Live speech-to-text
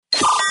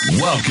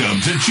Welcome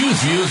to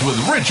Choose Views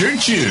with Richard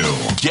Chew.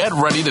 Get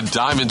ready to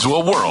dive into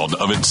a world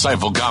of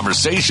insightful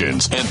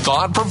conversations and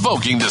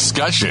thought-provoking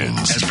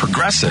discussions. As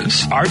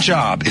progressives, our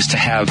job is to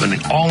have an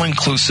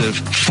all-inclusive,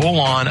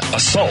 full-on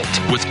assault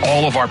with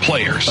all of our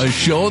players. A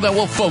show that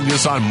will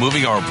focus on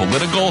moving our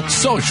political,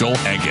 social,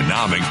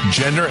 economic,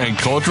 gender, and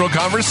cultural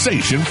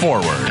conversation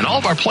forward. And all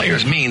of our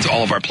players means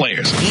all of our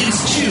players.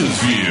 It's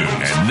Choose Views.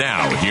 And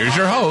now, here's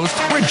your host,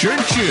 Richard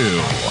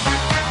Chew.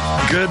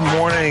 Good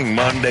morning,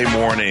 Monday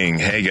morning.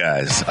 Hey,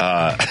 guys.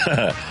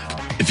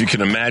 If you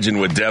can imagine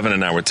what Devin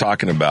and I were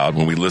talking about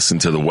when we listened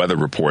to the weather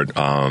report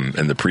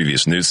in the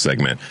previous news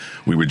segment,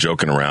 we were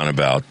joking around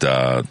about,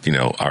 how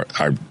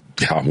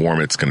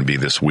warm it's going to be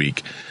this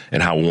week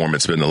and how warm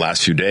it's been the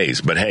last few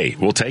days. But, hey,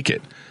 we'll take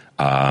it.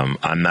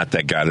 I'm not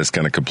that guy that's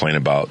going to complain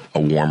about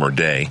a warmer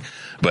day.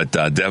 But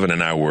Devin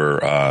and I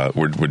were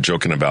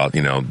joking about,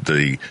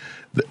 the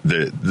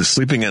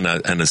sleeping in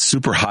a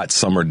super hot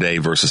summer day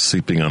versus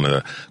sleeping on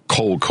a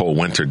cold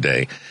winter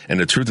day. And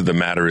the truth of the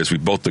matter is we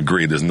both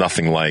agree there's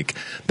nothing like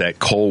that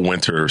cold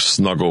winter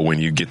snuggle when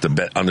you get the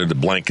bed under the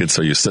blankets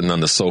or you're sitting on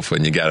the sofa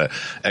and you got an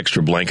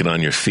extra blanket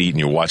on your feet and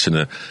you're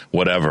watching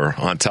whatever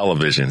on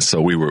television. So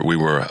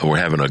we're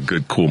having a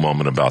good cool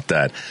moment about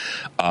that.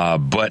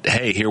 But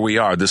hey, here we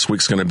are. This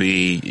week's going to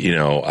be,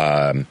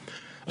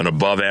 an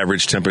above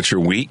average temperature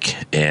week,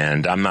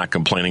 and I'm not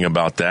complaining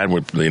about that.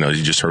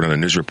 You just heard on the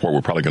news report,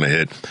 we're probably going to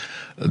hit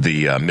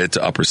the mid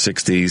to upper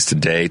 60s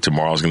today.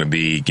 Tomorrow's going to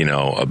be,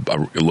 a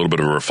little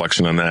bit of a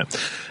reflection on that.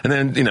 And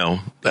then,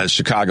 as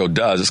Chicago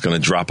does, it's going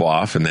to drop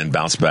off and then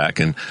bounce back.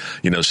 And,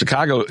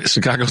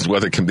 Chicago's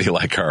weather can be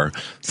like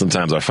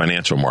sometimes our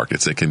financial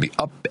markets. It can be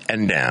up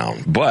and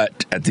down.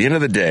 But at the end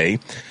of the day,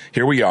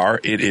 here we are.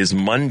 It is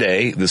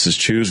Monday. This is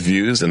Choose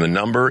Views, and the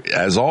number,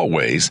 as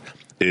always,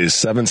 is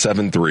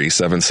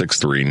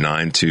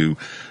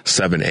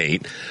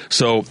 773-763-9278.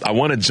 So I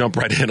want to jump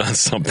right in on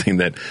something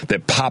that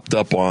popped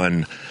up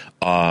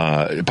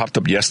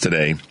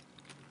yesterday.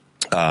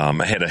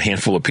 I had a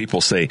handful of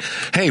people say,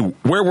 "Hey,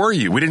 where were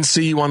you? We didn't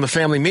see you on the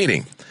family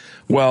meeting."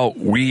 Well,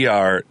 we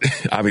are,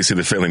 obviously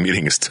the family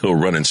meeting is still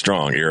running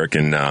strong. Eric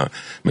and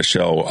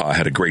Michelle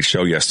had a great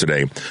show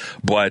yesterday,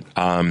 but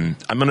I'm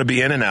going to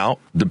be in and out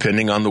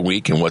depending on the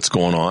week and what's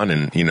going on.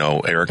 And,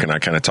 Eric and I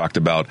kind of talked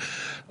about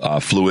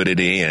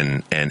fluidity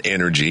and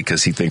energy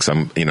because he thinks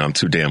I'm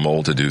too damn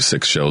old to do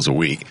 6 shows a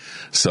week.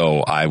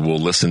 So I will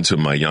listen to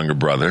my younger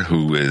brother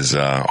who is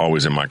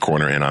always in my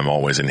corner and I'm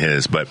always in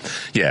his. But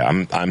yeah,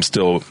 I'm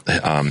still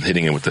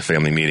hitting it with the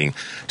family meeting.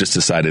 Just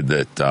decided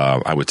that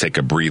I would take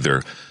a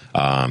breather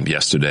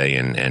yesterday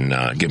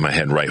and get my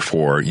head right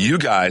for you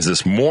guys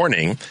this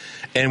morning.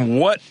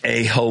 And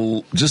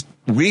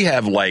we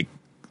have like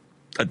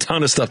a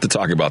ton of stuff to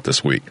talk about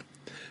this week.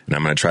 And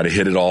I'm going to try to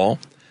hit it all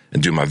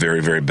and do my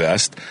very, very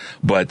best.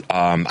 But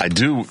I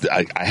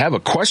have a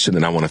question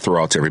that I want to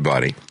throw out to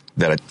everybody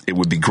that it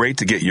would be great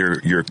to get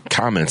your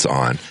comments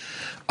on.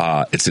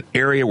 It's an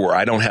area where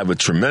I don't have a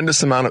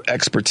tremendous amount of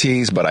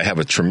expertise, but I have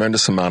a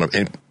tremendous amount of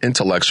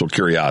intellectual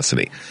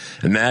curiosity.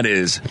 And that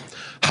is,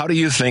 how do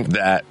you think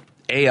that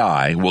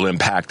AI will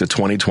impact the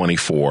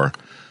 2024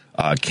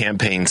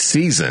 campaign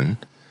season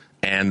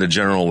and the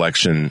general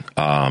election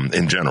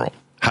in general?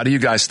 How do you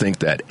guys think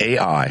that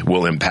AI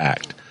will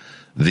impact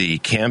the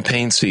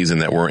campaign season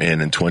that we're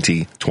in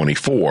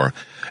 2024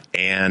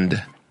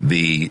 and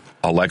the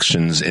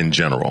elections in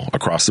general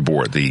across the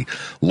board, the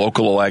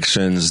local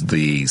elections,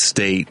 the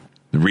state,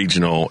 the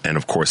regional, and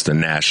of course the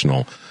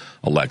national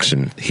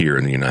election here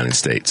in the United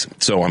States?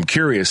 So I'm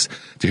curious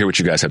to hear what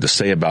you guys have to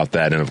say about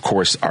that. And of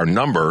course, our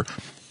number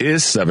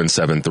is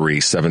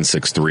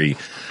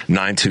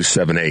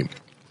 773-763-9278.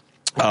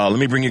 Let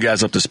me bring you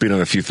guys up to speed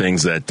on a few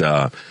things that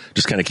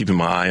just kind of keeping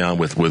my eye on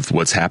with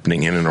what's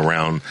happening in and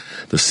around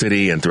the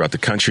city and throughout the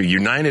country.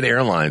 United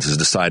Airlines has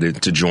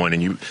decided to join,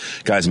 and you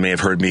guys may have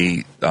heard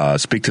me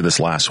speak to this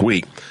last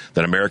week,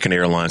 that American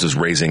Airlines is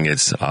raising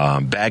its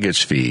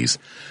baggage fees.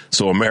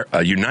 So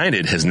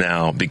United has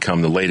now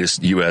become the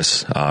latest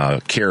U.S.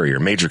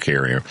 major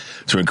carrier,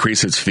 to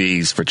increase its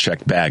fees for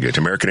checked baggage.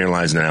 American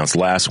Airlines announced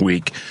last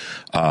week,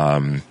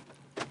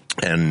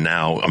 and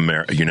now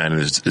United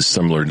is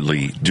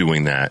similarly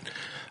doing that,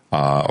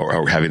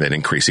 or having that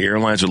increase. The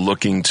airlines are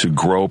looking to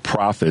grow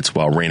profits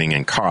while reining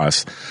in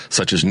costs,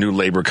 such as new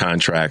labor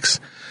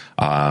contracts,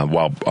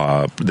 while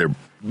they're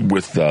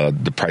with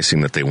the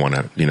pricing that they want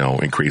to,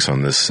 increase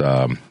on this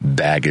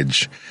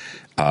baggage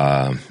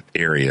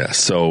area.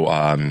 So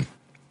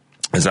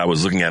as I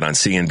was looking at on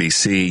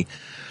CNBC,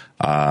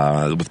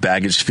 with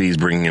baggage fees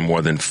bringing in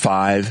more than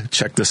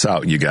check this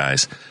out, you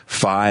guys,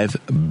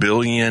 $5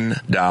 billion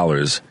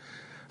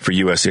for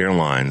U.S.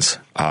 Airlines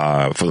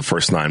for the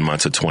first 9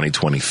 months of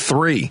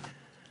 2023.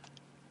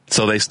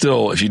 So they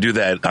still, if you do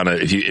that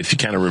if you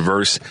kind of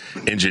reverse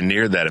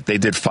engineer that, if they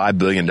did $5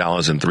 billion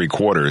in 3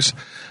 quarters,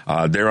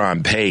 they're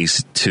on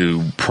pace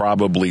to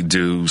probably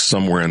do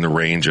somewhere in the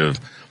range of,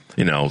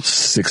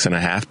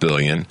 $6.5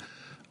 billion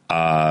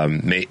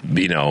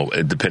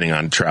depending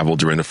on travel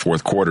during the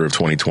fourth quarter of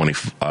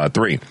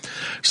 2023.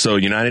 So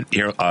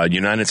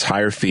United's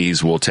higher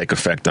fees will take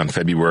effect on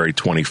February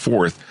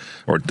 24th,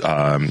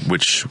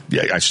 which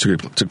actually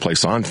took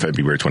place on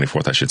February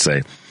 24th, I should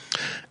say.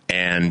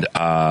 And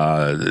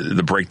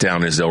the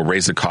breakdown is they'll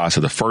raise the cost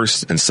of the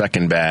first and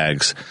second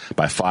bags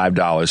by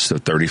 $5 to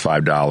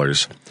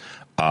 $35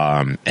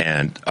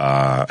 and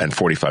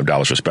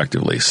 $45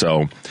 respectively.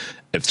 So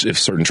if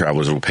certain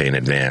travelers will pay in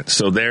advance.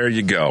 So there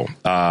you go.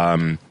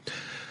 They're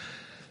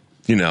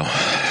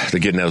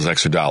getting those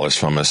extra dollars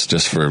from us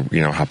just for,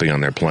 hopping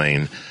on their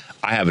plane.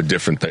 I have a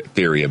different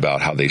theory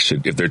about how they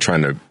should, if they're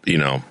trying to,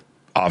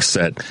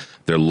 offset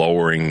their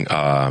lowering,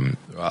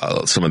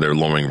 some of their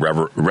lowering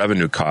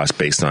revenue costs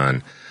based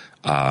on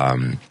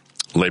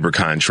labor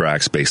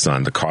contracts, based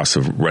on the cost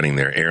of running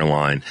their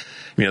airline.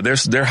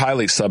 They're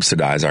highly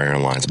subsidized, our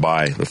airlines,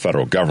 by the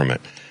federal government.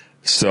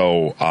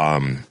 So,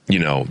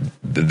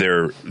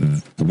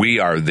 we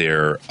are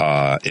their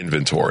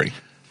inventory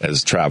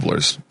as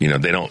travelers. They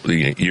don't,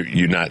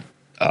 you're not,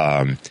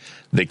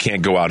 they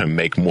can't go out and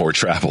make more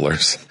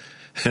travelers,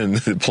 and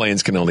the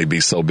planes can only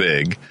be so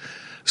big.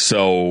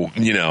 So,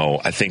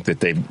 I think that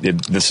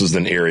this is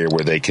an area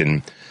where they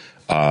can,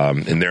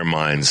 in their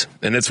minds,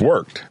 and it's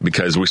worked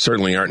because we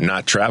certainly aren't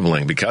not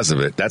traveling because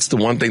of it. That's the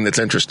one thing that's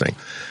interesting.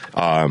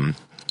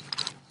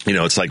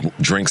 It's like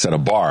drinks at a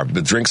bar.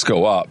 The drinks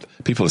go up,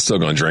 people are still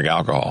going to drink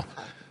alcohol.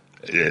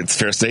 It's a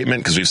fair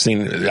statement because we've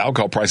seen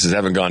alcohol prices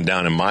haven't gone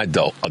down in my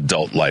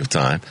adult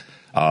lifetime.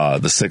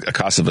 The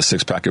cost of a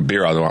 6-pack of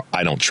beer, although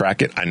I don't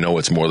track it, I know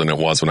it's more than it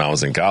was when I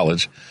was in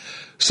college.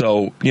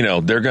 So,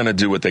 they're going to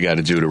do what they got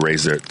to do to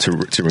raise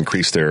to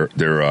increase their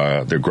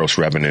gross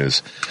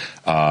revenues.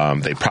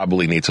 They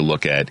probably need to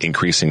look at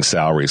increasing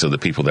salaries of the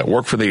people that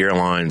work for the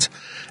airlines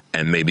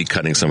and maybe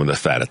cutting some of the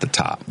fat at the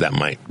top. That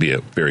might be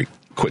a very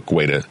quick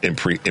way to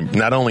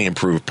not only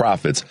improve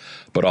profits,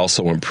 but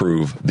also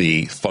improve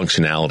the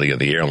functionality of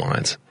the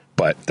airlines.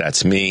 But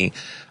that's me.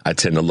 I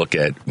tend to look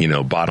at,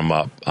 bottom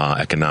up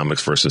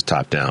economics versus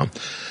top down.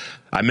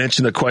 I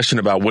mentioned the question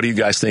about what do you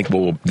guys think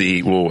will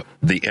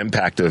the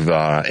impact of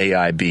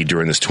AI be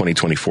during this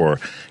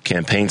 2024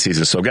 campaign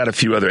season? So I've got a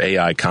few other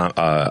AI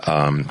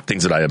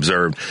things that I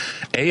observed.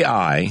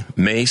 AI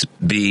may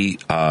be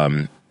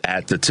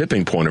at the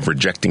tipping point of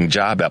rejecting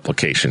job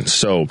applications.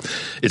 So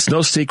it's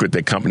no secret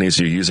that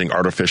companies are using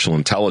artificial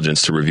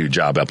intelligence to review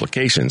job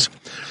applications,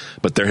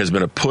 but there has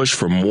been a push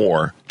for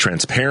more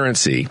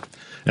transparency.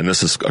 And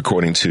this is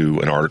according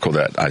to an article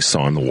that I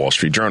saw in the Wall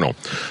Street Journal.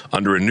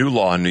 Under a new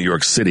law in New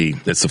York City,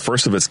 it's the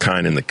first of its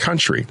kind in the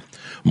country.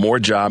 More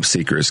job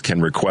seekers can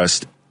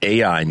request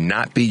AI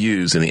not be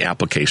used in the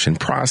application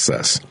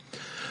process.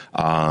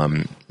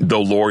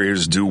 Though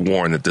lawyers do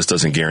warn that this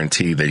doesn't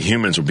guarantee that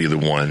humans will be the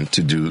one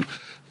to do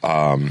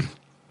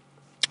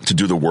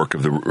the work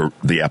of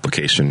the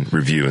application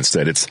review.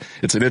 Instead,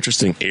 it's an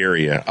interesting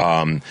area.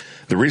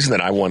 The reason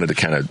that I wanted to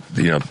kind of,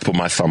 put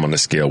my thumb on the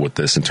scale with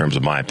this in terms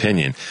of my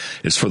opinion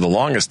is for the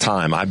longest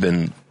time, I've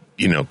been,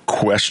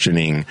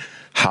 questioning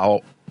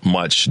how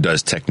much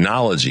does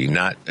technology,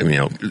 not,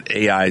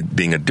 AI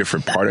being a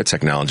different part of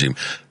technology,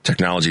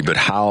 but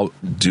how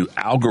do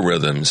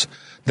algorithms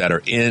that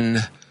are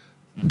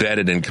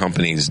embedded in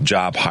companies'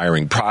 job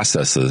hiring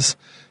processes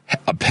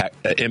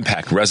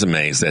impact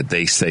resumes that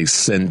they say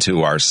send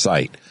to our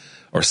site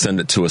or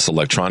send it to us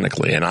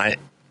electronically. And I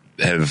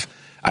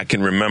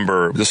can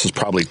remember, this was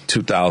probably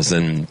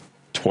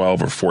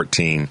 2012 or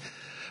 14,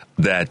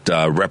 that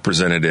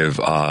Representative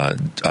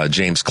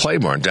James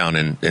Claiborne down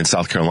in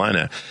South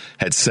Carolina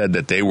had said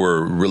that they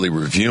were really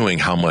reviewing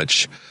how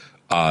much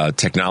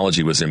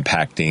technology was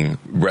impacting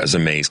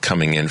resumes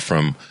coming in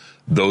from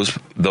those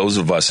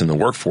of us in the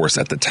workforce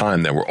at the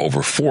time that were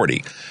over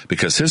 40,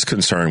 because his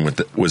concern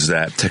was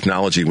that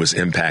technology was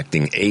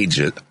impacting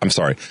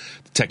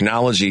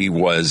technology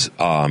was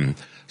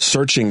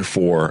searching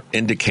for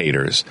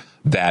indicators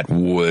that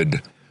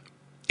would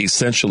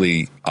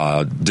essentially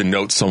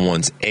denote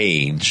someone's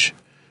age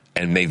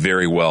and may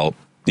very well,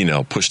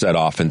 push that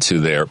off into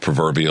their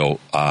proverbial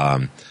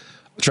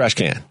trash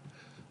can,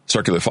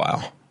 circular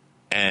file.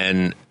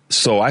 And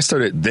so I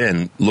started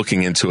then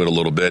looking into it a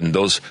little bit, and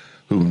those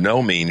who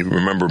know me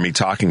remember me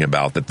talking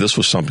about that this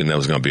was something that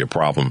was going to be a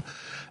problem.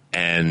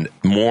 And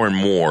more,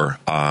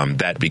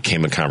 that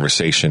became a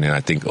conversation. And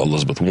I think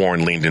Elizabeth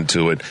Warren leaned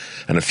into it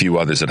and a few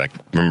others that I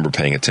remember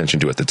paying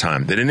attention to at the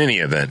time. That in any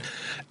event,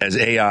 as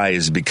AI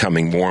is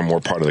becoming more and more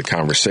part of the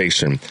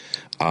conversation,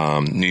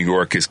 New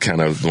York is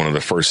kind of one of the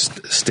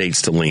first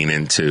states to lean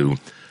into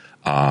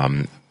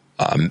having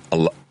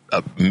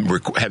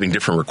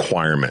different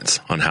requirements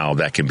on how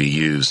that can be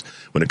used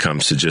when it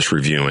comes to just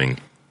reviewing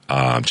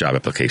job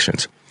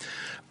applications.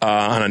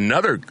 On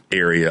another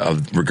area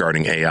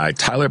regarding AI,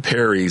 Tyler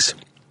Perry's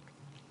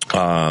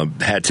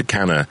had to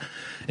kind of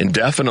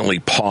indefinitely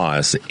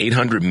pause the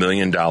 $800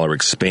 million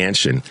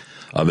expansion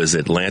of his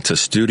Atlanta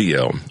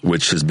studio,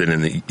 which has been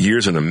in the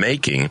years in the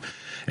making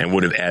and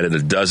would have added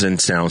a dozen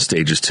sound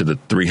stages to the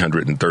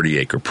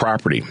 330-acre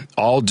property,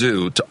 all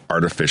due to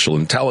artificial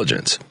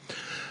intelligence.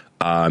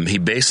 He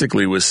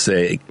basically was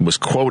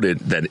quoted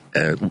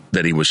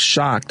that he was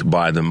shocked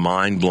by the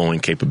mind-blowing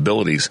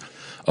capabilities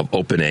of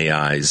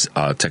OpenAI's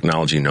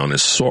technology known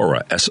as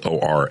Sora,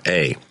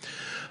 S-O-R-A,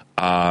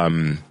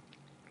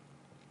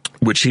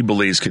 which he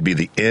believes could be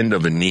the end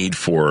of a need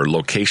for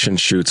location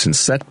shoots and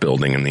set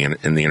building in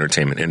the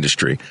entertainment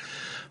industry.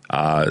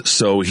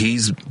 So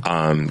he's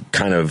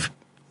kind of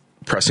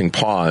pressing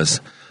pause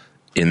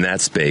in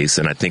that space,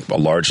 and I think a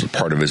large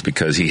part of it is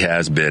because he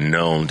has been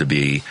known to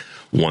be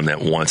one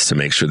that wants to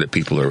make sure that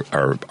people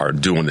are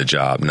doing the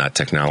job, not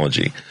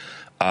technology.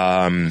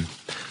 And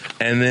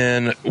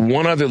then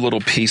one other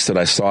little piece that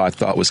I saw I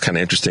thought was kind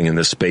of interesting in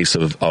this space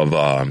of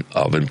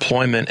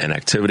employment and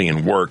activity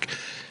and work,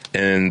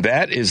 and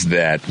that is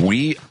that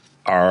we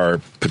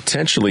are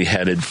potentially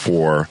headed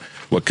for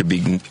what could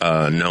be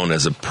known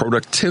as a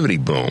productivity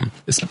boom.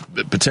 It's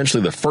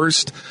potentially the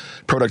first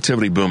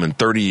productivity boom in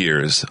 30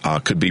 years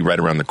could be right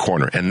around the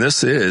corner. And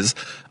this is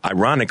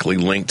ironically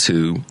linked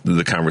to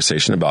the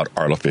conversation about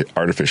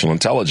artificial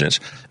intelligence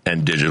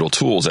and digital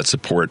tools that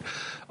support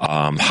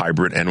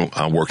hybrid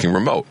and working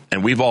remote.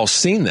 And we've all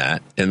seen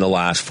that in the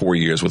last 4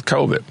 years with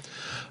COVID.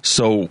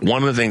 So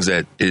one of the things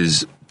that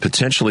is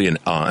potentially an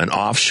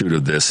offshoot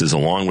of this is,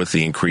 along with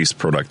the increased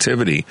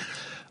productivity,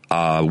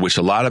 which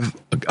a lot of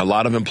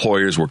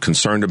employers were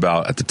concerned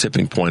about at the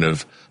tipping point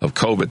of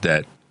COVID,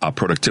 that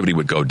productivity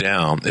would go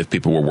down if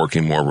people were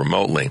working more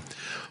remotely.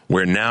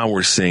 Where now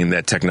we're seeing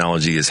that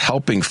technology is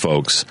helping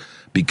folks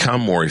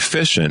become more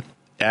efficient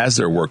as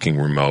they're working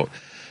remote.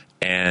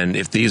 And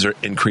if these are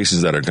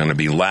increases that are going to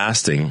be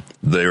lasting,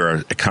 there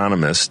are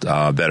economists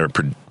that are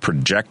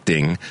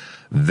projecting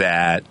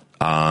that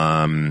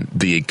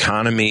the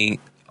economy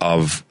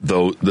of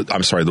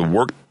the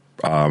work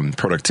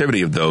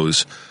productivity of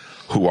those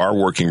who are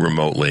working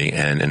remotely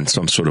and in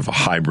some sort of a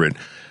hybrid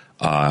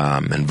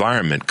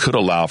environment could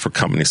allow for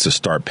companies to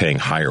start paying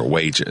higher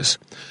wages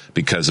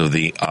because of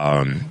the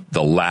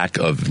lack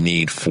of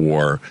need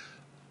for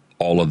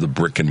all of the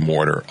brick and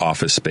mortar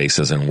office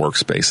spaces and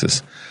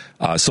workspaces.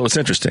 So it's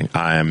interesting.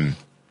 I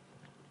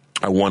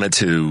wanted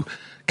to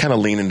kind of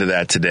lean into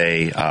that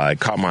today. It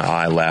caught my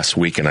eye last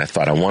week, and I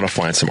thought I want to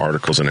find some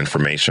articles and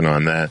information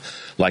on that.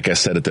 Like I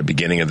said at the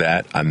beginning of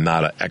that, I'm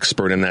not an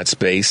expert in that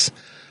space,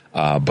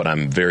 but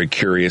I'm very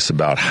curious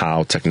about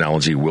how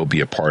technology will be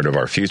a part of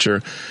our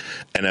future.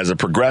 And as a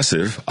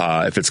progressive,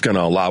 if it's going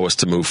to allow us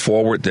to move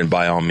forward, then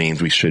by all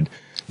means, we should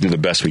do the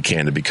best we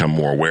can to become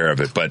more aware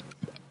of it. But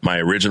my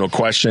original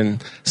question,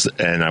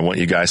 and I want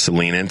you guys to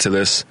lean into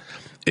this,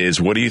 is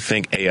what do you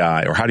think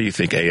AI, or how do you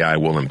think AI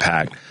will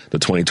impact the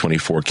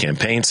 2024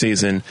 campaign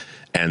season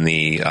and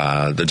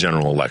the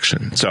general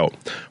election? So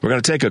we're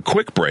going to take a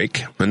quick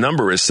break. The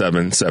number is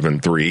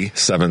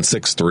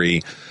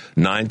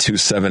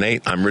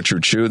 773-763-9278. I'm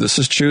Richard Chew. This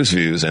is Chew's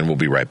Views, and we'll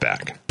be right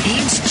back.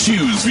 It's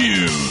Chew's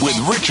Views with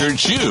Richard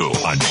Chew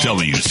on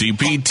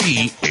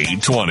WCPT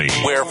 820,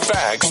 where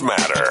facts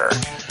matter.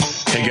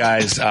 Hey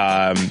guys,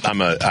 I'm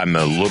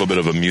a little bit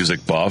of a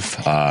music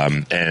buff,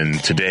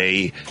 and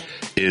today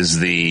is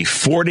the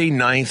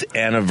 49th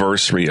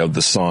anniversary of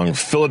the song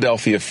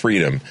Philadelphia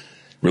Freedom,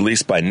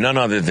 released by none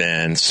other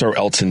than Sir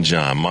Elton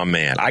John, my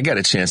man. I got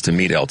a chance to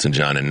meet Elton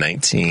John in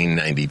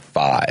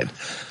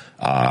 1995.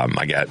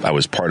 I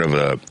was part of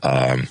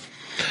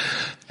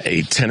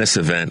a tennis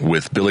event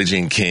with Billie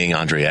Jean King,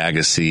 Andre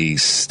Agassi,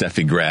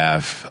 Steffi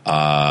Graf,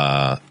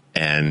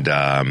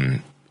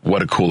 and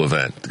what a cool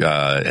event.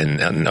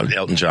 And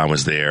Elton John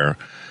was there.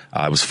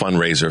 It was a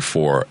fundraiser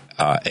for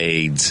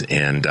AIDS,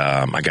 and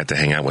I got to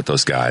hang out with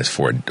those guys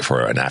for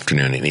an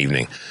afternoon and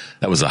evening.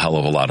 That was a hell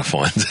of a lot of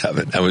fun.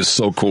 That was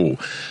so cool.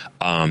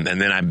 And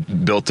then I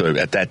built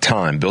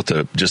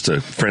just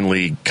a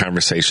friendly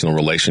conversational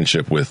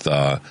relationship with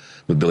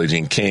Billie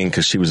Jean King,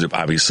 because she was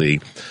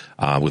obviously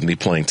with me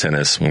playing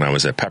tennis when I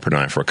was at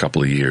Pepperdine for a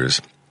couple of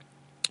years.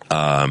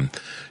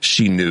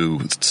 She knew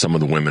some of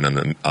the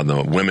women on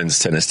the women's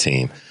tennis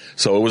team,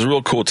 so it was a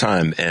real cool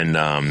time. And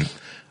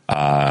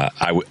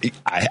I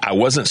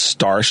wasn't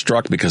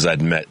starstruck because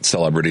I'd met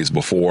celebrities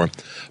before,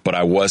 but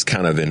I was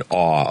kind of in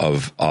awe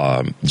of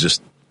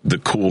just the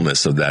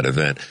coolness of that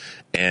event.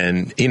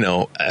 And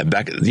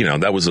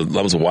that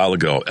was a while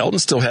ago. Elton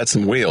still had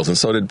some wheels, and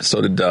so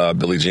did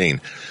Billie Jean.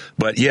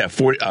 But yeah,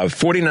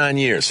 49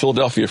 years,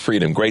 Philadelphia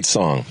Freedom, great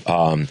song.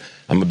 I'm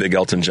a big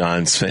Elton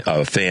John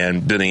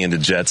fan. Bidding into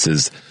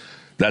Jets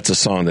that's a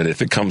song that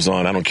if it comes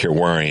on, I don't care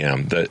where I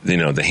am,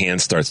 the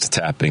hand starts to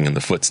tapping and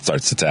the foot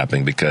starts to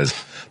tapping, because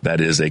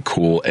that is a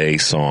cool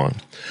song.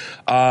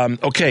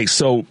 Okay,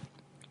 so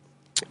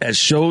as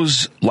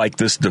shows like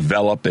this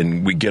develop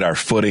and we get our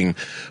footing,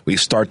 we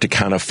start to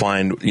kind of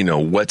find,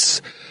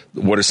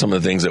 what are some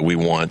of the things that we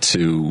want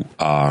to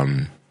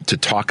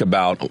talk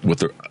about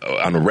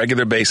on a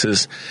regular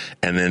basis,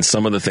 and then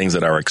some of the things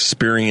that our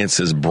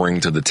experiences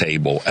bring to the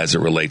table as it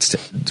relates to,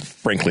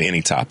 frankly,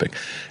 any topic.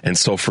 And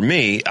so for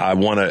me, I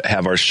want to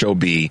have our show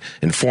be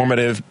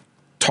informative,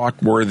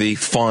 talk-worthy,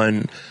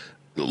 fun,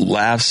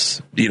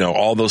 laughs,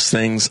 all those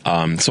things.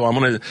 So I'm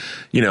going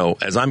to,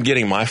 as I'm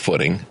getting my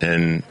footing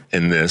in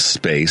this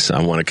space,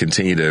 I want to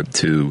continue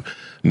to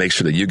make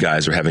sure that you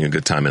guys are having a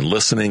good time and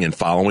listening and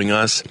following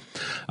us.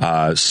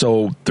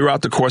 So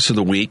throughout the course of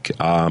the week,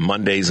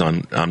 Mondays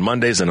on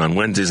Mondays and on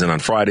Wednesdays and on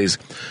Fridays,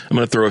 I'm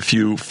going to throw a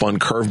few fun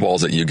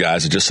curveballs at you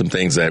guys, just some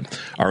things that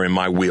are in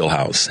my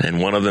wheelhouse. And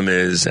one of them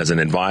is, as an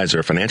advisor,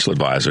 a financial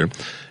advisor,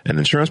 an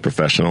insurance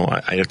professional,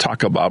 I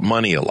talk about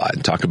money a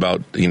lot, talk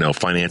about,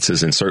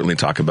 finances, and certainly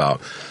talk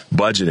about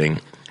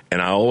budgeting.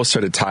 And I always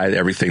try to tie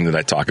everything that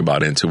I talk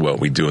about into what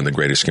we do in the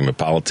greater scheme of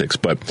politics.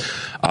 But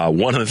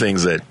one of the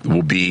things that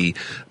will be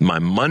my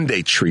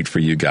Monday treat for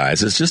you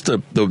guys is just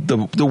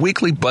the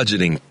weekly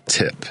budgeting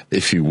tip,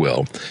 if you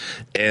will.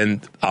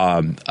 And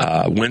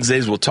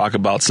Wednesdays, we'll talk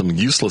about some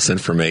useless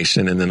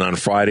information. And then on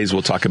Fridays,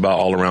 we'll talk about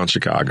all around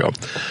Chicago.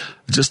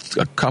 Just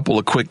a couple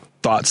of quick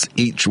thoughts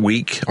each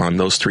week on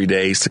those 3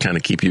 days to kind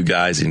of keep you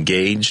guys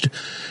engaged.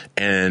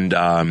 And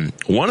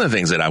one of the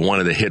things that I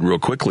wanted to hit real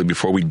quickly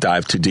before we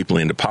dive too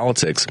deeply into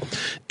politics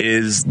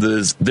is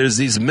there's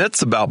these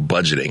myths about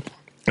budgeting.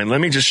 And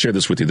let me just share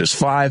this with you. There's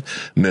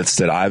 5 myths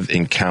that I've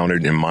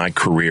encountered in my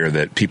career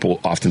that people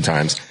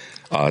oftentimes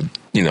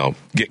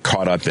get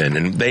caught up in.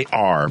 And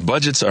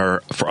budgets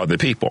are for other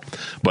people.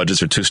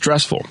 Budgets are too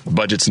stressful.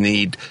 Budgets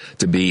need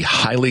to be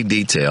highly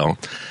detailed.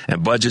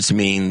 And budgets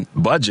mean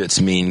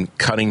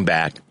cutting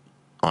back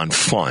on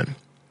fun.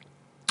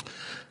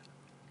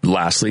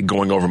 Lastly,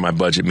 going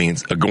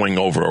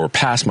over or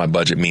past my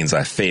budget means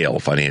I fail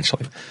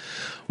financially.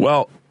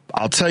 Well,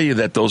 I'll tell you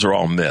that those are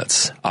all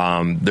myths.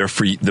 They're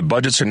for the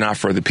budgets are not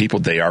for other people.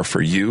 They are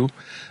for you.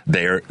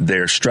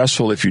 They're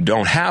stressful if you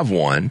don't have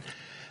one.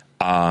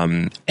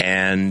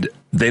 And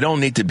they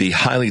don't need to be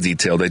highly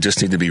detailed. They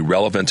just need to be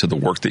relevant to the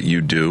work that you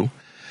do.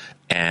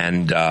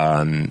 And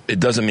it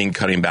doesn't mean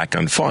cutting back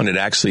on fun. It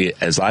actually,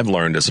 as I've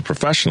learned as a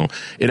professional,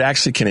 it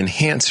actually can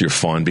enhance your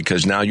fun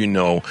because now you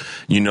know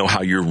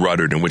how you're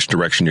ruddered and which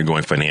direction you're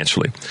going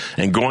financially.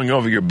 And going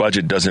over your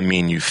budget doesn't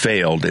mean you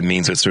failed. It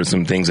means that there's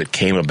some things that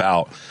came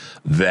about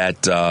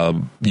that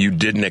you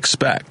didn't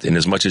expect. And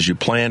as much as you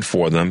planned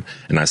for them,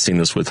 and I've seen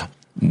this with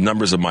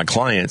numbers of my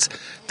clients,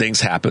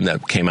 things happen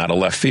that came out of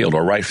left field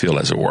or right field,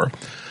 as it were.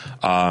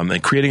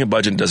 And creating a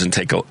budget doesn't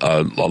take a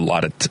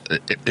lot of,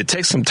 it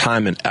takes some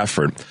time and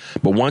effort.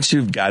 But once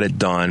you've got it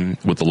done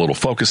with a little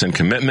focus and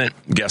commitment,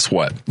 guess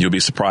what? You'll be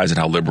surprised at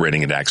how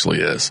liberating it actually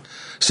is.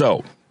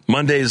 So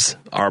Mondays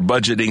are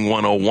Budgeting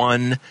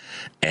 101,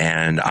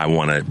 and I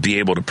want to be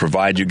able to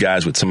provide you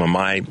guys with some of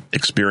my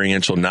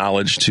experiential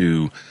knowledge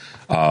to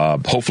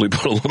hopefully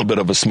put a little bit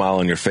of a smile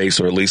on your face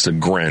or at least a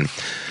grin.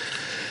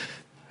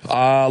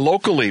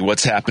 Locally,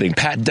 what's happening?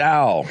 Pat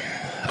Dow,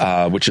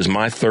 which is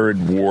my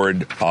 3rd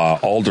Ward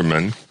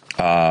alderman,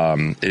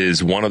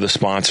 is one of the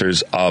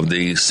sponsors of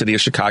the City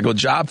of Chicago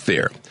Job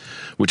Fair,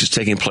 which is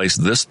taking place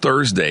this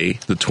Thursday,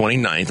 the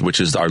 29th, which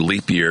is our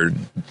leap year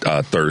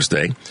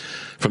Thursday,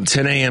 from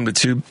 10 a.m. to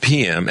 2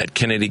 p.m. at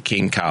Kennedy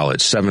King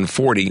College,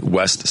 740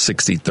 West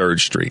 63rd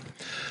Street.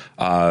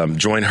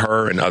 Join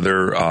her and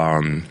other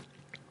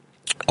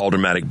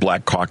Aldermanic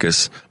Black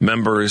Caucus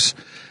members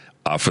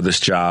for this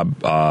job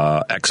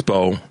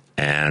expo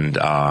and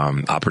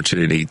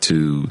opportunity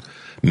to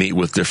meet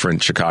with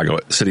different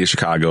City of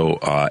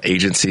Chicago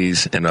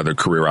agencies and other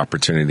career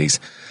opportunities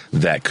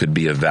that could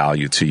be of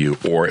value to you,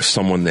 or if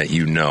someone that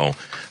you know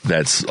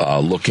that's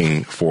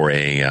looking for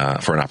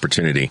an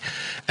opportunity.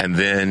 And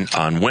then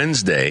on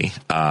Wednesday,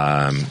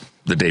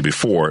 the day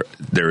before,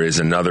 there is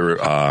another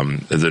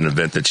there's an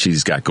event that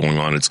she's got going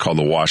on. It's called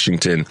the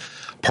Washington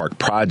Park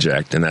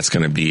Project, and that's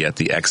going to be at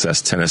the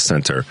XS Tennis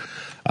Center,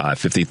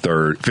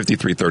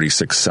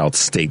 5336 South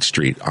State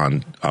Street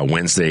on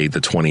Wednesday,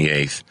 the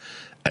 28th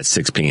at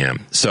 6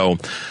 p.m. So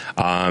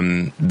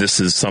this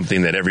is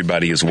something that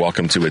everybody is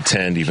welcome to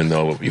attend, even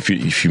though if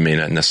you may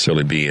not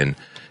necessarily be in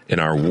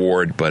our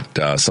ward,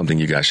 but something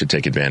you guys should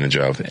take advantage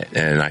of.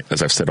 And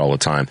as I've said all the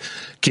time,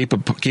 keep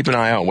an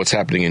eye on what's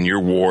happening in your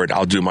ward.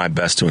 I'll do my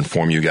best to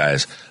inform you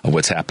guys of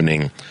what's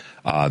happening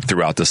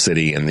throughout the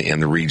city and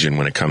the region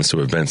when it comes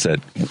to events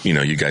that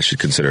you guys should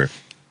consider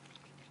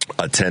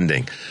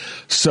attending.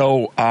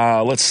 So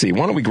let's see.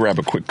 Why don't we grab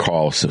a quick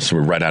call so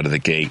we're right out of the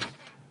gate?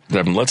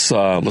 Let's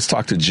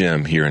talk to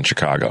Jim here in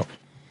Chicago.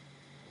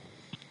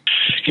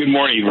 Good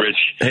morning, Rich.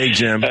 Hey,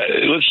 Jim.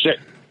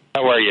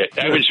 How are you?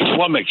 I was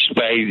flummoxed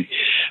by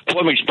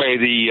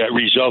the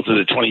result of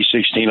the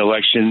 2016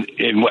 election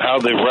and how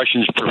the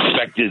Russians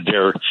perfected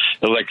their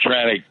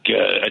electronic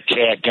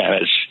attack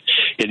on us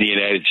in the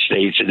United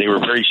States, and they were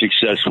very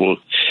successful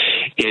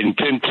in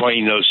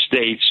pinpointing those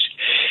states.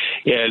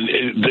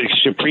 And the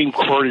Supreme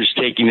Court is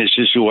taking this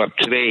issue up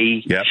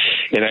today. Yep.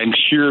 And I'm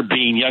sure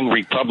being young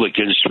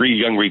Republicans, 3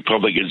 young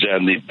Republicans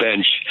on the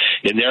bench,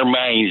 in their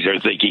minds are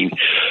thinking,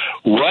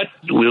 what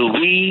will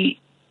we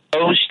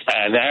post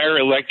on our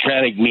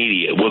electronic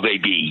media? Will they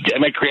be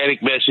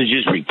Democratic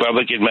messages,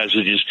 Republican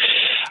messages?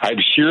 I'm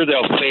sure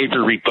they'll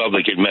favor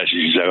Republican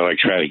messages on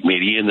electronic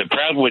media. And the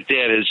problem with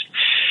that is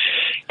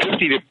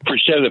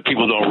 50% of the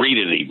people don't read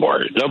it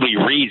anymore. Nobody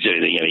reads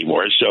anything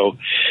anymore. So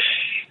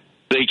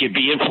they can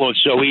be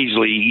influenced so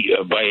easily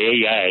by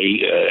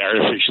AI,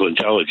 artificial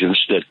intelligence,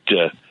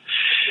 that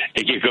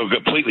it can go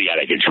completely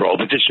out of control.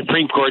 But the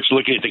Supreme Court's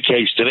looking at the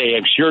case today.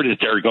 I'm sure that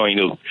they're going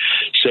to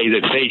say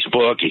that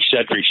Facebook, et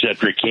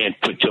cetera, can't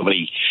put too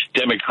many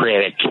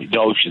democratic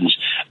notions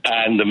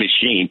on the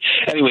machine.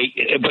 Anyway,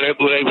 but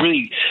what I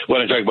really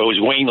want to talk about was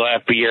Wayne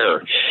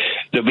LaPierre,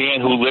 the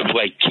man who lived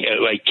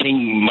like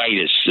King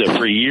Midas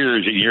for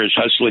years and years,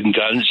 hustling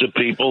guns of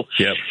people.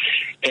 Yep.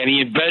 And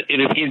he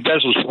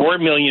embezzles $4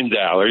 million,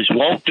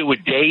 won't do a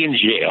day in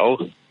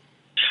jail,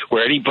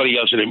 where anybody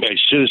else, a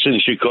citizen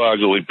of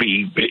Chicago, would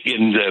be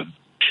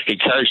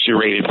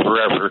incarcerated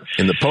forever.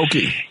 In the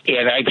pokey.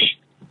 And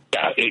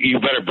you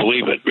better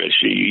believe it, Rich.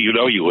 You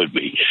know you would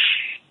be.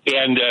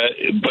 And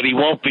but he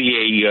won't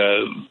be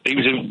he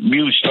was a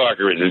muse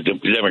talker at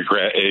the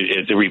Democrat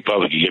at the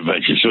Republican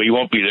convention, so he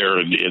won't be there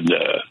in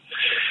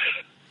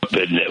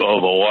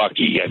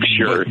Milwaukee, I'm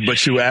sure.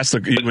 But you ask,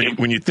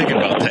 when you think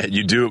about that,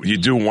 you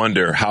do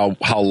wonder how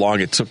long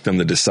it took them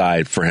to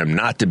decide for him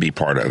not to be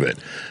part of it,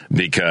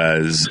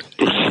 because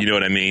you know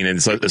what I mean.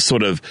 And so it's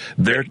sort of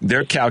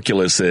their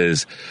calculus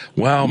is,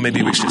 well,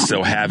 maybe we should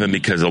still have him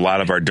because a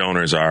lot of our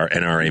donors are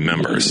NRA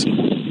members.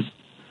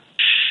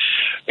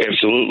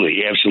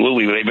 Absolutely.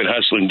 They've been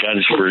hustling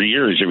guns for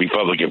years, the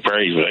Republican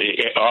Party.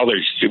 All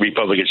their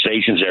Republican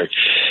stations are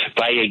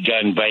buy a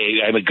gun,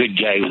 I'm a good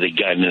guy with a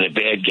gun and a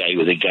bad guy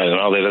with a gun and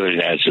all that other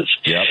nonsense.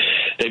 Yep.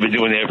 They've been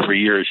doing that for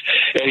years.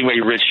 Anyway,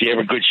 Rich, you have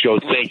a good show.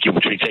 Thank you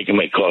for taking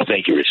my call.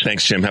 Thank you, Rich.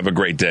 Thanks, Jim. Have a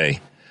great day.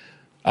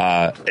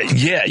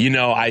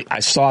 I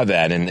saw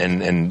that,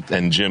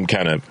 and Jim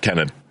kind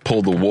of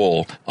pulled the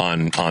wool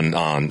on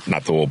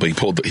not the wool, but he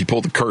pulled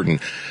the curtain.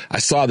 I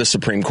saw the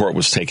Supreme Court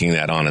was taking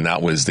that on, and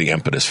that was the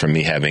impetus for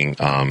me having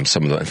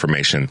some of the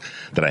information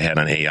that I had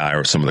on AI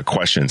or some of the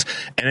questions.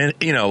 And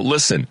then,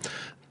 listen,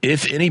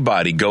 if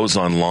anybody goes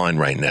online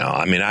right now,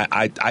 I mean,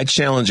 I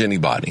challenge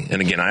anybody.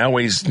 And again, I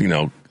always,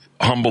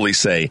 humbly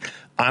say,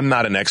 I'm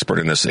not an expert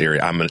in this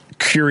area. I'm a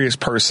curious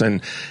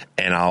person,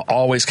 and I'll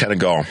always kind of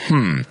go,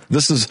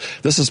 this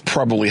is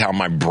probably how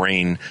my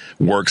brain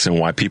works and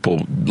why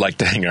people like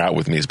to hang out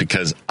with me, is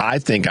because I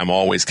think I'm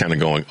always kind of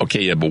going,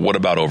 okay, yeah, but what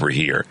about over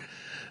here?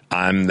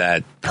 I'm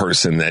that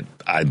person that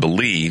I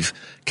believe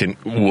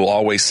will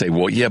always say,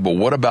 well, yeah, but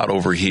what about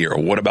over here?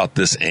 Or what about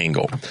this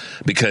angle?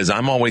 Because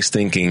I'm always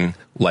thinking,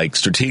 like,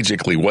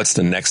 strategically, what's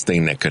the next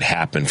thing that could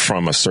happen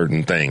from a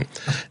certain thing?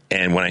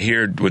 And when I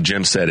hear what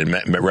Jim said, and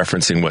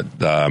referencing what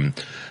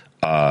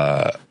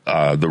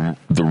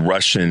the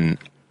Russian,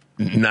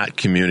 not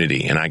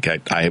community, and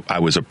I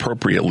was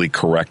appropriately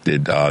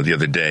corrected the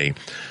other day,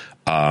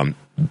 not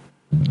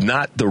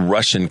the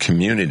Russian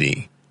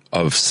community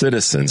of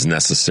citizens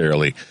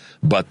necessarily,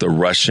 but the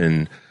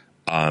Russian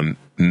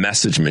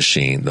message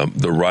machine,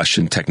 the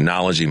Russian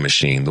technology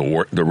machine,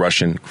 the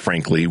Russian,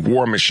 frankly,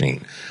 war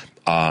machine.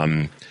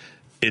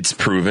 It's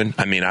proven.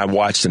 I mean, I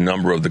watched a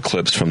number of the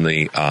clips from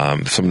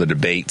the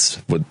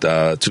debates with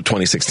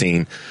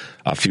 2016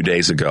 a few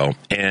days ago,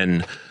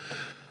 and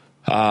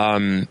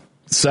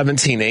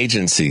 17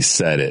 agencies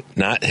said it,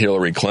 not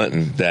Hillary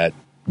Clinton,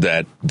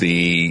 that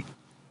the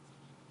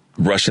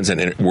Russians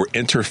were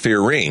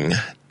interfering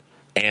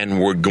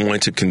and were going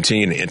to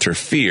continue to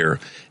interfere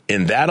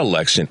in that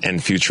election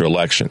and future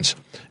elections.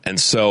 And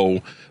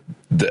so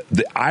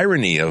the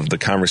irony of the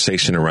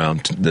conversation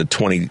around the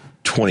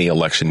 2020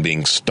 election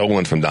being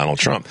stolen from Donald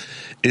Trump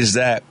is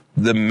that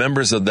the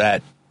members of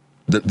the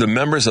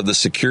members of the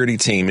security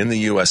team in the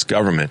U.S.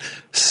 government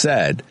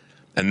said,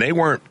 and they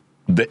weren't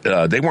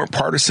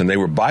partisan, they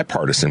were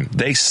bipartisan.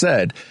 They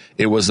said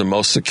it was the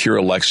most secure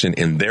election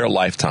in their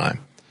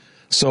lifetime.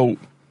 So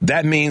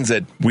that means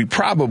that we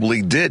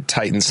probably did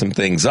tighten some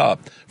things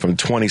up from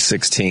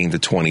 2016 to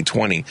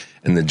 2020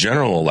 in the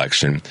general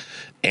election.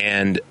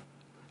 And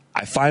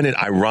I find it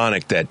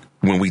ironic that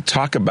when we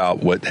talk about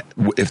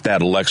if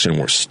that election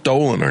were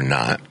stolen or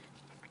not,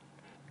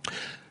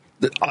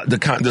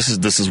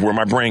 this is where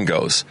my brain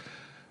goes.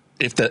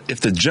 If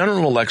the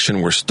general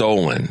election were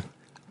stolen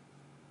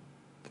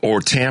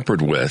or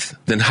tampered with,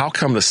 then how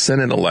come the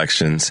Senate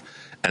elections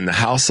and the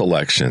House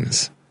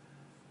elections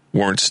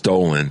weren't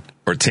stolen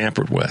or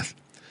tampered with?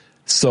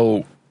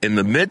 So in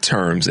the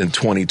midterms in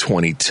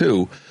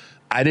 2022,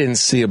 I didn't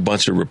see a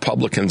bunch of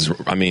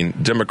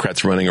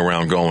Democrats running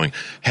around going,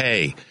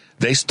 hey,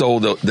 they stole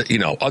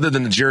other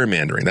than the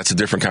gerrymandering. That's a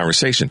different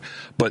conversation.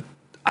 But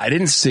I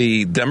didn't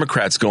see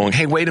Democrats going,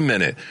 hey, wait a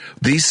minute.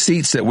 These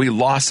seats that we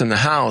lost in the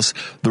House,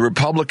 the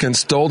Republicans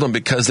stole them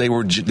because they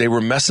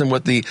were messing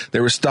with they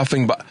were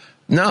stuffing.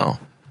 No.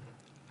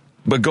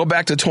 But go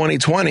back to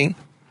 2020.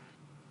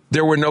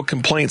 There were no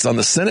complaints on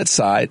the Senate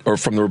side or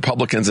from the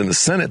Republicans in the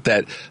Senate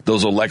that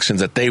those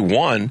elections that they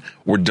won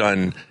were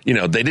done. They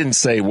didn't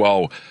say,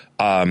 well,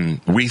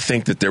 we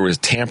think that there was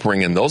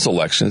tampering in those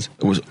elections.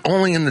 It was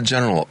only in the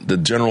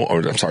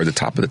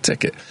top of the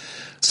ticket.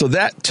 So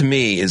that to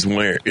me is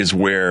where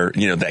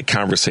that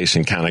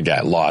conversation kind of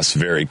got lost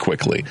very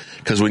quickly.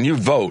 Because when you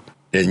vote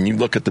and you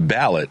look at the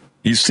ballot,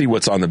 you see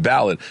what's on the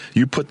ballot,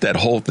 you put that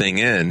whole thing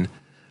in.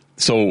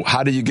 So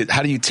how do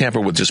you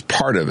tamper with just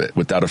part of it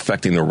without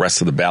affecting the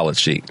rest of the ballot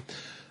sheet?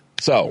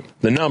 So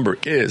the number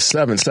is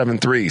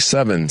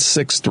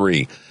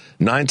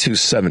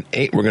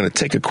 773-763-9278. We're going to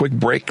take a quick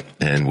break,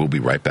 and we'll be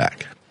right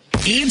back.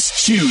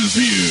 It's Chew's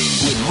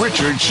Views with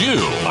Richard Chew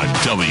on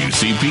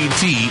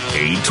WCPT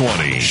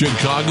 820,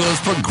 Chicago's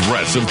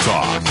Progressive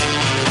Talk.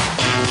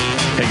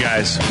 Hey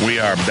guys, we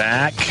are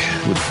back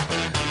with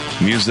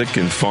music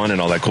and fun and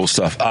all that cool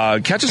stuff.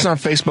 Catch us on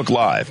Facebook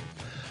Live,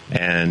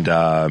 and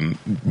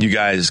you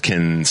guys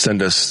can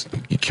send us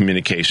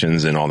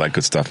communications and all that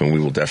good stuff, and we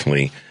will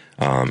definitely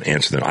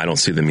answer them. I don't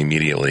see them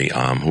immediately.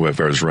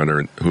 Whoever is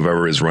running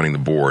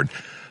the board,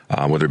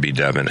 whether it be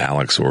Devin,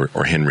 Alex, or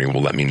Henry,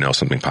 will let me know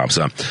something pops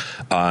up.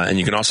 And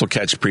you can also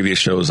catch previous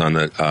shows on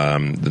the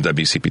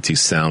WCPT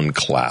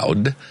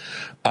SoundCloud.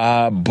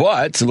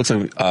 But it looks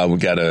like we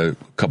got a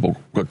couple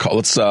good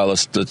calls.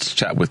 Let's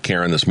chat with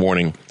Karen this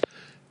morning.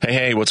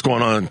 Hey, what's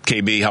going on,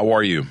 KB? How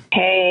are you?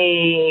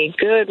 Hey,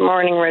 good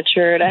morning,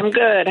 Richard. I'm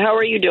good. How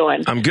are you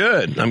doing? I'm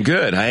good.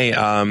 Hey,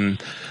 I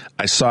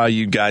saw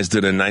you guys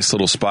did a nice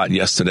little spot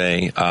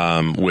yesterday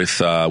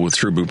with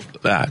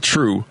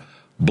True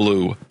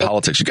Blue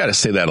Politics. You got to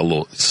say that a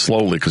little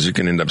slowly because you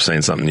can end up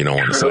saying something you don't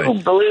want to say. True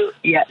Blue,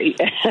 yeah,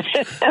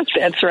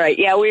 that's right.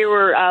 Yeah, we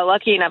were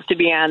lucky enough to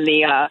be on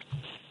the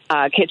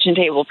Kitchen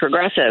Table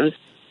Progressives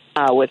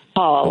with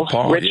Paul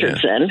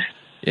Richardson.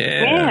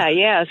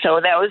 Yeah. So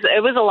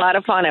it was a lot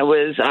of fun. It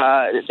was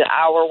the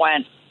hour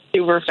went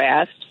super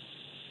fast.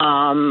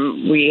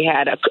 We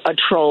had a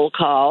troll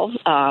call,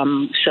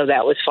 so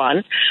that was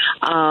fun.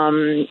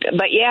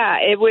 But yeah,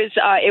 it was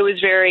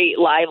very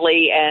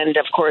lively, and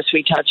of course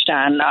we touched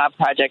on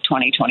Project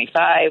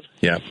 2025,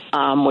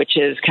 which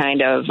is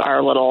kind of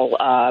our little.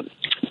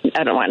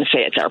 I don't want to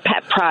say it's our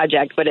pet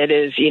project, but it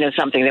is,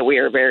 something that we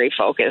are very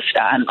focused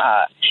on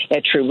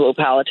at True Blue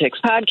Politics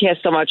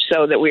podcast, so much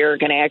so that we are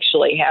going to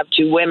actually have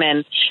two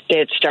women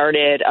that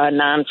started a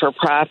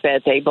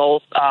non-for-profit. They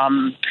both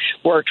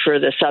worked for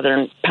the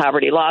Southern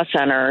Poverty Law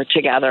Center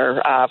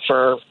together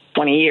for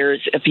 20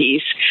 years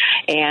apiece,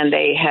 and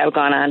they have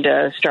gone on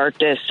to start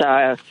this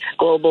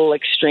global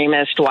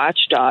extremist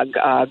watchdog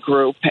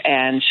group.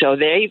 And so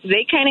they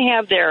kind of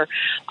have their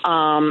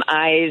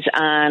eyes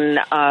on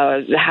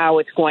how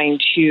it's going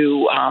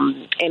to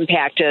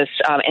impact us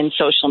in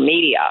social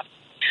media.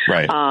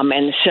 Right.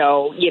 And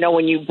so,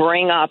 when you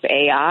bring up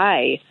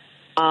AI,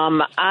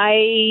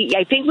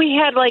 I think we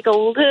had like a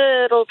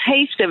little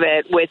taste of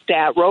it with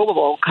that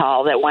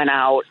robocall that went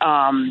out.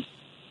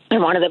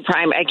 And one of the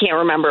I can't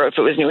remember if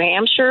it was New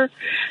Hampshire,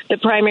 the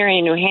primary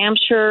in New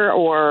Hampshire,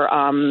 or,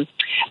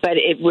 but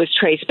it was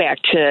traced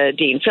back to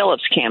Dean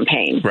Phillips'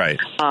 campaign, right?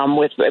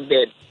 With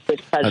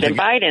President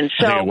Biden.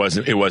 So I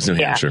think it was New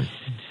Hampshire.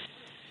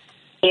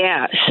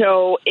 Yeah,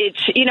 so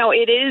it's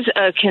it is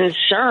a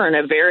concern,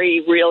 a very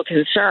real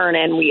concern,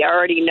 and we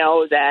already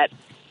know that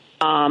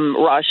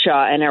Russia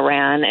and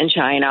Iran and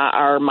China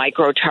are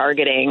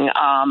micro-targeting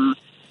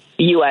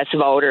U.S.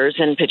 voters,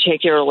 and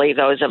particularly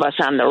those of us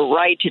on the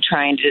right, to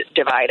try and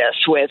divide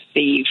us with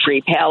the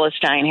Free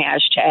Palestine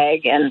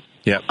hashtag and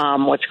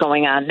what's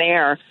going on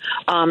there.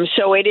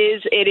 So it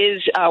is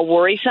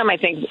worrisome. I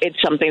think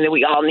it's something that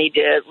we all need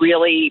to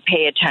really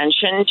pay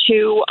attention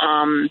to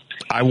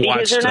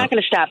because they're not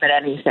going to stop at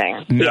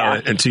anything. No,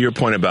 and to your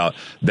point about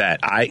that,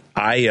 I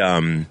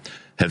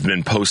have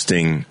been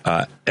posting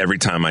every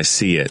time I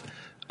see it.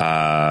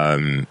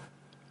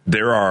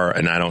 There are,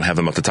 and I don't have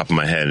them off the top of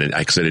my head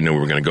because I didn't know we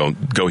were going to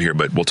go here,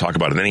 but we'll talk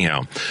about it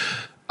anyhow.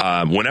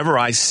 Whenever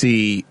I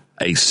see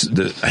a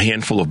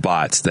handful of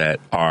bots that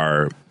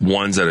are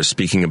ones that are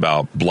speaking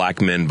about black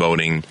men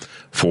voting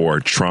for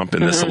Trump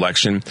in this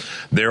election,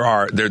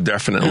 they're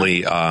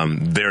definitely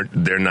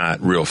they're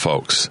not real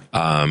folks.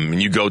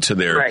 When you go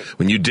to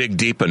when you dig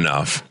deep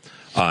enough.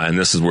 And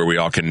this is where we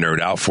all can nerd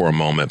out for a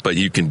moment, but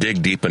you can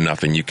dig deep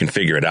enough and you can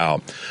figure it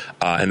out.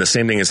 And the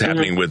same thing is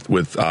happening with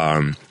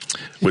some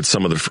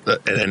of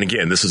the, and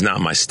again, this is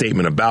not my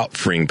statement about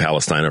freeing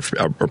Palestine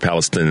or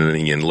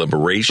Palestinian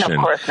liberation.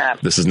 Of course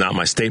not. This is not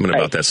my statement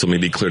about that. So let me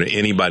be clear to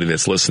anybody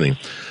that's listening.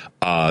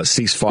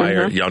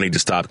 Ceasefire. Y'all need to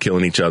stop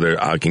killing each other.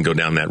 I can go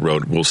down that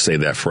road. We'll say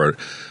that for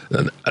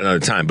another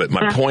time. But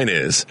my point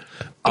is,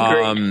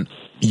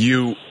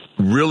 you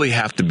really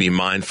have to be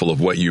mindful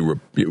of what you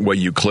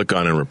click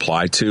on and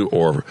reply to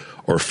or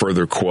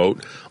further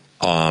quote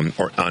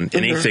or on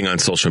anything on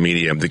social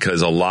media, because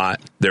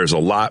there's a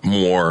lot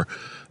more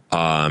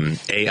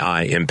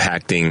AI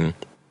impacting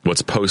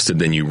what's posted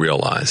than you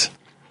realize.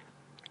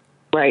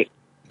 Right.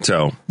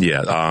 So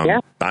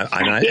and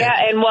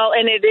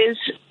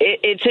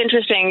it's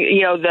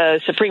interesting,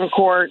 the Supreme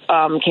Court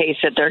case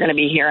that they're going to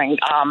be hearing.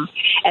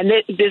 And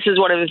this is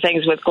one of the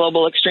things with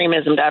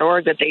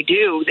globalextremism.org that they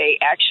do. They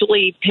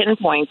actually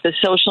pinpoint the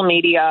social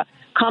media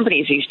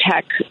companies, these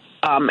tech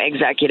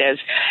executives.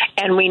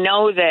 And we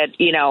know that,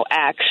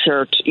 X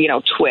or,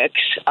 Twix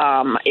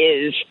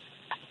is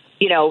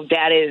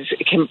that is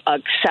a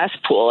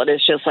cesspool. It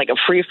is just like a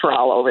free for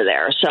all over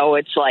there. So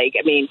it's like,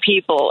 I mean,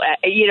 people,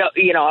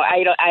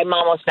 I'm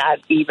almost not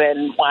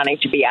even wanting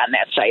to be on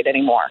that site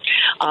anymore.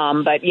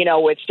 But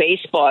with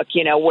Facebook,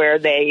 where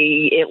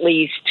they at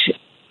least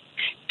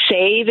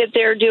say that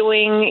they're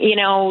doing,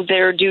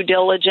 their due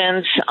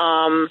diligence,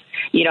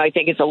 I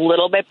think it's a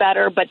little bit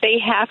better, but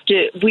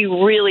we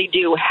really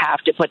do have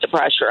to put the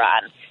pressure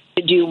on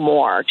to do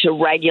more, to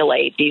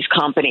regulate these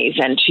companies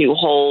and to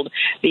hold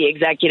the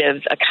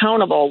executives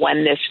accountable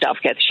when this stuff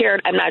gets shared.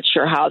 I'm not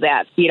sure how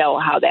that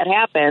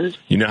happens.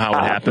 You know how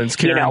it happens,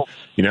 Karen?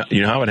 You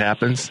know how it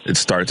happens? It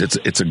starts,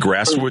 it's a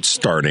grassroots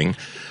starting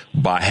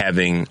by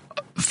having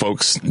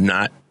folks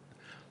not,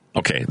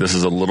 okay, this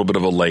is a little bit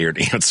of a layered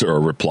answer or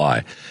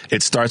reply.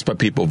 It starts by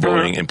people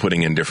voting and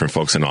putting in different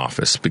folks in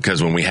office,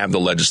 because when we have the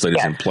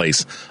legislators in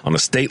place on a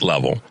state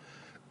level,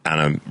 on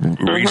a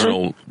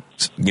regional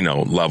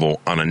level,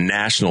 on a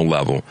national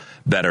level,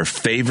 that are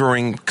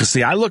favoring, because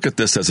see, I look at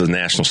this as a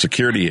national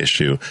security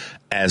issue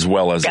as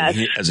well as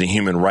as a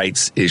human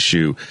rights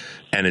issue,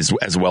 and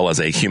as well as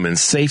a human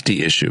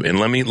safety issue. And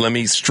let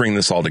me string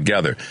this all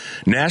together.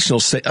 National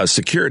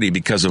security,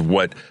 because of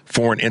what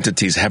foreign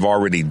entities have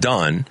already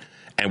done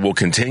and will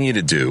continue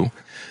to do.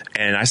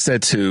 And I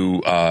said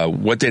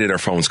what day did our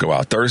phones go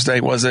out?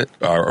 Thursday, was it?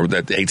 Or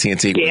that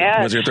AT&T?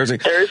 Yeah. Was it Thursday?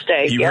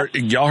 Thursday.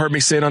 Y'all heard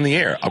me say it on the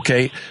air.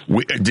 Okay.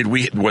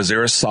 Was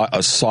there a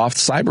soft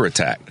cyber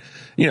attack?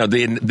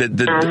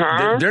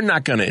 They're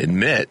not going to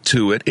admit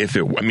to it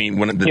let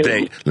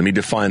me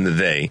define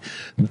the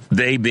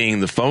they being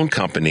the phone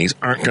companies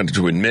aren't going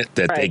to admit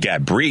that they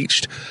got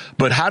breached.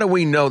 But how do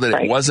we know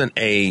that it wasn't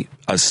a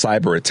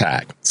cyber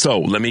attack? So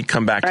let me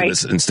come back to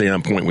this and stay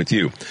on point with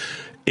you.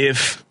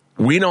 If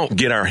we don't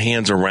get our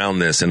hands around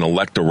this and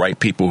elect the right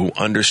people who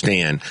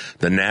understand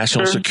the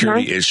national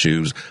security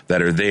issues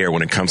that are there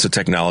when it comes to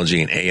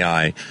technology and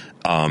AI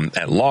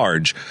at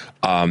large,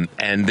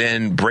 and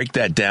then break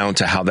that down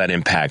to how that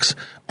impacts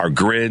our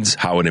grids,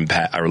 how it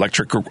impacts our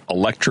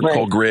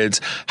electrical grids,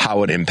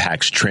 how it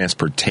impacts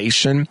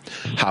transportation,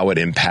 how it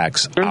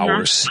impacts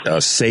our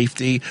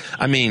safety.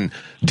 I mean,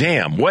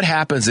 damn, what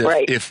happens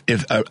if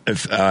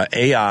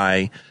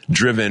AI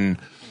driven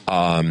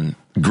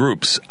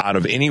groups out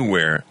of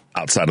anywhere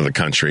outside of the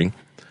country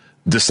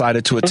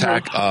decided to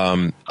attack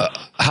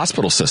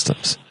hospital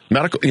systems,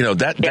 medical,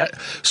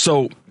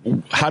 so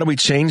how do we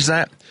change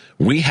that?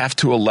 We have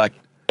to elect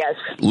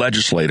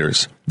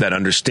legislators that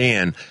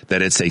understand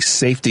that it's a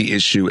safety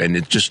issue, and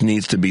it just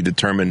needs to be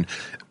determined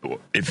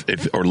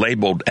or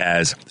labeled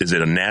as, is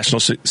it a national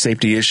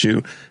safety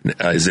issue?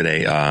 Is it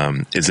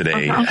an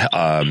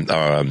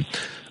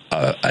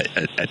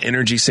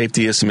energy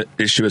safety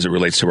issue as it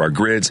relates to our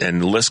grids?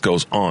 And the list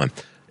goes on.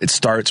 It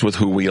starts with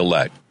who we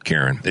elect,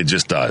 Karen. It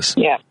just does.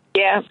 Yeah,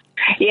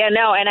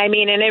 no, and I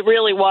mean, and it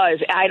really was.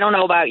 I don't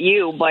know about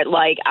you, but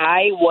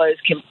I was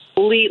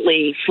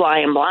completely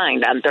flying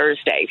blind on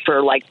Thursday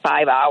for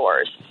 5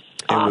 hours.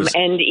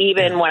 And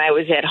even when I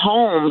was at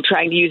home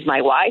trying to use my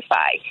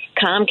Wi-Fi,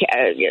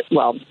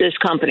 Comcast, this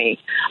company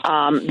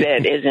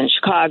that is in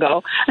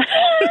Chicago,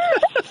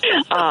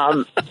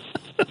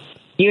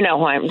 you know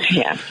who I'm,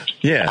 yeah.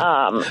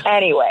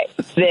 Anyway,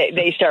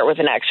 they start with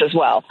an X as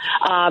well.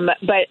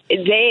 But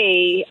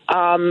they,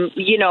 I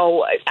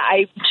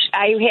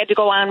had to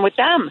go on with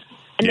them.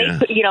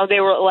 And they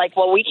were like,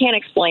 well, we can't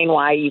explain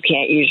why you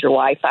can't use your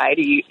Wi-Fi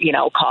to,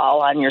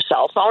 call on your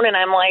cell phone. And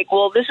I'm like,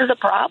 well, this is a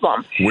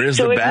problem. Where's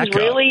the backup? It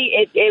was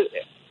really,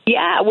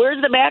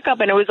 where's the backup?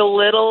 And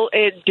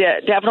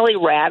it definitely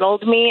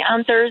rattled me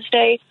on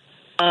Thursday.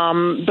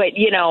 But,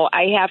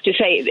 I have to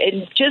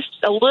say, just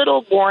a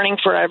little warning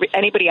for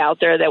anybody out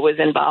there that was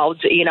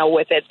involved,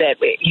 with it, that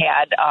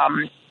had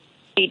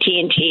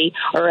AT&T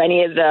or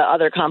any of the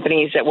other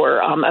companies that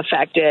were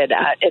affected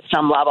at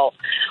some level.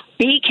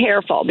 Be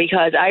careful,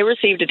 because I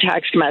received a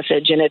text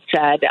message and it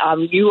said,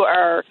 you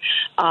are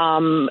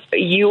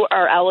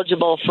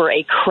eligible for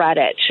a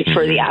credit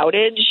for the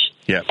outage.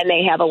 Yep. And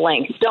they have a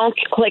link. Don't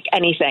click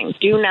anything.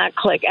 Do not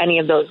click any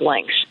of those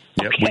links.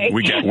 Yep. Okay?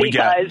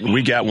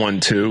 We got one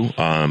too.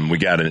 We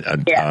got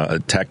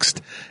a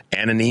text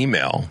and an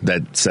email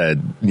that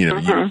said,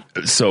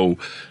 so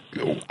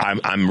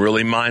I'm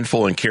really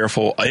mindful and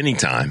careful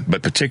anytime,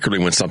 but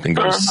particularly when something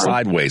goes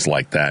sideways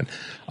like that.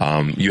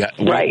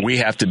 We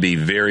have to be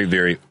very,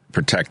 very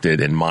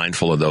protected and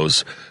mindful of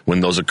those when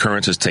those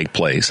occurrences take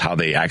place, how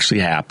they actually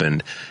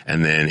happened,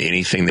 and then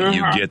anything that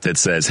you get that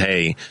says,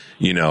 hey,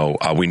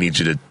 we need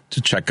you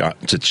to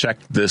check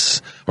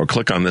this or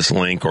click on this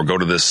link or go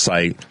to this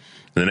site.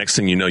 The next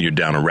thing you know, you're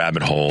down a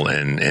rabbit hole,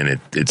 and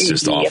it's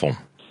just awful.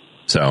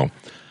 So.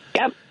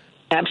 Yep.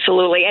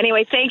 Absolutely.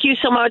 Anyway, thank you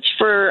so much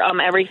for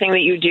everything that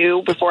you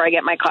do before I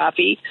get my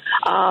coffee.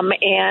 I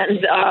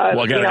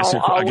got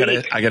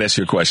to ask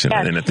you a question,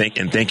 and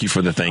thank you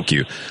for the thank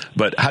you.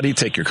 But how do you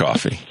take your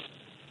coffee?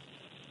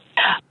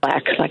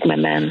 Black, like my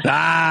men.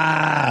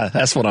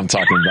 That's what I'm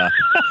talking about.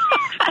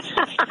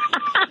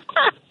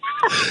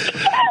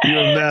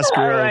 You're a mess,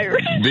 girl.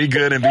 Right. Be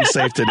good and be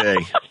safe today.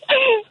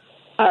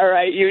 All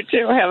right, you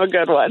too. Have a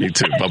good one. You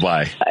too.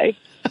 Bye-bye. Bye.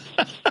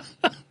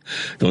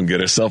 Don't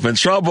get herself in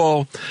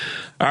trouble.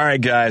 All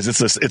right, guys,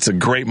 it's a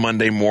great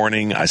Monday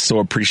morning. I so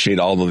appreciate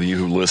all of you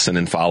who listen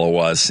and follow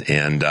us.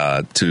 And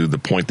to the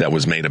point that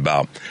was made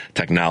about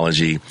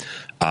technology,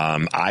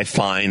 I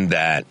find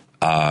that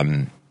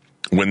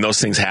when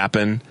those things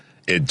happen,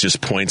 it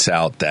just points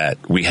out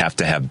that we have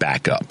to have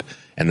backup.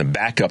 And the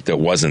backup that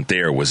wasn't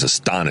there was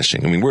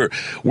astonishing. I mean, we're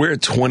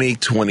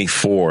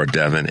 2024,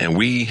 Devin, and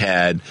we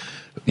had,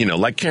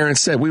 like Karen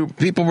said,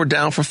 people were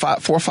down for 4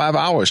 or 5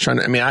 hours trying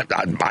to. I mean,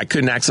 I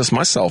couldn't access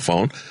my cell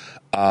phone,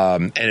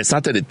 and it's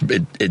not that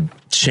it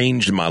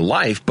changed my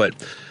life, but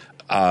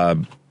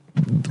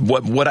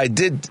what I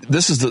did.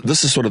 This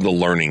is sort of the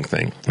learning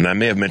thing, and I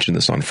may have mentioned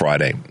this on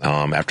Friday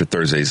after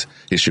Thursday's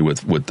issue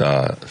with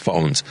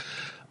phones.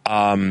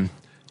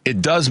 It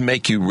does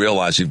make you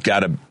realize you've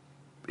got to.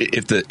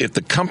 If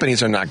the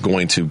companies are not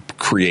going to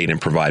create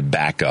and provide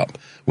backup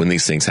when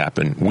these things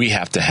happen, we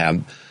have to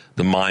have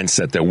the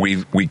mindset that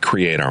we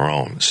create our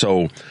own.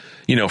 So,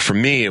 for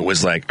me, it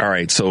was like, all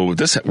right, so if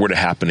this were to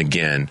happen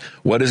again,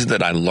 what is it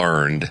that I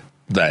learned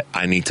that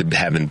I need to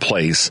have in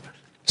place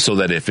so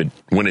that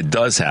when it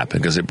does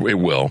happen, because it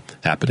will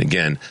happen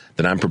again,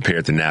 that I'm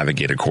prepared to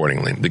navigate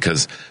accordingly?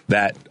 Because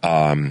that,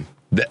 I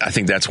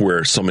think that's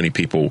where so many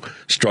people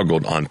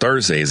struggled on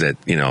Thursdays, that,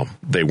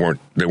 they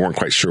weren't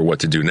quite sure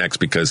what to do next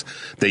because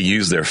they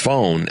use their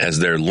phone as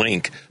their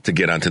link to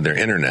get onto their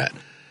internet.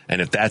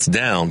 And if that's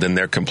down, then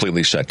they're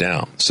completely shut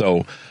down.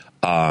 So,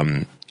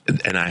 and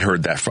I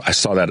heard that, I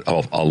saw that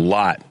a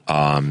lot,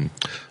 on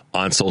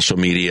social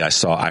media.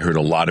 I heard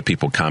a lot of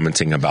people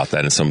commenting about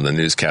that in some of the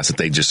newscasts, that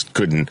they just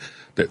couldn't,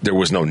 there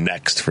was no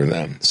next for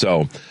them.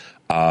 So,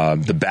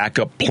 the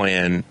backup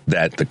plan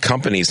that the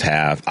companies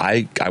have,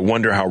 I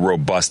wonder how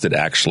robust it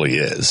actually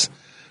is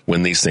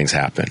when these things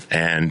happen.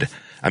 And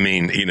I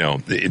mean,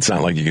 it's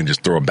not like you can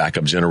just throw a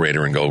backup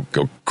generator and go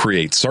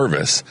create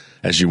service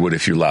as you would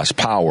if you lost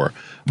power.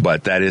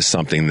 But that is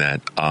something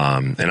that,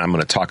 and I'm going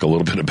to talk a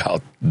little bit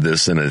about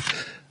this in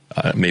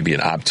maybe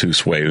an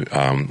obtuse way in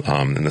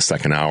the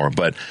second hour.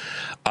 But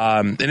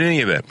in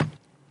any event,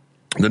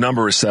 the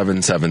number is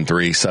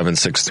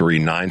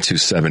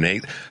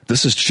 773-763-9278.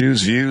 This is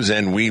Choose Views,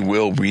 and we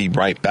will be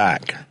right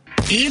back.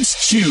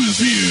 It's Choose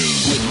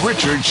Views with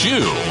Richard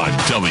Chu on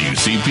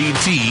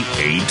WCPT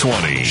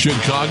 820,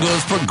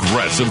 Chicago's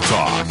Progressive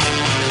Talk.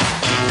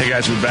 Hey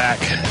guys, we're back.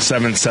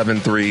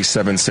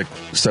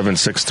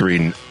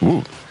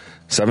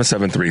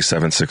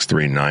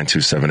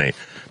 773-763-9278.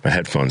 My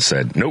headphones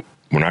said, nope,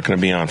 we're not going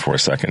to be on for a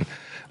second.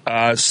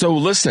 So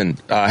listen,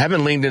 I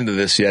haven't leaned into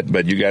this yet,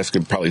 but you guys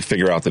could probably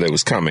figure out that it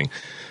was coming.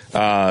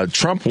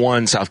 Trump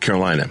won South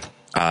Carolina,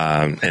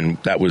 and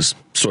that was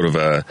sort of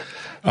a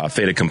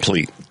fait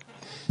accompli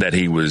that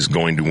he was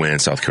going to win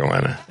South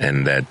Carolina,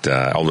 and that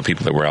all the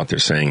people that were out there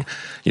saying,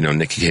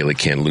 Nikki Haley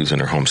can't lose in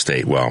her home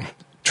state. Well,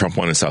 Trump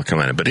won in South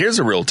Carolina. But here's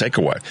a real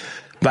takeaway.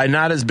 By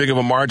not as big of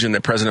a margin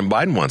that President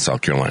Biden won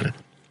South Carolina.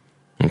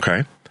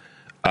 Okay?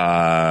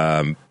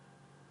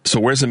 So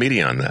where's the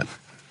media on that?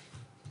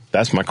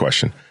 That's my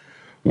question.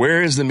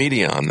 Where is the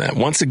media on that?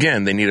 Once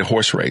again, they need a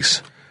horse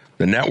race.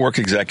 The network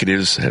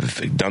executives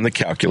have done the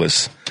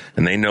calculus,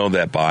 and they know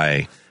that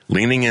by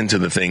leaning into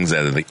the things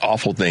that are the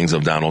awful things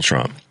of Donald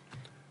Trump,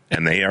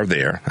 and they are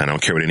there. I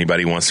don't care what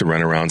anybody wants to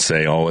run around and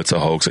say, oh, it's a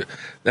hoax.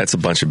 That's a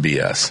bunch of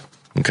BS.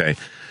 Okay?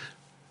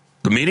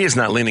 The media is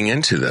not leaning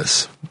into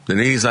this. The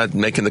media is not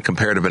making the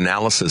comparative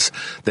analysis.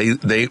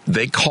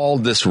 They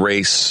called this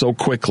race so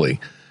quickly.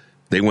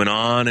 They went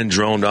on and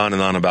droned on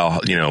and on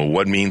about,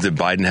 what means that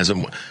Biden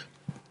hasn't.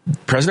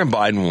 President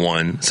Biden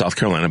won South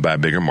Carolina by a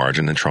bigger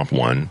margin than Trump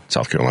won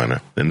South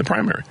Carolina in the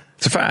primary.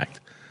 It's a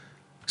fact.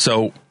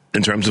 So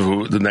in terms of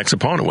who the next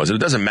opponent was, it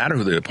doesn't matter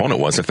who the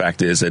opponent was. The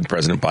fact is that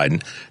President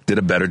Biden did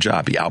a better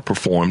job. He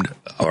outperformed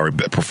or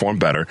performed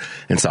better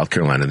in South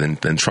Carolina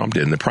than Trump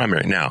did in the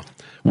primary. Now,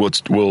 will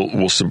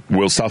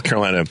South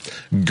Carolina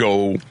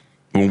go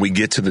when we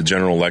get to the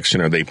general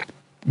election? Are they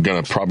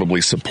going to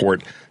probably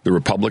support the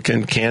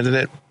Republican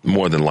candidate?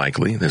 More than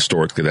likely.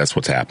 Historically, that's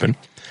what's happened.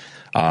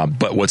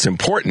 But what's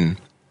important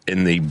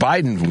in the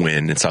Biden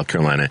win in South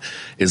Carolina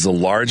is the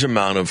large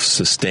amount of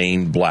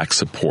sustained black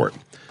support.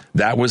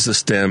 That was the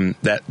stem.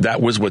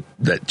 That was what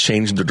that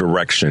changed the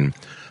direction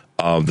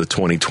of the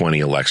 2020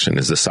 election.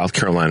 Is the South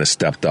Carolina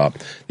stepped up,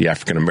 the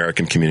African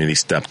American community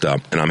stepped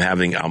up, and I'm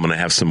going to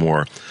have some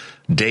more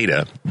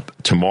data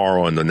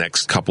tomorrow and the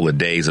next couple of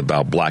days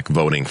about black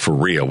voting for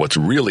real, what's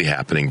really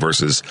happening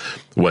versus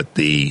what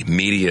the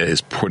media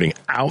is putting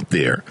out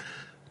there,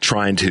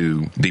 trying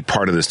to be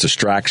part of this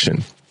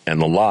distraction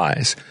and the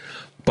lies.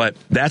 But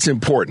that's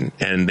important,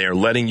 and they're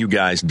letting you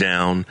guys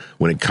down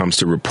when it comes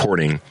to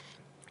reporting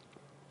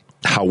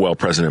how well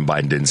President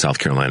Biden did in South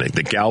Carolina.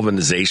 The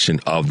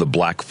galvanization of the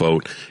black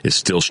vote is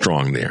still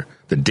strong there.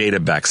 The data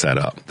backs that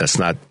up.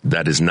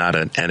 That is not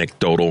an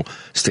anecdotal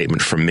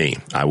statement from me.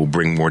 I will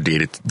bring more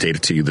data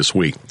to you this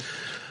week.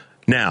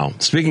 Now,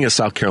 speaking of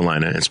South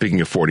Carolina and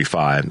speaking of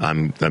 45,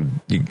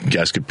 you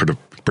guys could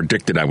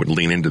predict that I would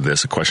lean into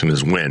this. The question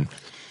is when.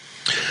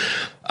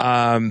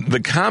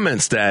 The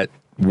comments that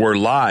were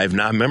live,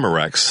 not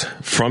Memorex,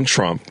 from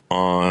Trump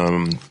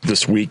on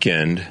this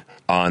weekend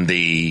on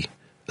the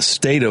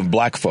state of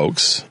black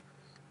folks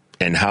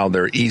and how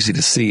they're easy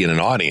to see in an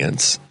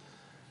audience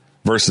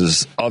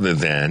versus other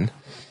than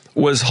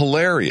was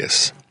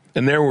hilarious.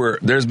 And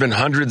there's been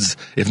hundreds,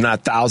 if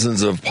not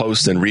thousands, of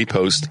posts and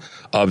reposts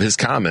of his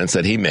comments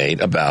that he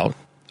made about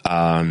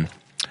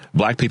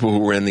black people who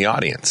were in the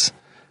audience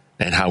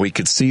and how he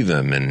could see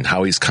them and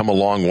how he's come a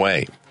long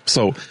way.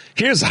 So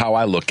here's how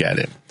I look at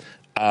it.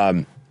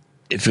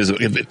 If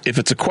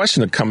it's a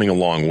question of coming a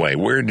long way,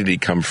 where did he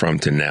come from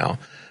to now?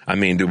 I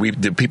mean,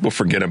 did people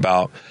forget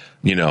about,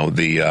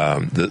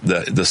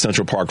 the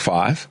Central Park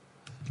Five?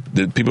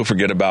 Did people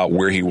forget about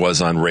where he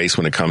was on race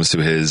when it comes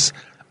to his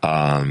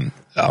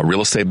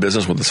real estate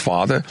business with his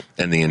father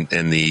and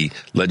the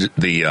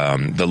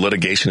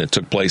litigation that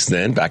took place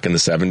then back in the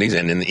 70s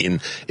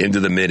and into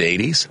the mid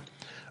 80s?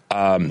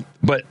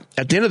 But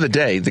at the end of the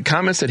day, the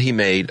comments that he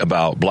made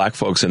about black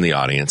folks in the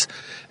audience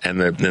and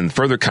then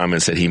further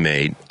comments that he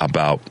made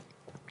about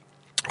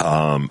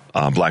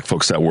black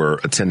folks that were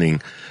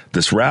attending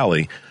this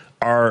rally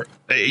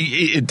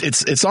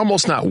it's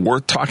almost not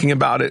worth talking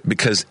about it,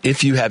 because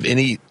if you have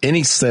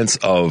any sense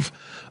of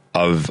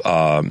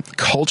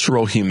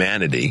cultural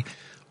humanity,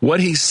 what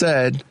he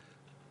said,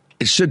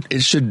 it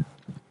should.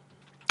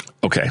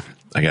 Okay,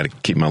 I got to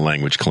keep my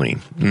language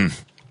clean.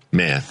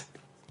 Man,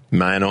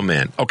 oh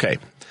man. Okay,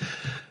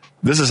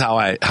 this is how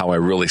I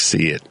really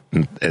see it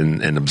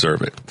and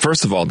observe it.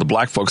 First of all, the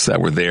black folks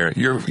that were there,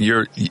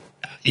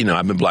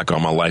 I've been black all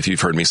my life.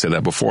 You've heard me say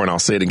that before, and I'll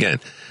say it again.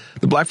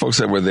 The black folks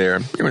that were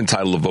there, you're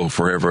entitled to vote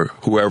for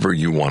whoever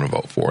you want to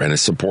vote for, and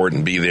support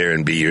and be there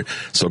and be your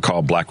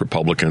so-called black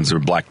Republicans or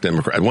black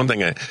Democrats. One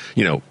thing,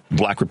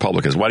 black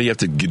Republicans, why do you have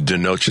to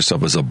denote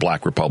yourself as a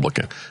black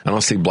Republican? I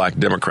don't see black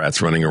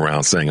Democrats running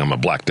around saying I'm a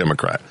black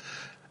Democrat.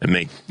 And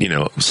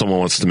if someone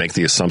wants to make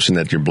the assumption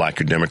that you're black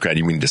or Democrat,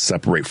 you need to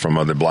separate from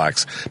other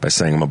blacks by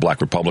saying I'm a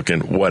black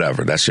Republican,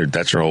 whatever. That's your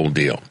whole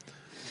deal.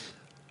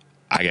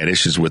 I got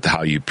issues with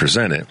how you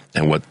present it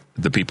and what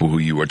the people who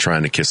you are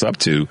trying to kiss up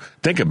to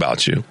think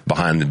about you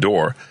behind the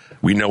door.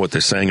 We know what they're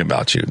saying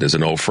about you. There's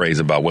an old phrase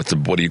about what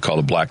do you call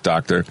a black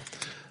doctor?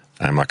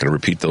 I'm not going to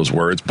repeat those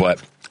words,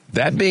 but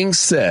that being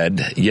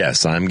said,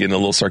 yes, I'm getting a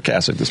little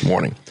sarcastic this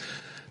morning.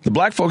 The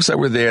black folks that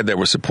were there that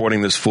were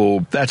supporting this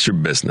fool, that's your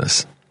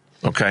business.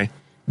 Okay?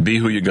 Be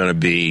who you're going to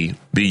be.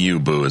 Be you,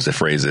 boo, as the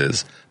phrase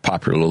is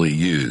popularly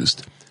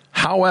used.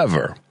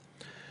 However,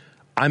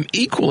 I'm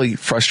equally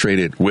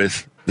frustrated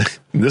with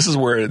this is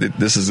where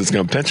it's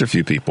going to pinch a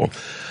few people.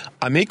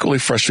 I'm equally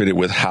frustrated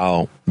with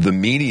how the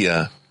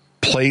media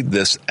played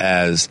this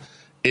as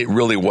it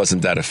really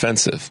wasn't that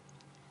offensive.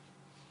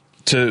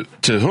 To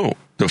whom?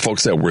 The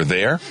folks that were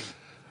there.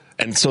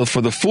 And so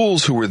for the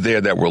fools who were there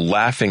that were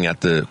laughing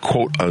at the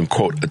quote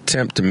unquote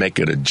attempt to make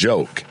it a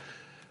joke,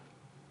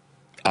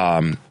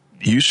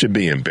 you should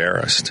be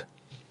embarrassed.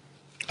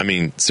 I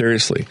mean,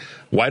 seriously,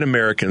 white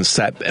Americans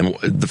sat, and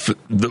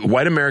the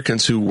white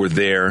Americans who were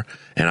there,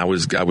 and I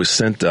was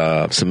sent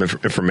some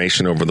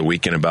information over the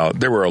weekend about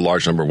there were a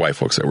large number of white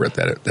folks that were at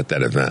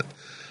that event.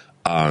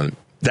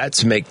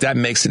 That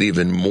makes it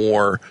even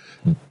more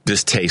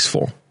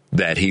distasteful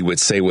that he would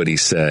say what he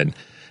said,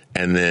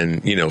 and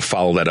then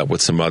follow that up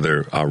with some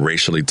other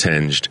racially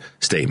tinged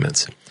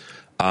statements.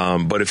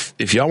 But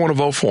if y'all want to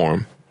vote for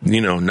him,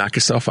 knock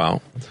yourself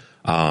out.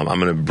 I'm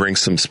going to bring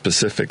some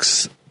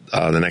specifics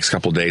the next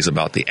couple of days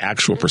about the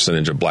actual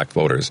percentage of black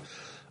voters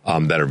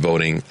that are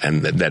voting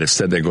and that have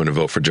said they're going to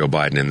vote for Joe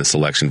Biden in this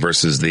election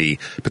versus the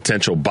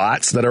potential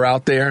bots that are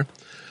out there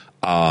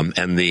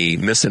and the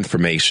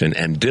misinformation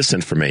and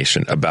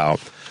disinformation about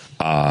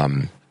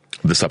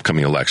this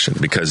upcoming election.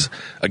 Because,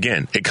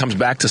 again, it comes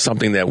back to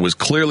something that was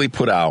clearly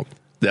put out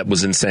that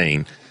was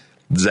insane,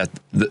 that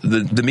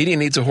the media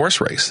needs a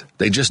horse race.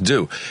 They just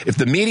do. If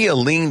the media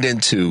leaned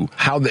into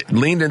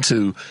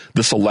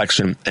this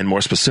election, and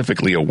more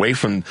specifically away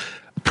from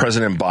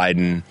President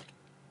Biden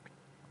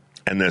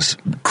and this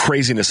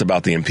craziness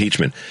about the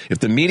impeachment, if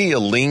the media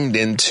leaned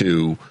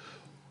into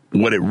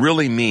what it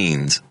really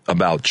means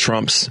about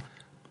Trump's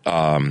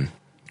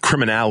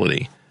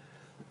criminality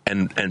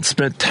and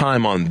spent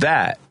time on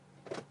that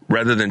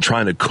rather than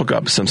trying to cook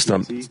up some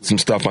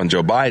stuff on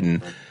Joe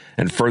Biden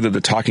and further the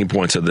talking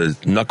points of the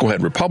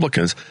knucklehead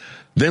Republicans,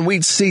 then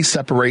we'd see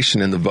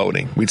separation in the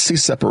voting. We'd see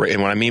separation.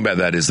 And what I mean by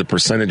that is the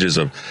percentages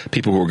of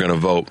people who are going to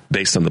vote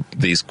based on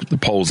the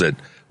polls that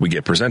we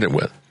get presented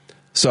with.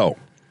 So,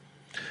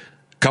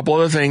 a couple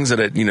other things that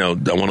I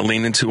want to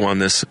lean into on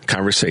this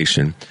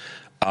conversation.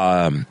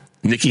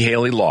 Nikki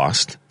Haley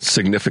lost,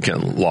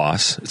 significant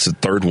loss. It's the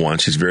third one.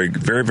 She's very,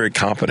 very, very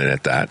competent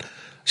at that.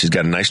 She's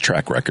got a nice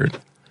track record.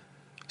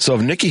 So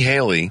if Nikki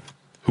Haley,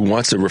 who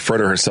wants to refer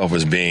to herself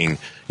as being,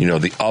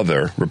 the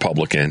other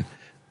Republican,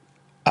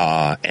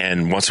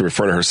 and wants to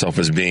refer to herself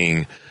as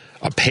being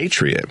a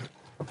patriot,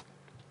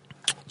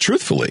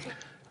 truthfully,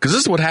 because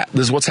this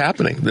is what's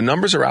happening. The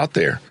numbers are out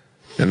there,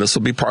 and this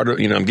will be part of,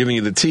 I'm giving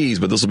you the tease,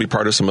 but this will be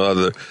part of some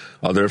other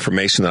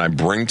information that I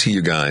bring to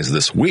you guys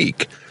this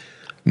week.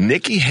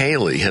 Nikki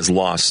Haley has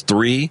lost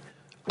 3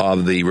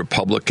 of the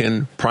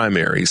Republican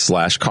primaries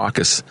 /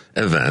 caucus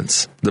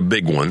events, the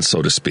big ones,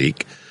 so to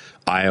speak,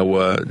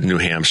 Iowa, New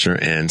Hampshire,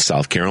 and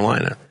South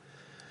Carolina.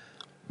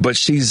 But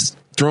she's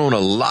thrown a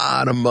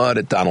lot of mud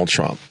at Donald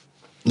Trump,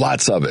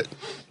 lots of it,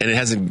 and it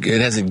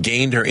hasn't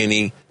gained her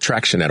any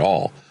traction at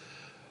all.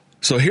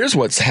 So here's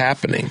what's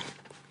happening,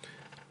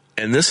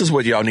 and this is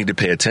what y'all need to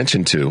pay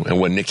attention to, and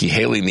what Nikki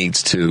Haley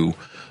needs to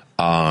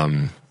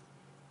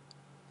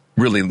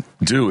really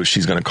do if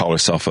she's going to call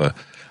herself a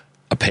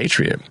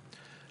patriot.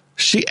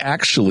 She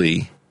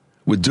actually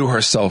would do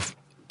herself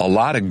a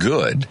lot of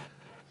good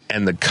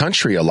and the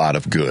country a lot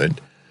of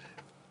good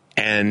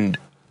and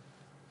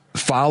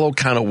follow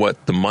kind of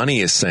what the money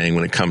is saying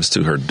when it comes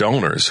to her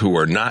donors who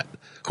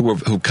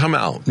come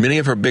out. Many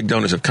of her big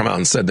donors have come out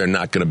and said they're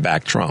not going to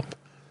back Trump.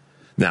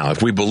 Now,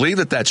 if we believe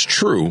that that's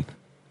true,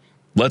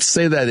 let's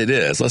say that it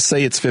is. Let's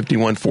say it's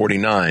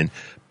 51-49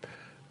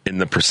 in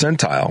the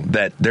percentile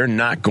that they're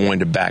not going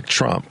to back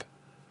Trump.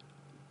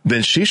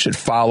 Then she should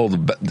follow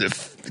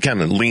the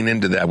kind of lean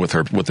into that with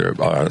her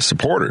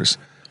supporters,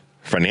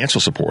 financial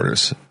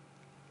supporters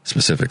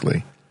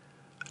specifically,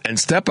 and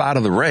step out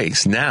of the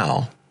race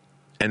now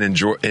and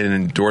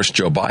endorse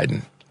Joe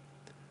Biden.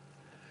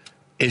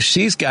 If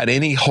she's got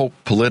any hope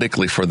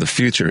politically for the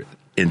future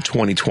in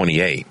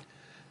 2028,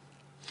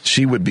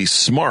 she would be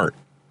smart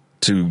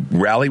to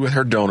rally with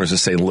her donors and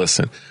say,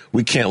 listen,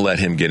 we can't let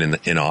him get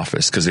in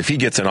office, because if he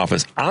gets in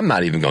office, I'm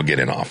not even going to get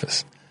in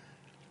office.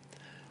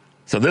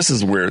 So this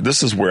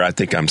is where I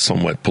think I'm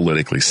somewhat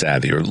politically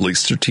savvy, or at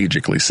least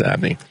strategically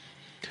savvy.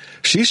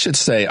 She should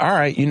say, all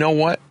right, you know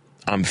what?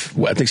 I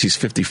think she's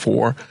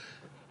 54.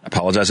 I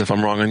apologize if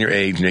I'm wrong on your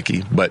age,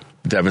 Nikki, but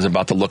Devin's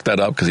about to look that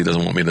up because he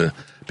doesn't want me to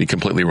be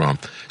completely wrong.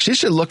 She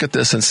should look at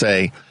this and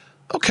say,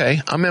 okay,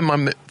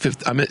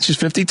 she's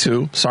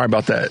 52. Sorry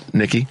about that,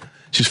 Nikki.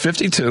 She's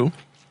 52.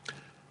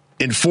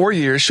 In 4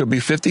 years, she'll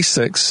be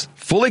 56,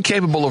 fully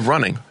capable of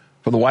running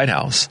for the White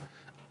House.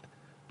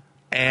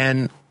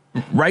 And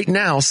right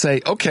now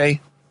say,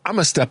 okay, I'm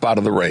going to step out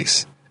of the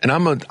race and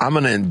I'm going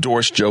to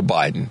endorse Joe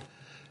Biden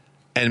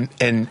and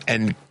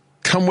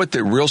come with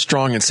it real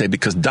strong and say,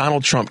 because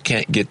Donald Trump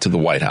can't get to the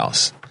White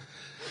House,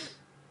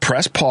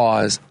 press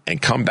pause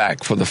and come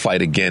back for the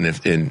fight again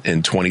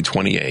in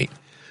 2028.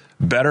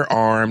 Better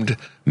armed,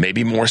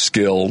 maybe more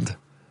skilled.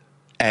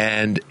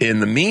 And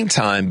in the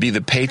meantime, be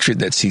the patriot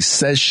that she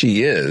says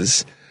she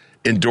is,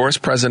 endorse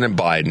President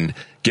Biden,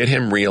 get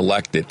him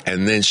reelected,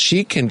 and then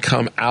she can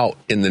come out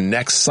in the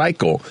next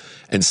cycle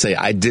and say,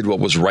 I did what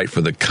was right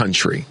for the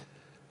country.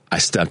 I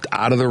stepped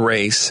out of the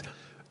race,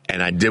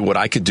 and I did what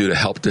I could do to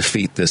help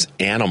defeat this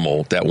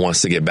animal that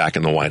wants to get back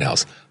in the White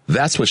House.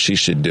 That's what she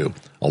should do.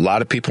 A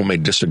lot of people may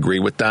disagree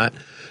with that,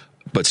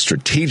 but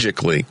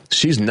strategically,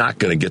 she's not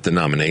going to get the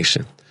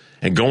nomination.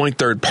 And going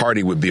third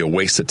party would be a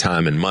waste of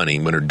time and money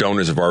when her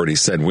donors have already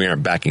said we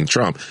aren't backing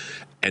Trump.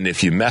 And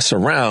if you mess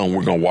around,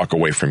 we're going to walk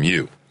away from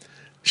you.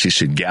 She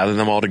should gather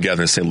them all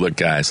together and say, look,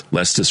 guys,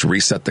 let's just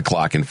reset the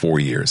clock in 4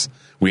 years.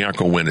 We aren't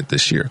going to win it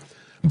this year.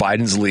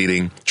 Biden's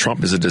leading.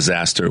 Trump is a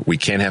disaster. We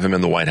can't have him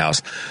in the White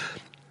House.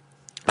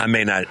 I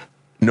may not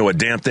know a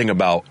damn thing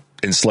about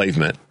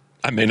enslavement.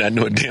 I may not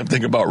know a damn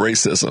thing about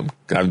racism.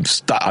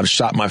 I've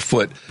shot my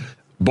foot,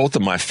 both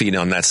of my feet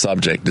on that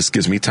subject. This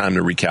gives me time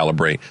to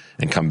recalibrate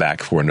and come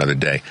back for another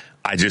day.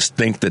 I just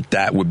think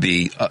that would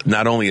be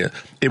not only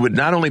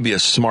be a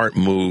smart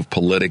move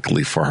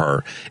politically for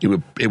her.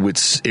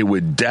 It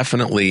would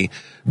definitely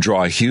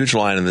draw a huge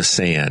line in the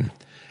sand.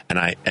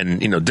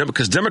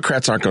 Because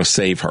Democrats aren't going to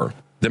save her.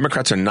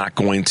 Democrats are not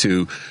going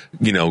to,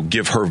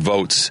 give her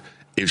votes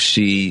if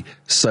she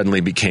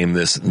suddenly became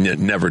this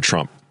never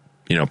Trump,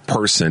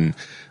 person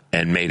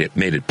and made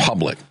it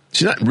public.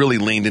 She's not really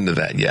leaned into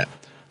that yet.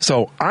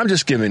 So I'm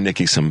just giving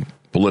Nikki some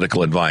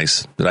political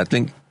advice that I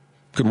think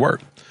could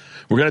work.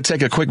 We're going to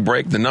take a quick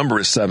break. The number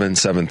is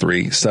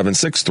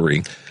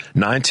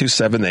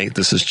 773-763-9278.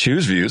 This is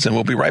Choose Views, and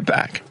we'll be right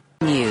back.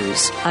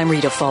 News. I'm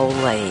Rita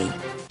Foley.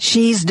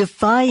 She's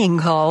defying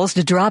calls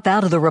to drop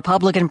out of the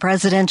Republican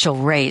presidential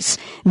race.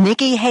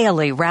 Nikki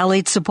Haley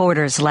rallied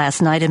supporters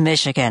last night in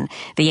Michigan.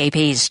 The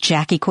AP's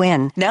Jackie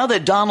Quinn. Now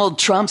that Donald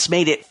Trump's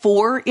made it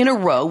 4 in a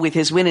row with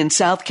his win in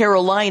South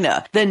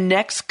Carolina, the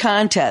next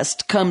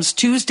contest comes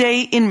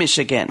Tuesday in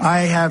Michigan. I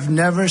have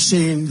never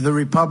seen the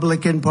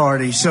Republican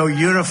Party so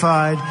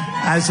unified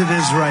as it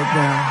is right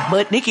now.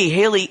 But Nikki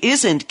Haley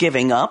isn't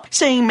giving up,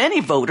 saying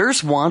many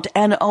voters want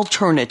an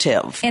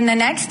alternative. In the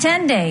next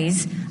 10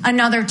 days,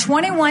 another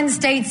 21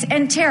 states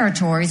and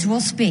territories will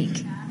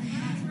speak.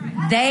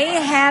 They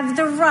have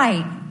the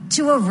right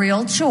to a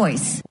real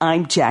choice.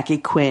 I'm Jackie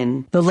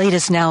Quinn. The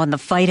latest now in the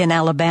fight in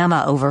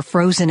Alabama over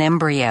frozen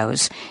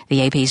embryos.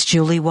 The AP's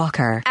Julie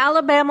Walker.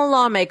 Alabama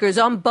lawmakers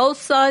on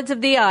both sides of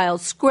the aisle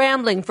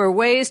scrambling for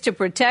ways to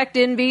protect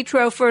in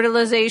vitro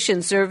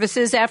fertilization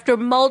services after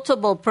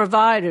multiple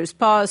providers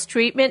paused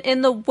treatment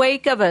in the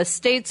wake of a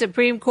state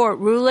Supreme Court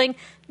ruling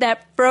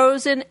that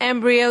frozen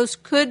embryos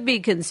could be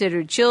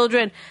considered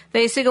children,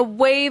 facing a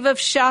wave of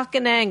shock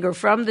and anger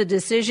from the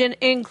decision,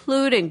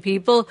 including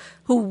people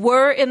who who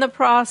were in the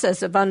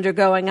process of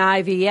undergoing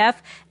IVF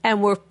and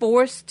were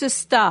forced to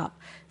stop.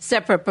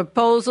 Separate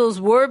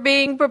proposals were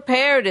being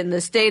prepared in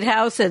the State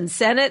House and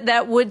Senate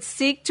that would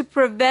seek to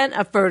prevent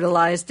a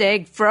fertilized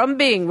egg from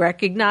being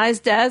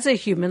recognized as a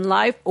human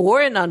life or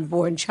an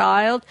unborn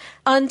child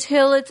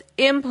until it's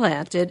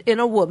implanted in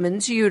a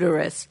woman's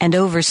uterus. And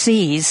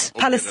overseas,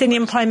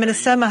 Palestinian Prime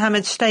Minister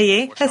Mohammed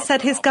Shtayyeh has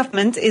said his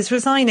government is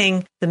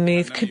resigning. The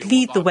move could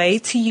lead the way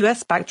to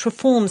U.S.-backed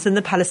reforms in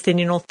the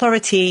Palestinian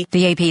Authority.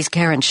 The AP's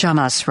Karen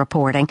Shamas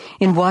reporting.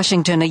 In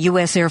Washington, a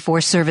U.S. Air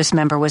Force service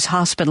member was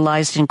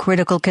hospitalized in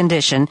critical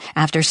condition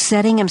after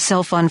setting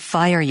himself on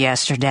fire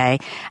yesterday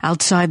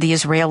outside the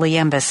Israeli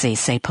embassy,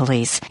 say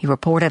police. He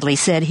reportedly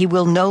said he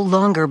will no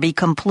longer be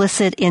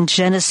complicit in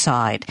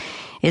genocide.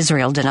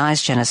 Israel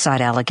denies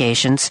genocide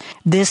allegations.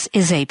 This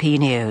is AP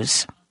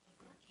News.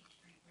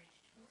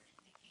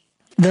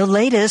 The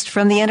latest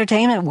from the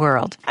entertainment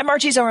world. I'm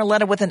Archie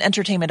Zaraletta with an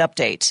entertainment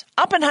update.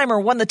 Oppenheimer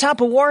won the top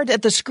award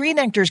at the Screen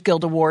Actors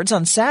Guild Awards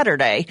on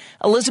Saturday.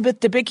 Elizabeth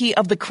Debicki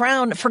of The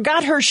Crown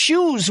forgot her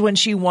shoes when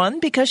she won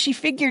because she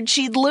figured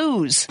she'd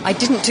lose. I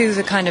didn't do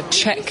the kind of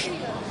check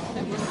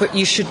what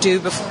you should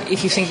do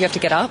if you think you have to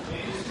get up.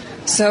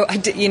 So I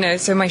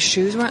did, so my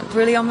shoes weren't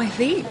really on my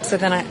feet. So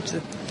then I had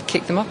to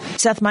kick them off.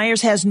 Seth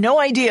Meyers has no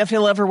idea if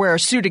he'll ever wear a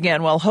suit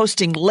again while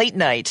hosting Late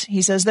Night.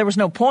 He says there was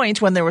no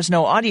point when there was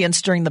no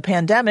audience during the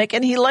pandemic,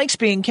 and he likes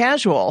being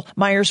casual.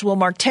 Meyers will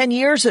mark 10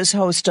 years as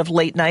host of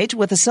Late Night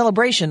with a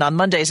celebration on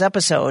Monday's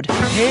episode.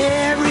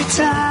 Every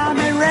time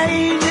it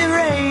rains,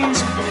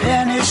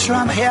 and it's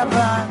from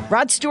heaven.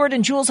 Rod Stewart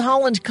and Jools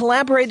Holland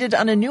collaborated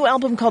on a new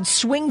album called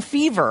Swing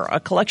Fever, a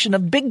collection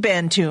of big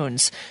band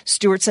tunes.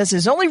 Stewart says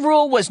his only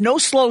rule was no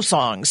slow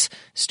songs.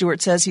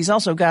 Stewart says he's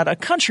also got a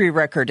country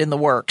record in the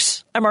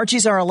works. I'm Archie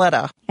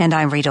Zaraletta. And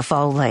I'm Rita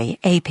Foley,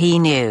 AP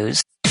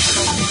News.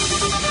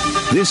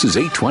 This is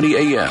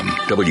 820 AM,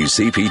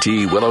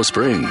 WCPT Willow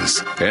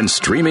Springs, and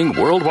streaming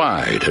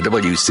worldwide at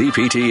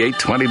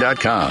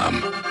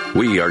WCPT820.com.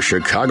 We are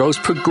Chicago's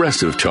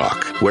progressive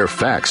talk, where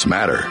facts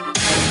matter.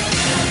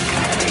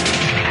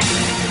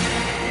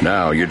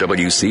 Now, your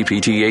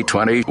WCPT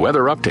 820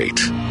 weather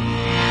update.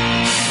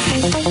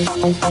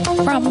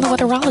 From the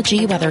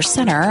Weatherology Weather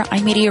Center,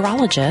 I'm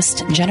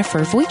meteorologist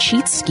Jennifer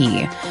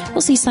Wojcicki. We'll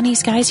see sunny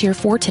skies here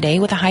for today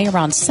with a high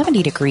around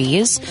 70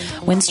 degrees.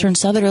 Winds turn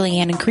southerly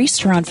and increase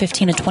to around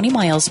 15 to 20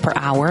 miles per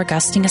hour,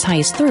 gusting as high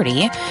as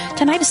 30.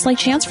 Tonight, a slight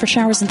chance for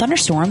showers and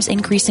thunderstorms,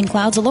 increasing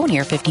clouds a low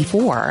near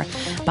 54.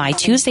 By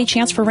Tuesday,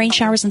 chance for rain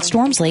showers and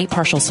storms late.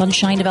 Partial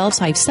sunshine develops,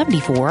 high of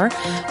 74.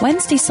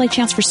 Wednesday, slight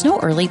chance for snow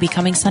early,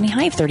 becoming sunny,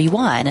 high of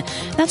 31.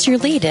 That's your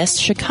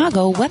latest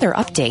Chicago weather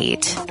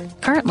update.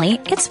 Currently,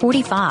 it's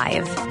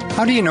 45.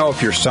 How do you know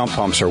if your sump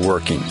pumps are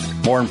working?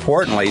 More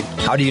importantly,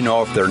 how do you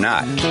know if they're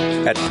not?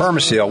 At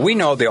Permaseal, we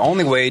know the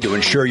only way to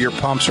ensure your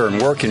pumps are in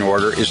working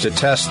order is to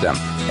test them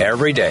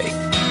every day.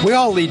 We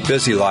all lead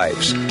busy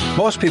lives.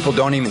 Most people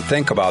don't even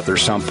think about their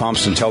sump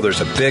pumps until there's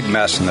a big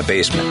mess in the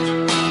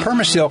basement.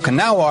 Permaseal can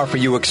now offer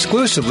you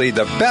exclusively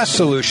the best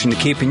solution to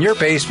keeping your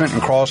basement and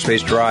crawl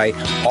space dry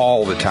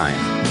all the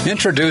time.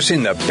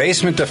 Introducing the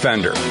Basement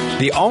Defender,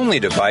 the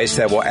only device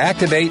that will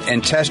activate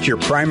and test your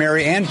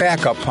primary and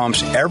backup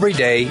pumps every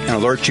day and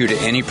alert you to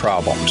any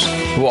problems.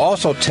 It will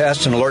also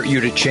test and alert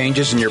you to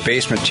changes in your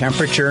basement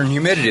temperature and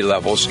humidity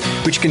levels,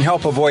 which can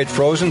help avoid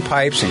frozen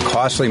pipes and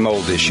costly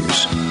mold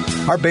issues.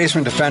 Our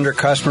Basement Defender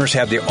customers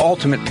have the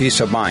ultimate peace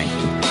of mind.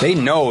 They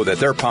know that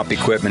their pump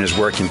equipment is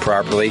working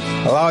properly,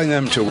 allowing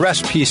them to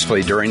rest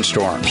peacefully during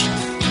storms.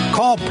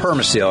 Call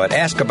Permaseal and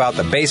ask about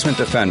the Basement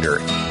Defender,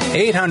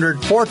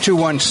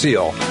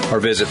 800-421-SEAL,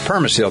 or visit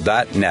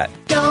permaseal.net.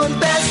 Don't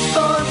best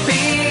for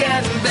me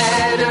and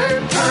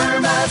better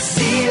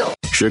Permaseal.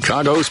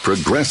 Chicago's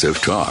progressive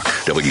talk,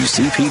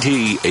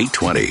 WCPT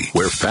 820,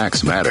 where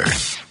facts matter.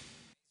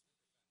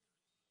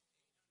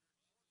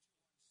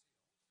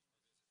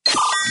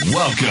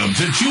 Welcome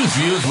to Choose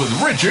Views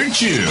with Richard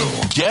Chew.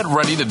 Get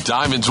ready to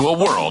dive into a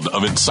world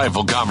of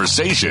insightful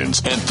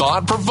conversations and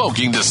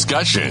thought-provoking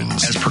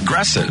discussions. As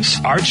progressives,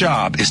 our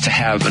job is to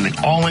have an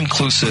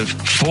all-inclusive,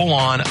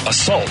 full-on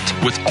assault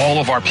with all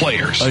of our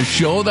players. A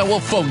show that will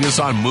focus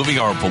on moving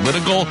our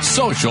political,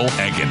 social,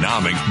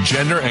 economic,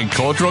 gender, and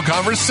cultural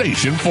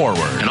conversation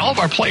forward. And all of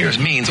our players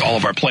means all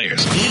of our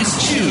players.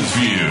 It's Choose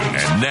Views.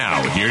 And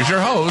now, here's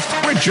your host,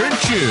 Richard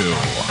Chew.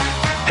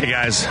 Hey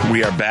guys,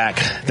 we are back.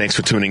 Thanks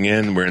for tuning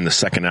in. We're in the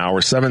second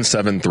hour,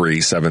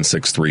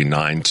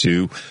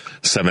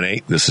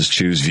 773-763-9278. This is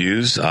Choose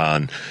Views.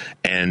 And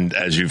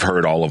as you've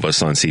heard all of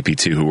us on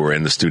CP2 who were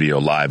in the studio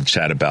live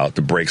chat about,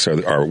 the breaks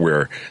are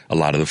where a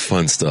lot of the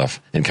fun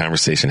stuff and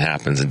conversation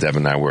happens. And Deb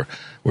and I were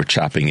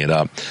chopping it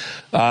up.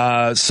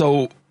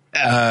 So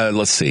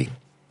let's see.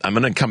 I'm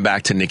going to come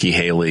back to Nikki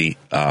Haley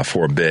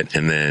for a bit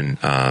and then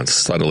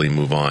subtly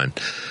move on.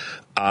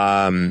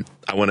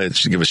 I want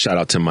to give a shout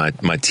out to my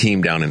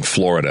team down in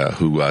Florida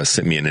who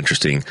sent me an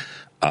interesting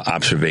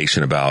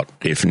observation about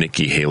if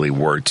Nikki Haley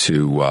were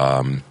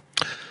to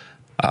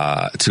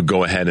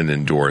go ahead and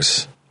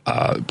endorse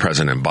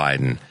President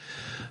Biden.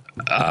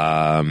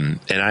 And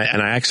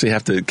I actually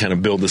have to kind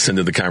of build this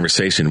into the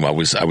conversation. I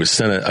was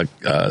sent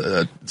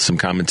some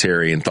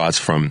commentary and thoughts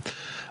from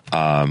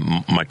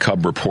my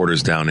Cub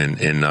reporters down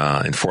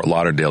in Fort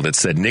Lauderdale that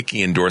said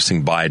Nikki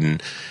endorsing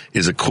Biden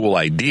is a cool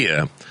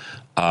idea,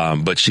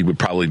 but she would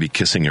probably be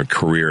kissing her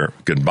career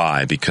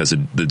goodbye because the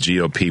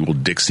GOP will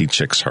Dixie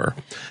Chicks her.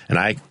 And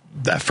I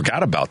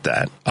forgot about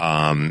that.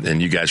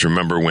 And you guys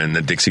remember when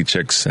the Dixie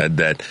Chicks said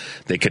that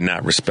they could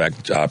not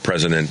respect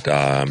President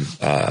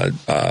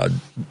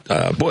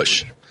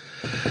Bush.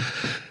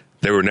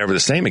 They were never the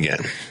same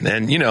again.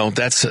 And,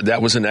 that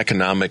was an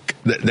economic,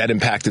 that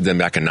impacted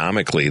them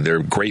economically.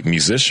 They're great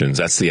musicians.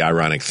 That's the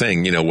ironic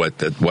thing.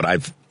 What I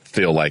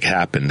feel like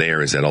happened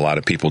there is that a lot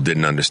of people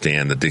didn't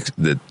understand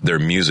that their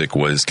music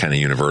was kind of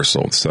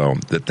universal. So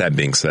that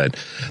being said,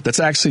 that's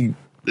a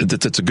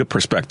good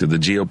perspective. The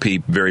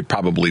GOP very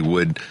probably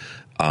would,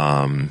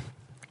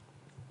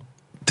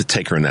 to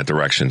take her in that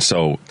direction.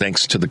 So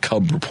thanks to the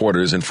Cub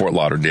reporters in Fort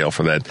Lauderdale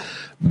for that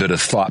bit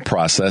of thought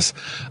process.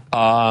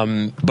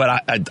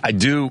 But I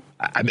do,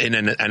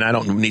 and I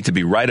don't need to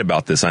be right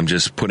about this. I'm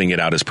just putting it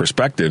out as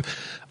perspective.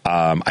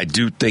 I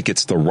do think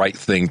it's the right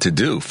thing to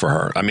do for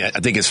her. I mean, I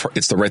think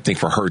it's the right thing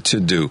for her to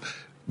do.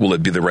 Will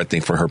it be the right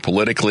thing for her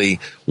politically?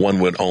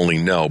 One would only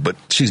know, but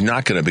she's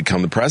not going to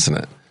become the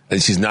president.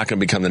 And she's not going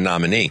to become the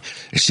nominee.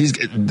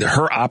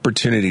 Her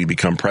opportunity to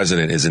become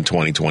president is in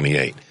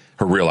 2028.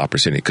 Her real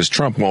opportunity, because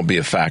Trump won't be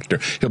a factor.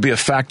 He'll be a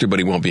factor, but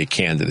he won't be a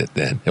candidate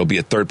then. He'll be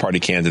a third-party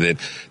candidate.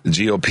 The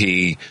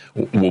GOP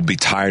will be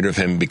tired of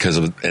him because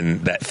of,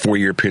 in that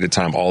 4-year period of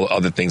time, all the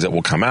other things that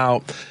will come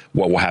out,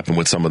 what will happen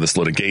with some of this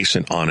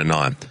litigation, on and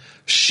on.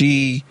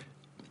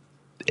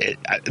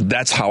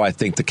 That's how I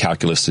think the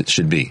calculus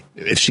should be.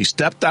 If she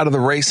stepped out of the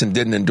race and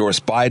didn't endorse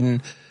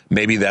Biden,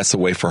 maybe that's the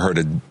way for her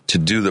to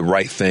do the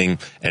right thing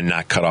and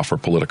not cut off her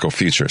political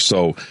future.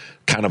 So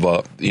kind of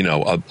a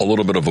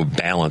little bit of a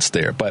balance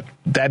there. But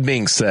that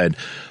being said,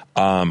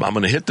 I'm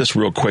going to hit this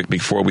real quick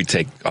before we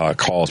take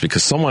calls,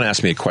 because someone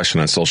asked me a question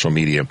on social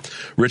media.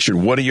 Richard,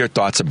 what are your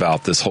thoughts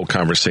about this whole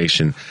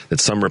conversation that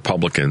some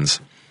Republicans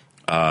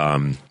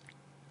some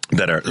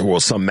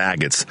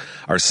maggots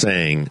are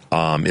saying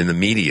in the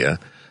media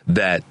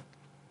that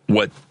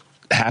what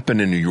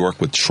happened in New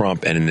York with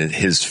Trump and in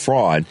his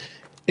fraud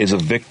is a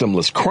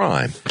victimless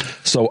crime.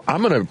 So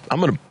I'm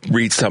gonna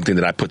read something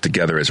that I put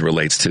together as it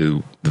relates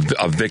to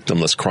a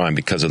victimless crime,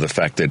 because of the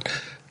fact that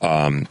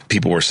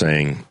people were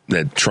saying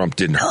that Trump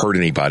didn't hurt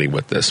anybody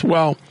with this.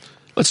 Well,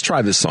 let's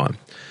try this on.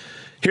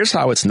 Here's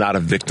how it's not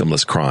a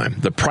victimless crime.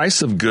 The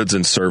price of goods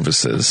and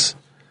services,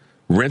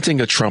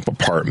 renting a Trump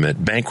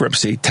apartment,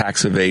 bankruptcy,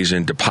 tax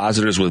evasion,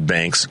 depositors with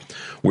banks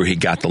where he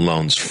got the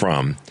loans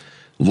from,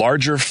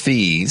 larger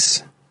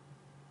fees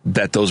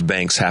that those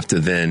banks have to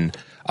then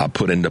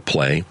put into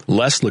play,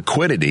 less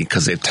liquidity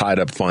because they've tied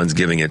up funds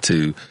giving it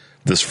to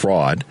this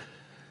fraud,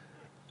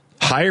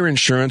 higher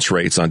insurance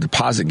rates on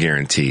deposit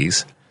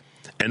guarantees,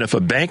 and if a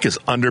bank is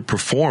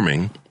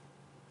underperforming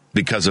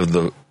because of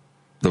the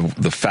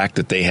fact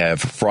that they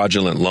have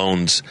fraudulent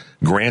loans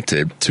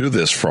granted to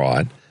this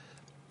fraud,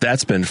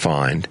 that's been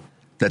fined.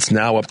 That's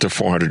now up to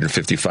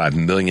 $455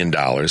 million.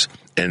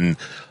 And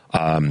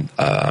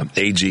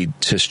AG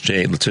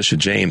Letitia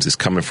James is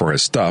coming for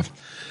his stuff.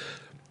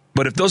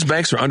 But if those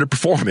banks are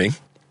underperforming,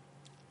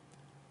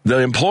 the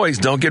employees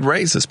don't get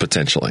raises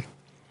potentially.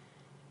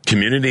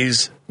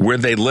 Communities where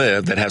they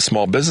live that have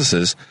small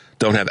businesses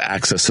don't have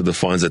access to the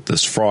funds that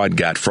this fraud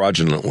got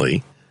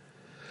fraudulently.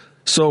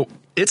 So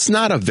it's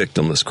not a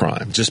victimless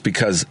crime just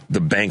because the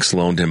banks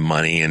loaned him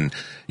money and,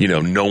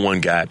 no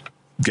one got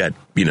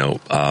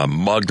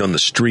mugged on the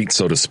street,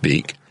 so to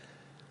speak.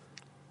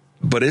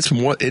 But it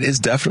is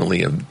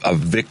definitely a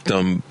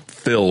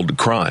victim-filled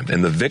crime.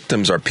 And the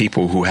victims are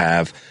people who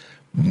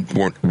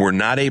were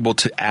not able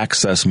to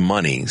access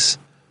monies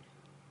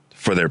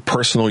for their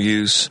personal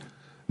use,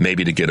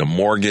 maybe to get a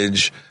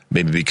mortgage,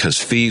 maybe because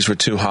fees were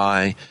too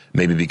high,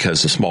 maybe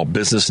because a small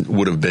business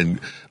would have been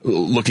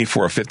looking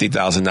for a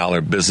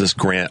 $50,000 business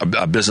grant,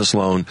 a business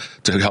loan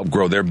to help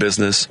grow their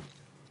business.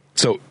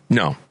 So,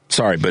 no,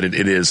 sorry, but it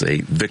is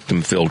a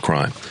victim-filled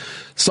crime.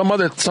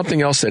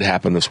 Something else that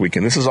happened this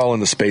weekend. This is all in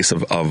the space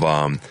of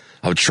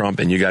Trump,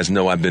 and you guys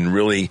know I've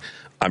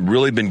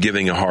really been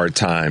giving a hard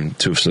time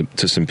to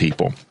some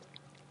people.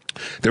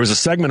 There was a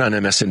segment on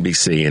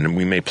MSNBC, and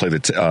we may play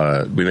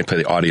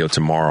the audio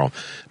tomorrow,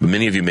 but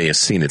many of you may have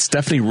seen it.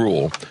 Stephanie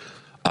Ruhle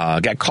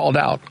got called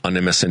out on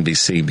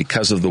MSNBC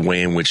because of the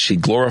way in which she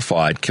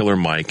glorified Killer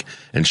Mike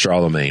and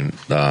Charlemagne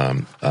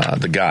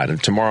the God.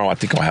 And tomorrow I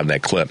think I'll have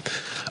that clip.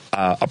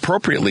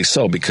 Appropriately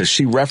so, because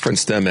she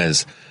referenced them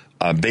as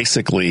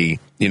basically,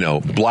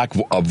 black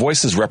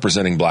voices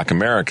representing Black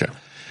America.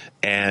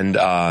 And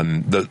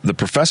the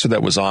professor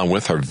that was on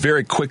with her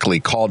very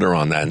quickly called her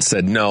on that and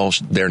said, no,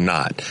 they're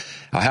not.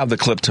 I'll have the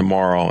clip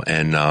tomorrow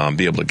and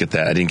be able to get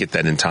that. I didn't get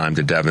that in time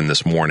to Devin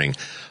this morning,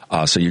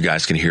 so you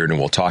guys can hear it and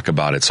we'll talk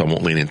about it. So I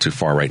won't lean in too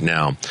far right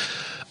now.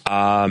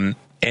 And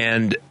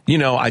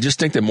I just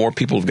think that more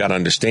people have got to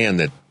understand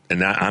that,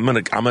 and I'm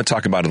going to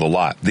talk about it a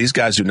lot. These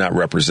guys do not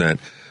represent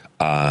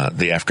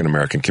the African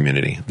American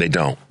community. They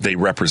don't. They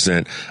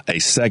represent a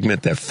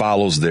segment that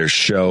follows their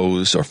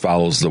shows or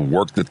follows the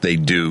work that they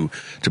do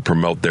to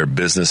promote their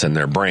business and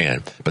their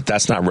brand. But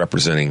that's not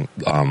representing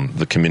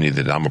the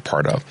community that I'm a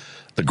part of,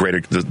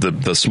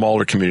 the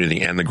smaller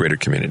community and the greater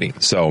community.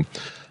 So,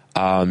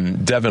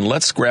 Devin,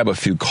 let's grab a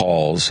few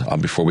calls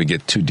before we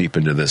get too deep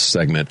into this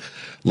segment.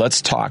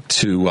 Let's talk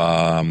to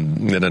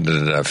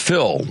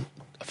Phil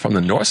from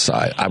the north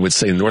side. I would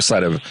say north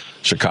side of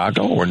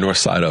Chicago, or north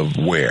side of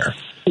where?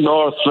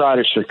 North side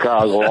of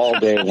Chicago all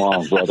day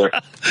long, brother.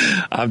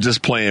 I'm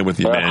just playing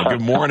with you, man.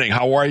 Good morning.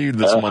 How are you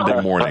this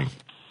Monday morning?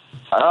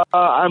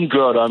 I'm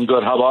good.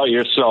 How about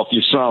yourself?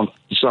 You sound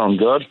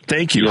good.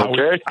 Thank you.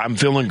 Okay? I'm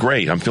feeling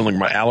great. I'm feeling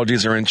my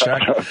allergies are in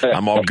check.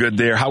 I'm all good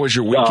there. How was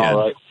your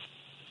weekend?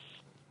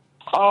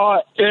 All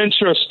right.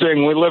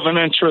 Interesting. We live in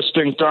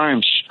interesting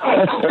times.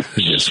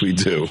 Yes, we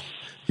do.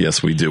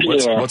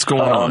 What's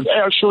going on?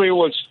 Actually, it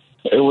was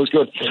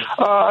good.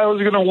 I was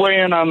going to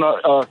weigh in on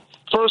the.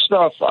 First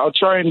off, I'll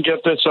try and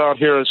get this out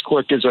here as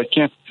quick as I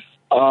can.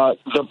 The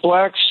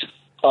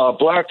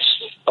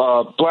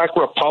black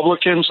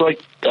Republicans,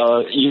 like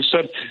you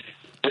said,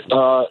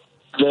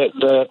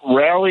 the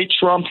rally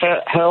Trump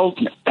held.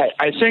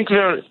 I think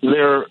their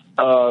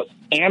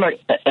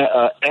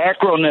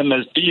acronym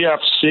is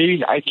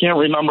DFC. I can't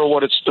remember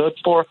what it stood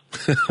for.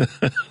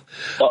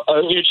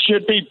 It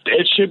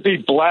should be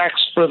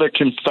Blacks for the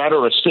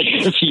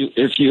Confederacy.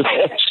 If you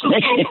ask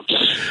me.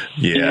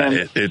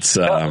 Yeah,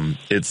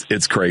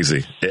 it's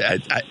crazy.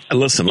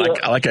 Listen,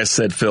 like I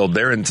said, Phil,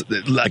 they're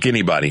like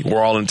anybody.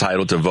 We're all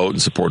entitled to vote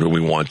and support who we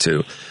want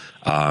to.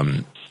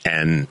 But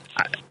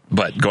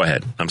go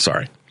ahead. I'm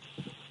sorry.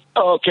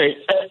 Okay.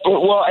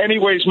 Well,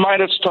 anyways,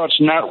 Midas Touch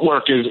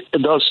Network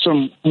does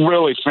some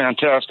really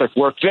fantastic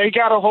work. They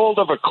got a hold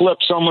of a clip,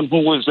 someone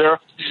who was there,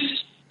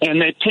 and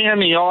they pan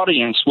the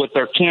audience with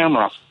their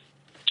camera.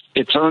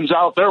 It turns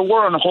out there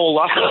weren't a whole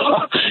lot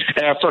of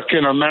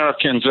African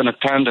Americans in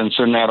attendance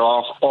in that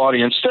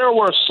audience. There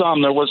were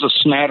some. There was a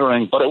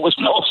smattering, but it was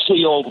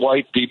mostly old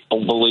white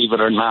people, believe it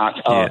or not.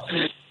 Yeah.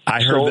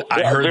 I heard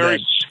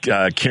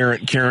that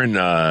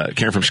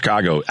Karen from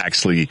Chicago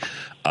actually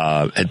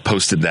had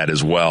posted that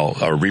as well,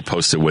 or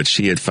reposted what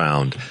she had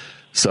found.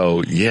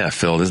 So, yeah,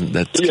 Phil,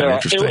 that's kind of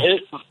interesting?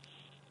 It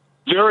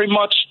very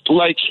much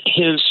like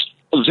his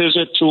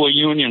visit to a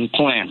union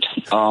plant.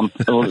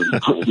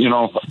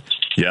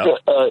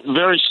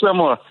 Very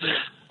similar.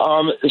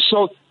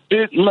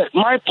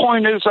 My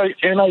point is, I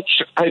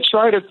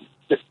try to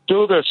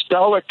do this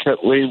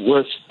delicately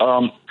with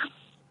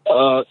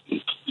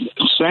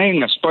saying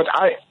this, but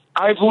I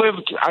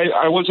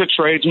was a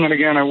tradesman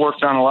again. I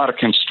worked on a lot of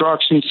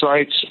construction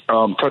sites,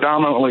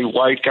 predominantly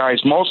white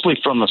guys, mostly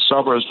from the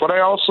suburbs, but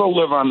I also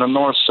live on the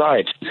north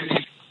side.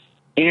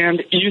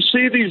 And you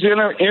see these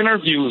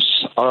interviews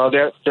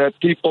that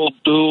people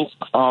do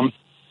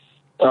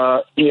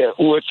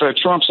with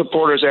Trump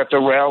supporters at the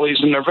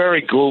rallies, and they're very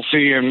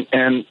goofy and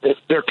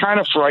they're kind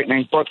of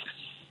frightening. But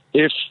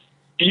if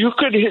you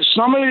could hit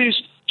some of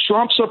these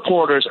Trump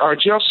supporters are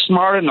just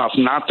smart enough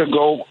not to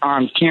go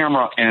on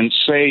camera and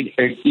say,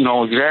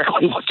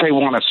 exactly what they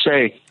want to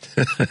say.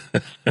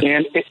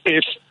 And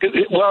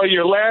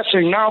you're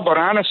laughing now, but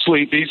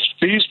honestly,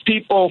 these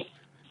people,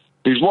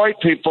 these white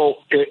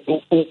people,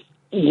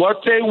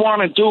 what they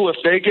want to do if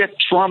they get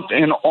Trump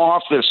in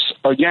office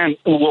again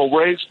will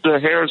raise the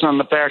hairs on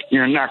the back of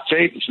your neck.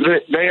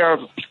 They are,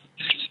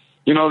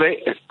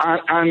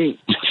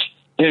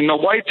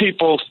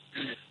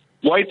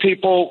 white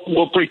people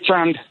will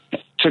pretend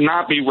to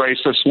not be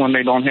racist when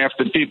they don't have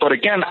to be. But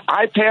again,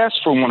 I pass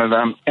for one of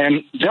them,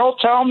 and they'll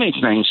tell me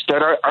things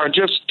that are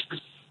just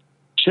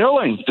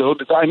chilling,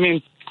 dude. I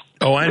mean,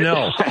 oh, I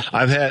know.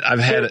 I've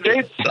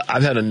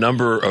had a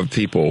number of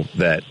people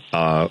that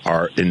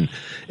are in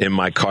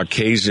my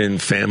Caucasian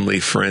family,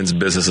 friends,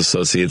 business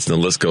associates, and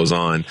the list goes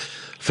on,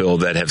 Phil,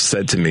 that have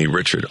said to me,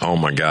 Richard, oh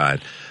my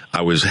God,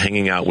 I was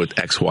hanging out with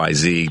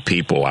XYZ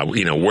people,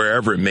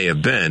 wherever it may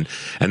have been,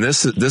 and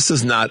this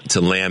is not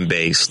to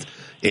lambaste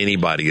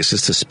anybody. It's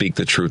just to speak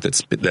the truth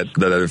that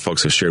other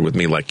folks have shared with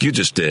me, like you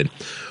just did,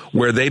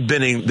 where they've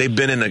been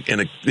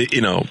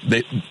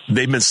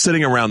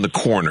sitting around the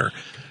corner,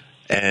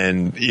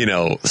 and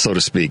so to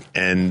speak,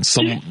 and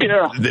you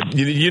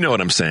know what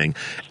I'm saying,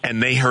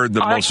 and they heard the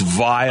most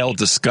vile,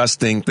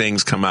 disgusting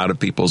things come out of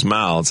people's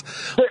mouths,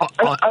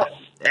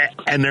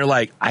 and they're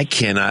like, I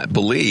cannot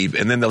believe,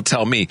 and then they'll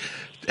tell me,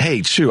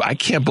 hey, Chew, I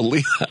can't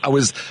believe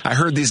I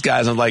heard these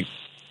guys. I'm like,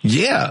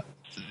 yeah.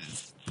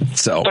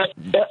 So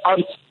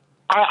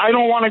I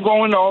don't want to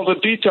go into all the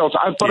details,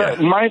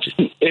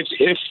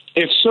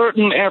 if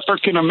certain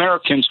African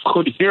Americans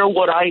could hear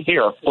what I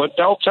hear, what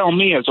they'll tell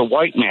me as a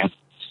white man,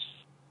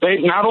 they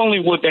not only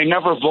would they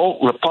never vote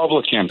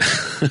Republican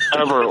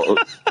ever,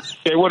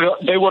 they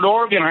would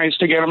organize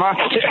to get them out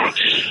of there.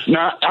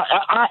 Now,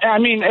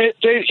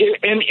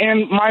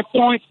 and my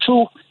point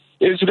too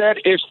is that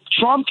if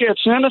Trump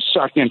gets in a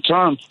second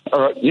term,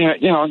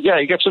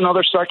 he gets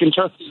another second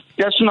term.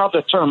 Gets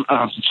another term.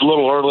 It's a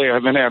little early. I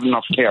haven't had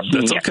enough caffeine.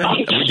 That's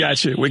okay. We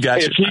got you.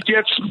 If he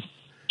gets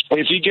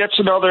if he gets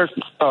another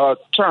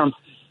term,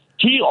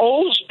 he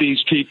owes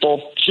these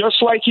people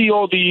just like he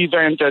owed the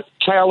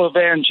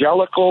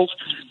televangelicals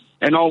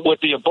and all with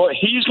the abortion.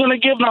 He's going to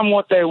give them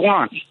what they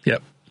want.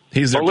 Yep,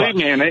 he's their believe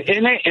me. And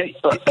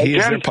he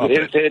is their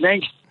puppet. It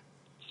ain't.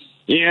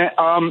 Yeah.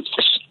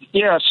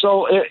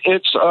 So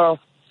it's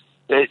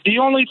the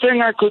only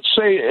thing I could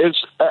say is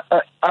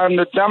on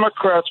the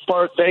Democrats'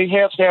 part, they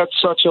have had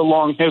such a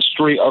long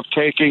history of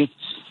taking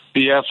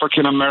the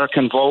African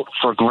American vote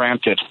for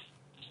granted.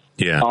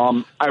 Yeah.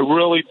 I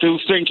really do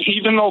think,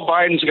 even though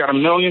Biden's got a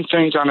million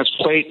things on his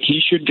plate, he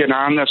should get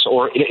on this,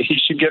 or he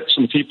should get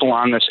some people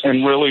on this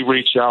and really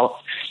reach out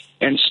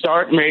and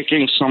start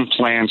making some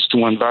plans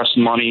to invest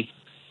money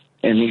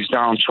in these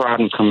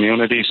downtrodden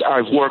communities.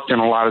 I've worked in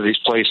a lot of these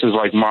places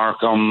like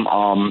Markham,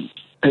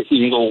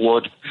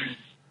 Inglewood,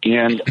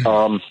 and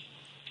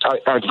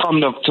I've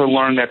come to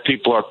learn that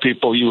people are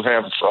people. You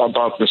have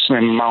about the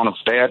same amount of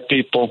bad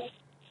people,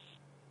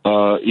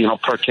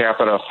 per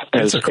capita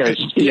as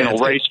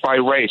race by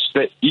race.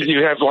 That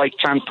you have like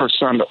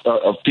 10%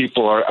 of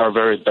people are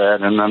very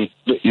bad, and then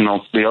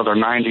the other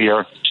 90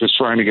 are just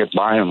trying to get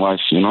by in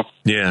life.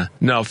 Yeah,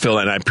 no, Phil,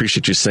 and I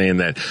appreciate you saying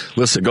that.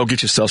 Listen, go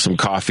get yourself some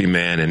coffee,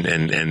 man,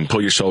 and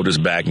pull your shoulders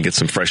back and get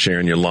some fresh air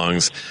in your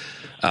lungs.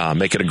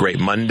 Make it a great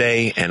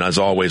Monday, and as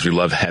always, we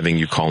love having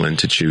you call in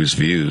to Choose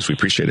Views. We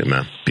appreciate it,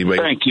 man.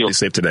 Thank you. Be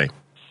safe today.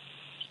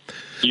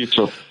 You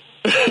too.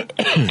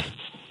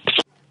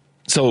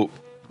 So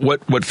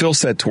what Phil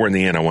said toward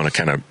the end, I want to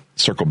kind of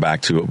circle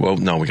back to it. Well,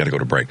 no, we got to go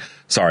to break.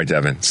 Sorry,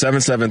 Devin.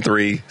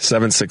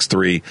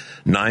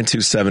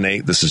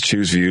 773-763-9278. This is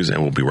Choose Views,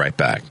 and we'll be right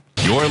back.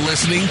 You're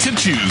listening to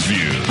Choose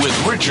Views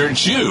with Richard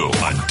Chew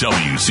on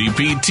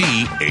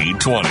WCPT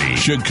 820,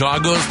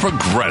 Chicago's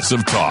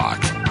Progressive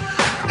Talk.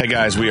 Hey,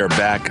 guys, we are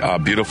back.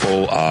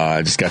 Beautiful.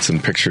 I just got some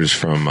pictures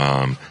from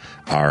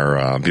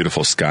our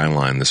beautiful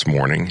skyline this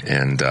morning,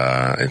 and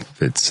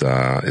it's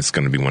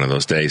going to be one of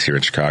those days here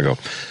in Chicago.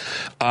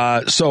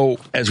 So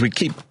as we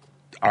keep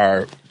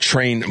our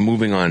train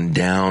moving on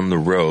down the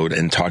road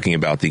and talking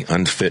about the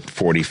unfit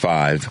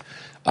 45,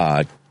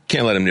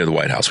 can't let him near the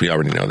White House. We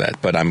already know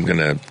that. But I'm going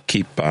to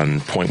keep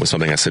on point with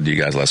something I said to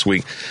you guys last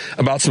week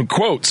about some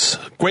quotes,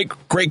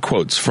 great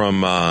quotes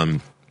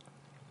from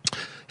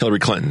Hillary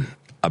Clinton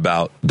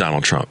about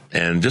Donald Trump.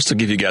 And just to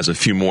give you guys a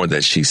few more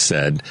that she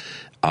said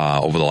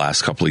over the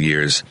last couple of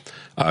years.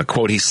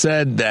 Quote, he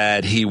said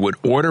that he would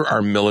order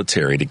our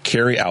military to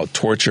carry out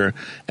torture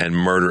and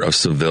murder of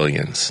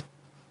civilians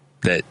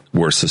that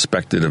were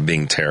suspected of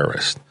being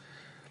terrorists.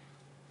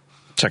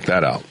 Check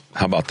that out.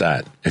 How about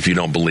that? If you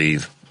don't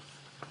believe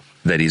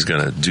that he's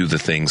going to do the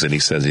things that he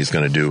says he's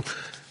going to do,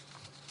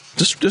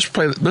 just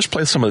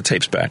play some of the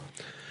tapes back.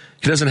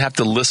 He doesn't have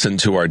to listen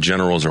to our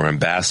generals or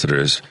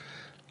ambassadors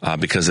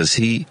because, as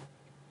he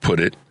put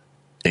it,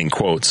 in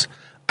quotes,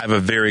 I have a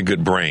very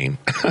good brain.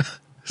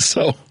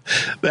 So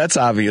that's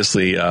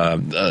obviously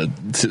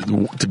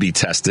to be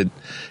tested.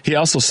 He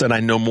also said, I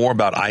know more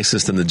about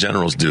ISIS than the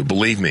generals do.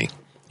 Believe me.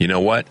 You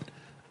know what?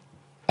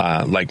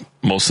 Like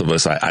most of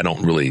us, I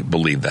don't really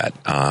believe that.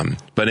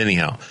 But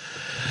anyhow,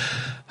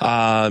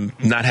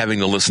 not having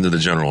to listen to the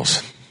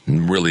generals,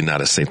 really not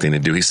a safe thing to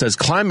do. He says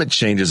climate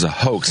change is a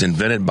hoax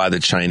invented by the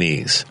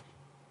Chinese.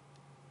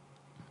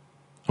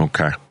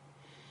 Okay.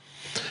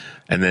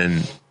 And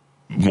then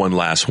one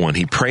last one.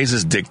 He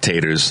praises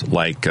dictators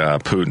like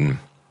Putin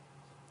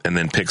and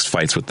then picks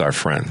fights with our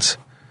friends,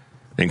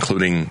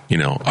 including,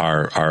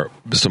 our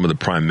some of the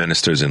prime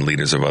ministers and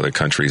leaders of other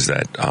countries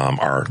that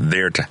are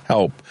there to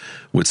help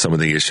with some of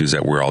the issues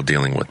that we're all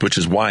dealing with, which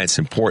is why it's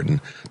important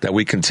that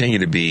we continue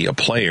to be a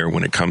player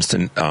when it comes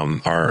to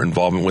our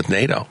involvement with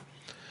NATO.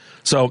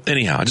 So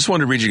anyhow, I just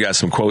wanted to read you guys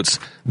some quotes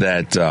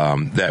that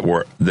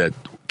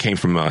came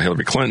from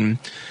Hillary Clinton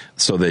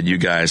so that you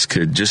guys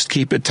could just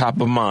keep it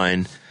top of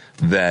mind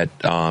that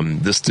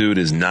this dude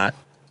is not.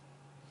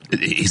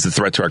 He's the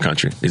threat to our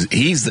country.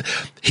 He's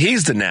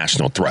the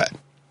national threat.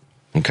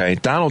 Okay,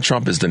 Donald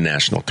Trump is the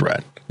national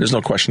threat. There's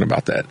no question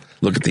about that.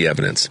 Look at the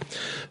evidence.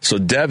 So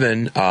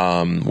Devin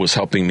was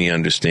helping me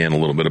understand a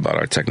little bit about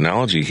our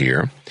technology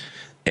here,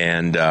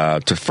 and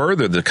to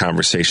further the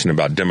conversation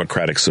about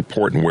Democratic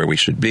support and where we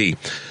should be, I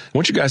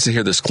want you guys to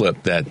hear this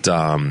clip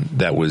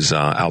that was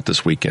out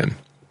this weekend.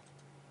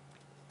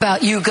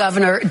 About you,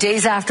 Governor,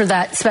 days after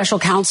that special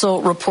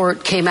counsel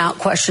report came out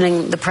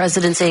questioning the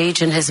president's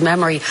age and his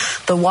memory,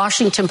 the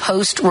Washington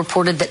Post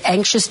reported that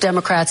anxious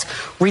Democrats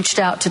reached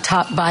out to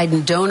top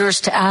Biden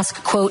donors to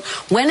ask, quote,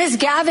 when is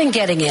Gavin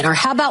getting in? Or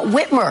how about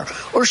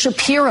Whitmer or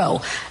Shapiro?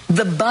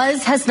 The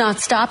buzz has not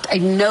stopped. I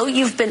know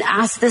you've been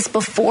asked this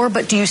before,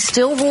 but do you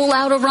still rule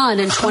out a run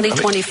in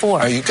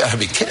 2024? You got to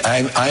be kidding.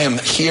 I am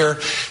here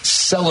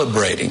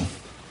celebrating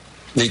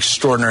the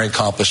extraordinary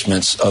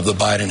accomplishments of the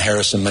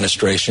Biden-Harris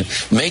administration,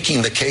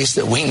 making the case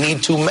that we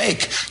need to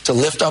make to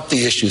lift up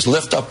the issues,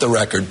 lift up the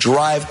record,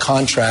 drive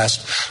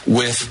contrast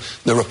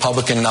with the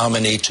Republican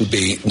nominee to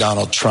be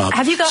Donald Trump,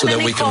 so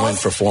that we can win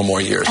for 4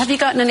 more years. Have you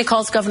gotten any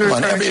calls, Governor,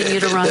 encouraging you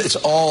to run? It's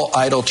all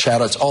idle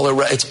chatter. It's all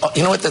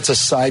you know what? That's a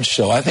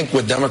sideshow. I think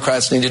what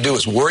Democrats need to do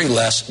is worry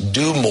less,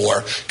 do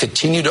more,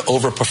 continue to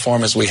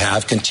overperform as we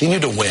have, continue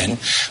to win,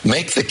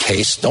 make the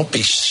case. Don't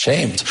be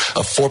ashamed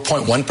of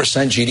 4.1%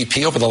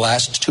 GDP over the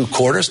last 2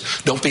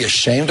 quarters. Don't be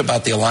ashamed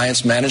about the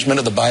alliance management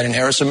of the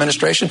Biden-Harris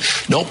administration.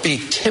 Don't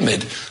be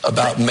timid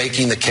about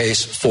making the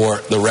case for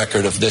the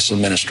record of this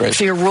administration.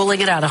 So you're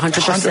ruling it out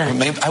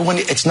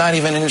 100%. It's not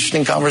even an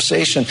interesting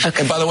conversation.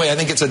 Okay. And by the way, I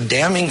think it's a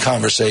damning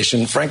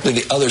conversation, frankly,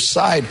 the other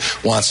side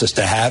wants us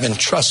to have. And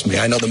trust me,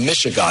 I know the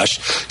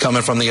mishigash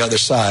coming from the other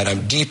side.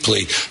 I'm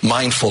deeply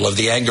mindful of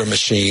the anger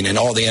machine and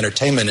all the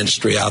entertainment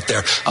industry out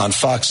there on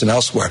Fox and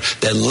elsewhere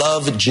that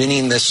love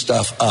ginning this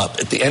stuff up.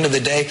 At the end of the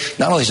day,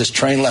 not only is this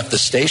train left the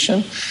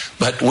station,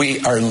 but we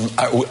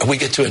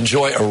get to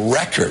enjoy a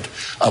record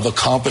of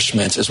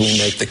accomplishments as we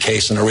make the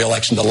case in a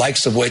re-election, the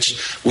likes of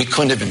which we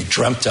couldn't have even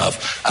dreamt of,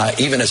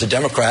 even as a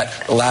Democrat,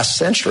 the last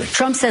century.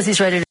 Trump says he's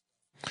ready to.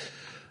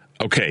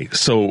 Okay,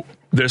 so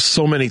there's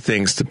so many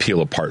things to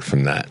peel apart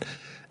from that.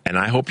 And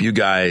I hope you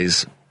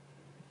guys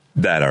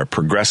that are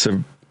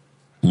progressive,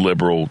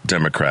 liberal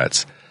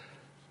Democrats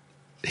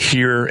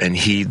hear and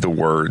heed the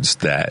words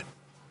that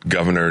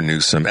Governor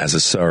Newsom, as a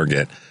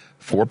surrogate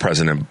for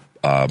President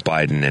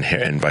Biden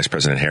and Vice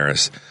President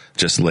Harris,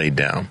 just laid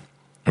down.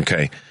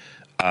 Okay.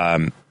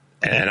 And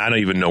I don't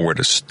even know where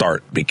to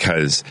start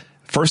because,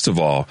 first of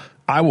all,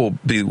 I will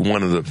be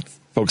one of the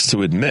folks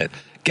to admit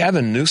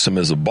Gavin Newsom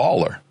is a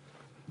baller.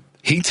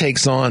 He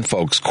takes on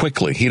folks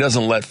quickly. He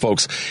doesn't let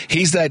folks.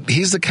 He's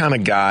the kind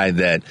of guy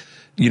that,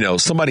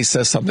 somebody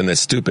says something that's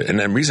stupid. And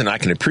the reason I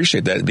can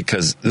appreciate that is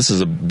because this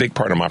is a big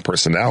part of my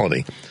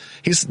personality.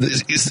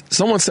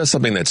 Someone says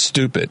something that's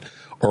stupid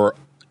or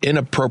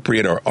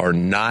inappropriate or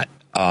not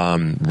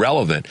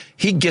relevant.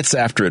 He gets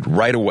after it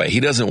right away.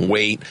 He doesn't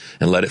wait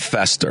and let it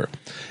fester.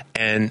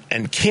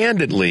 And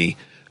candidly,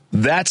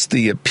 that's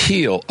the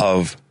appeal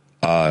of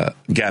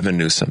Gavin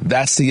Newsom.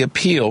 That's the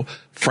appeal,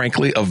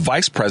 frankly, of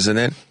Vice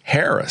President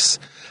Harris.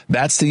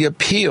 That's the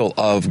appeal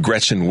of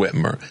Gretchen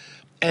Whitmer.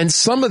 And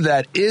some of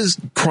that is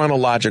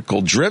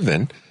chronological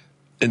driven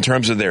in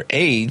terms of their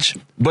age,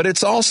 but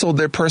it's also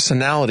their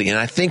personality. And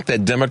I think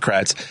that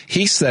Democrats,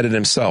 he said it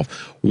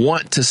himself,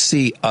 want to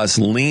see us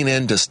lean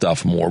into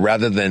stuff more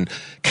rather than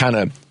kind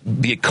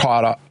of be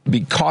caught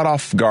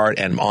off guard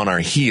and on our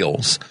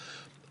heels.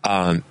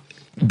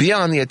 Be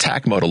on the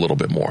attack mode a little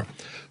bit more.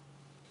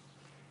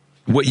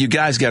 What you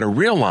guys got to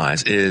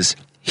realize is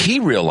he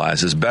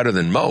realizes better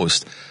than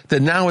most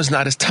that now is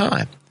not his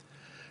time.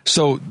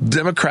 So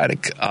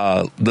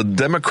the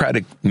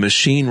Democratic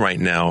machine right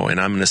now, and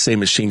I'm going to say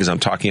machine because I'm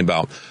talking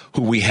about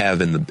who we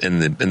have in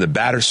the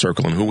batter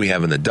circle and who we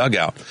have in the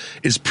dugout,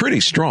 is pretty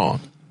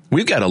strong.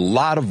 We've got a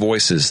lot of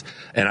voices,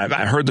 and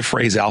I heard the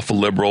phrase alpha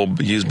liberal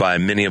used by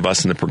many of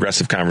us in the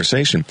progressive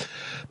conversation.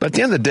 But at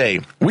the end of the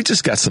day, we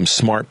just got some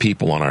smart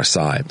people on our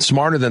side,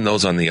 smarter than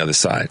those on the other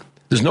side.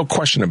 There's no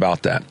question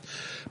about that.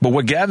 But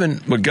what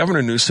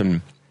Governor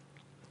Newsom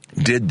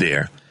did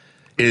there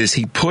is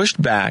he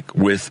pushed back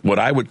with what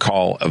I would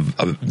call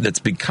that's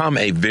become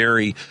a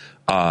very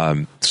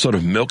sort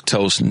of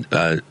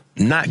milquetoast,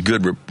 not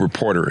good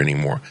reporter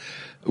anymore.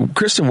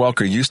 Kristen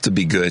Welker used to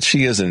be good.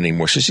 She isn't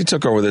anymore. She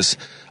took over this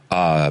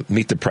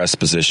Meet the Press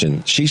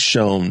position. She's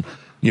shown,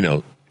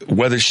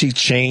 whether she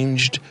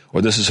changed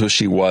or this is who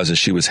she was and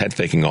she was head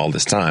faking all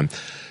this time.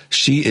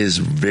 She is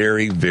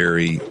very,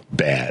 very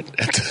bad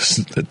at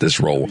this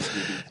role.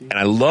 And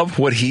I love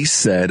what he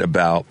said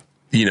about,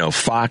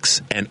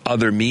 Fox and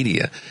other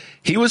media.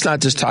 He was not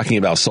just talking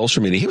about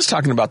social media. He was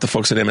talking about the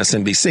folks at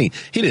MSNBC.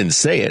 He didn't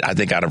say it. I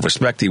think out of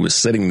respect, he was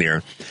sitting there.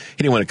 He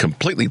didn't want to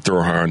completely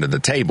throw her under the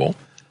table.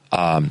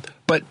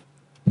 But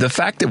the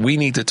fact that we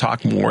need to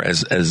talk more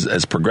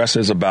as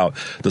progressives about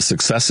the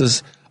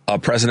successes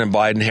of President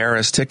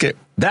Biden-Harris ticket,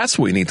 that's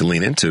what we need to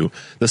lean into.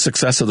 The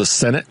success of the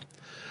Senate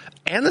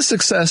and the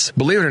success,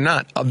 believe it or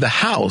not, of the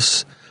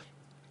House,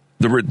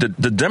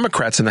 the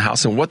Democrats in the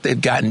House and what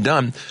they've gotten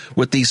done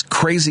with these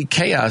crazy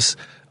chaos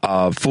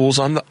fools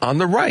on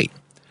the right.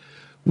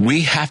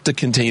 We have to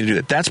continue to do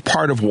that. That's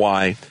part of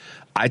why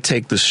I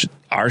take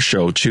our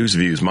show, Choose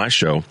Views, my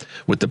show,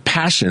 with the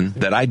passion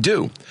that I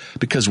do,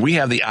 because we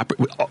have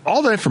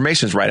all the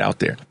information is right out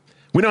there.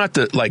 We don't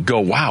have to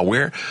go, wow,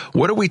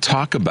 what do we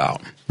talk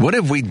about? What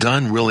have we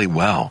done really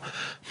well?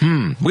 We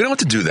don't have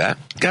to do that.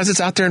 Guys, it's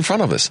out there in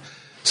front of us.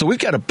 So we've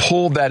got to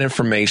pull that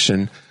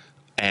information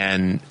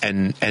and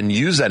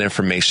use that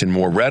information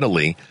more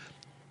readily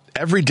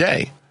every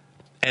day.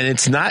 And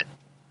it's not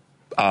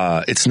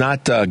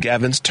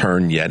Gavin's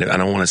turn yet. I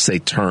don't want to say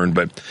turn,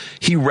 but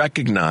he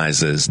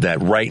recognizes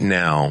that right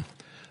now,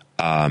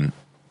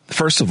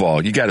 first of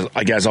all, you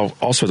guys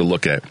also to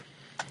look at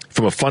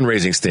from a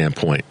fundraising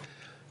standpoint,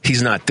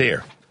 he's not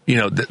there.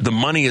 The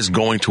money is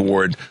going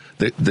toward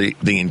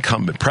the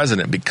incumbent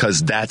president,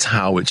 because that's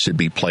how it should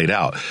be played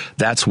out.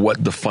 That's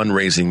what the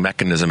fundraising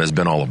mechanism has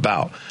been all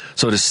about.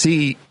 So to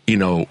see,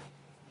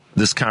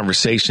 this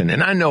conversation,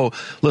 and I know,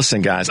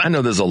 listen, guys, I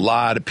know there's a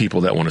lot of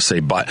people that want to say,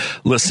 but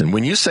listen,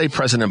 when you say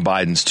President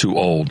Biden's too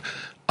old,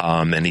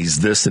 and he's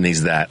this and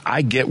he's that,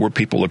 I get where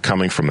people are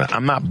coming from. That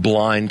I'm not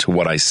blind to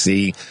what I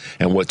see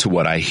and to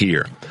what I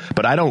hear,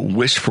 but I don't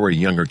wish for a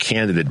younger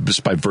candidate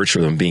just by virtue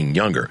of them being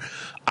younger.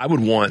 I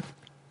want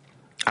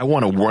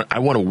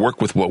to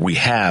work with what we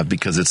have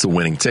because it's a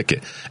winning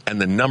ticket,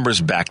 and the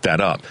numbers back that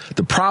up.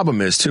 The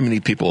problem is too many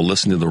people are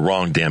listening to the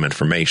wrong damn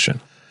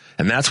information,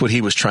 and that's what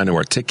he was trying to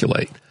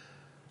articulate.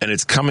 And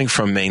it's coming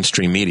from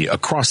mainstream media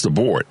across the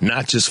board,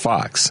 not just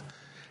Fox,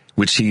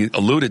 which he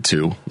alluded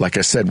to, like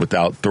I said,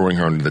 without throwing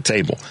her under the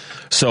table.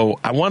 So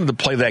I wanted to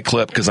play that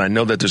clip because I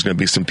know that there's going to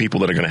be some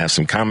people that are going to have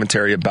some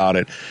commentary about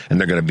it, and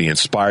they're going to be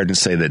inspired and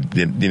say that,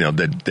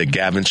 that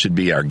Gavin should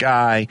be our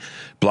guy,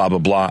 blah, blah,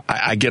 blah.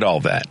 I get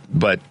all that.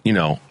 But,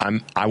 I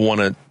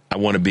want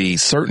to be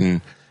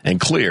certain and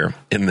clear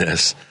in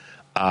this.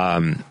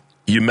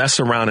 You mess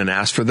around and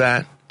ask for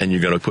that, and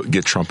you're going to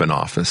get Trump in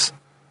office.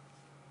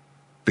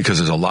 Because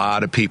there's a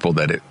lot of people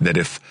that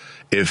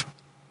if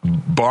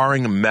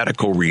barring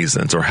medical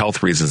reasons or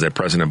health reasons that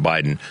President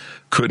Biden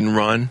couldn't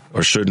run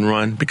or shouldn't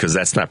run because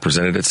that's not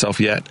presented itself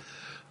yet,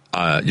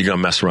 you're going to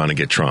mess around and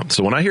get Trump.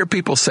 So when I hear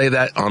people say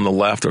that on the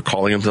left or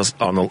calling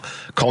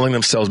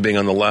themselves being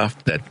on the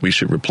left, that we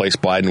should replace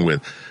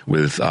Biden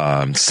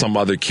with some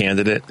other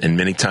candidate, and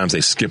many times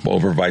they skip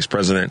over Vice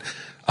President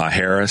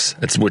Harris,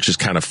 which is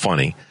kind of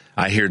funny.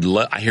 I hear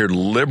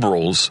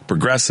liberals,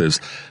 progressives,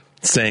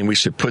 saying we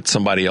should put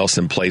somebody else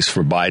in place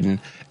for Biden,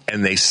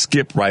 and they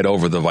skip right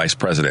over the vice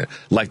president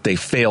like they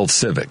failed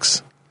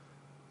civics.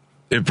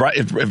 If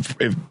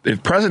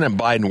President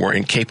Biden were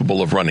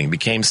incapable of running,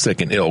 became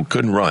sick and ill,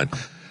 couldn't run,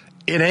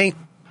 it ain't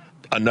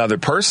another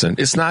person.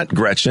 It's not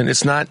Gretchen.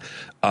 It's not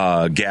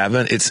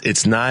Gavin.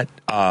 It's not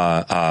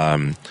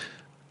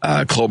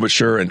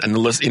Klobuchar and the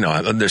list.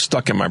 They're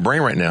stuck in my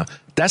brain right now.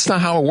 That's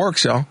not how it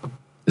works, y'all.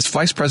 It's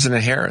Vice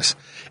President Harris.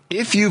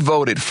 If you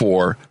voted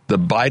for the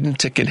Biden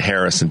ticket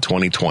Harris in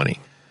 2020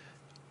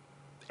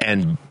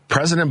 and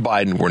President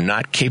Biden were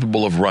not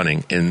capable of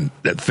running and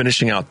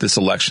finishing out this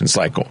election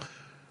cycle,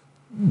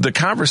 the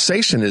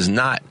conversation is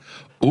not,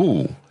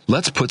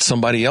 let's put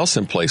somebody else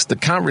in place. The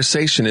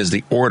conversation is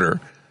the order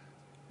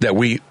that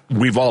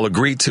we've all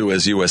agreed to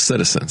as U.S.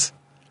 citizens.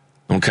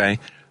 Okay?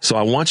 So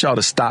I want y'all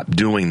to stop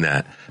doing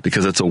that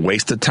because it's a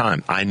waste of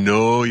time. I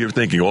know you're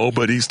thinking,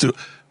 but he's too...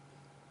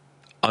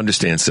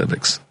 Understand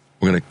civics.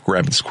 We're going to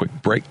grab this quick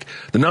break.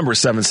 The number is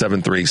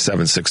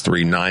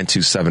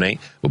 773-763-9278.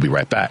 We'll be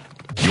right back.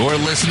 You're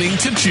listening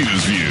to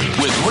Choose Views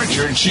with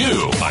Richard Chu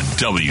on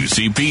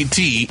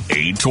WCPT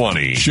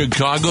 820,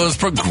 Chicago's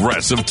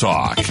Progressive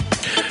Talk.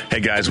 Hey,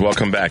 guys,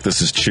 welcome back.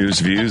 This is Choose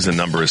Views. The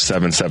number is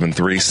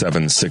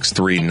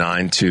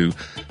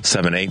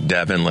 773-763-9278.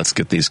 Devin, let's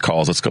get these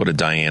calls. Let's go to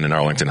Diane in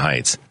Arlington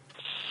Heights.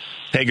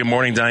 Hey, good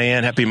morning,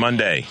 Diane. Happy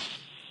Monday.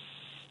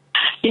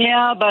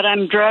 Yeah, but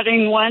I'm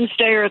dreading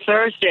Wednesday or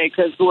Thursday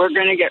because we're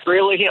going to get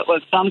really hit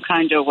with some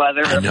kind of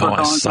weather. I know,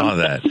 I saw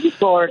that.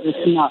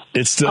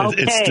 It's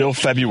still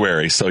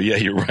February, so yeah,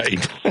 you're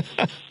right.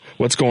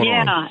 What's going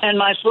on? Yeah, and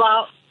my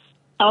flower.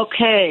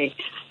 Okay.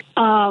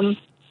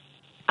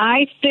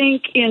 I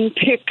think in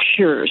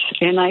pictures,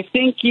 and I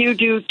think you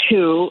do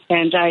too,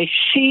 and I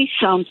see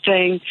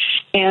something,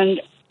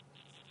 and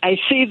I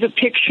see the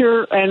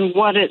picture and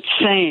what it's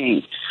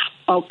saying.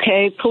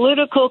 Okay,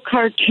 political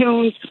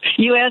cartoons.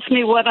 You asked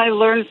me what I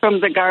learned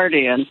from The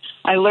Guardian.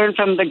 I learned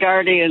from The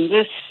Guardian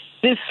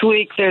this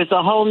week there's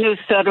a whole new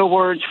set of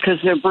words because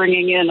they're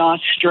bringing in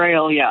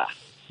Australia.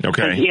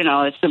 Okay.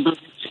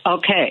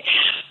 Okay.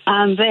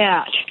 On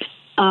that,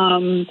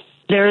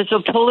 there's a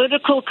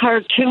political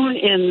cartoon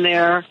in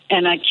there,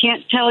 and I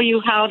can't tell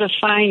you how to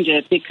find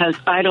it because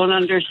I don't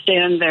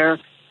understand their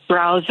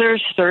browser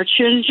search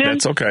engine.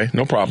 That's okay.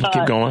 No problem.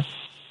 Keep going.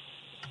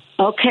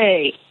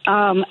 Okay,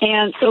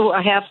 and so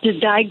I have to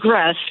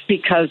digress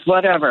because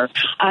whatever.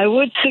 I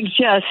would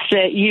suggest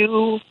that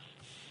do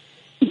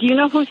you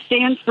know who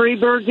Stan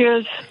Freberg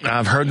is?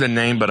 I've heard the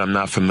name, but I'm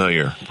not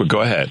familiar. But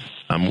go ahead.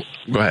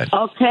 Go ahead.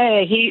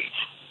 Okay, he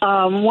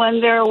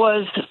when there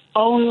was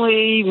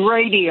only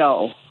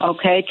radio,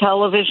 okay,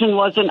 television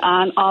wasn't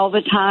on all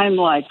the time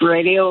like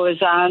radio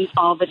is on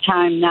all the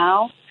time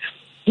now.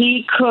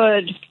 He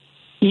could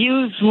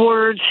use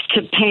words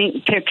to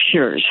paint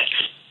pictures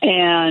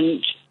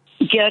and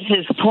get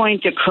his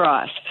point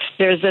across.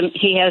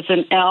 He has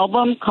an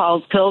album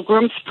called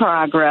Pilgrim's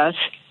Progress,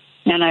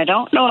 and I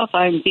don't know if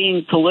I'm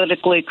being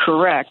politically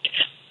correct,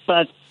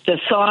 but the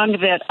song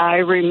that I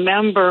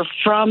remember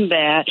from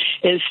that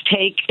is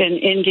Take an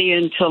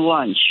Indian to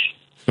Lunch.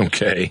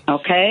 Okay.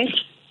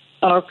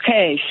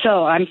 Okay,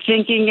 so I'm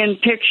thinking in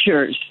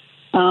pictures.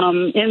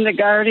 In The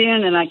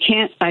Guardian, and I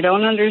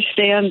don't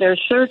understand their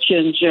search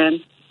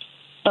engine,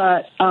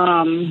 but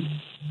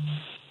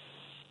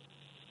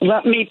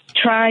let me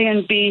try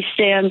and be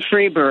Stan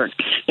Freberg.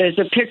 There's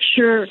a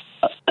picture,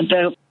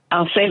 the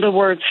I'll say the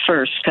words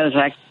first because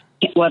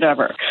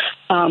whatever.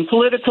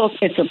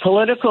 It's a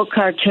political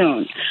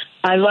cartoon.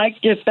 I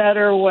liked it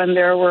better when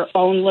there were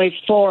only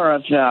 4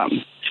 of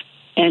them.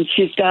 And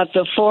she's got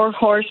the 4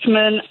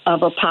 horsemen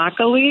of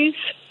apocalypse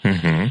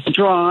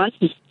drawn,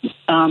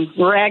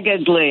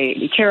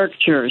 raggedly,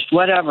 characters,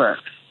 whatever,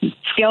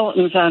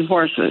 skeletons on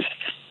horses.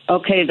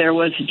 Okay, there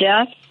was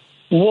death,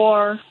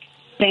 war,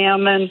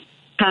 famine,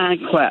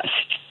 conquest.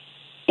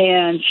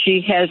 And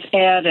she has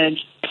added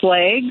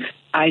plague,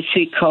 I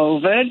see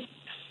COVID,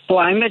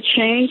 climate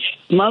change.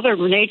 Mother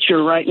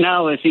Nature right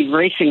now is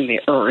erasing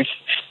the earth.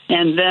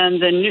 And then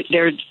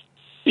they're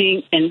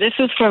being, and this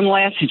is from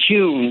last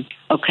June,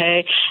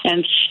 okay?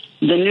 And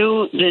the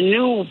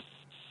new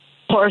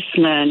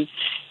horseman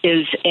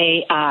is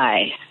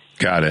AI.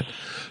 Got it.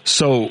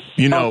 So,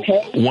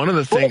 one of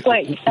the things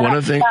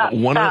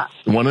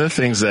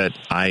that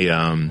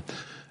I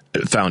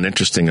found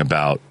interesting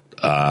about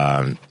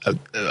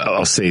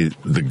I'll say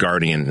The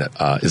Guardian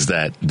is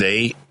that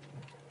they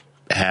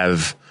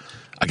have,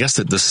 I guess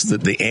that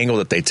the angle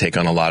that they take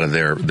on a lot of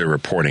their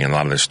reporting and a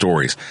lot of their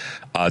stories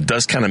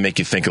does kind of make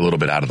you think a little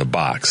bit out of the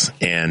box.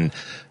 And,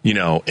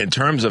 in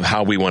terms of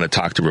how we want to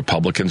talk to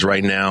Republicans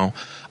right now,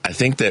 I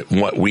think that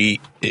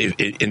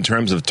in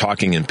terms of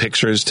talking in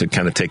pictures, to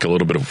kind of take a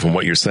little bit from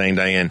what you're saying,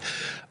 Diane,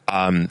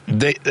 I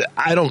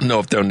don't know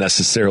if they're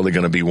necessarily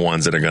going to be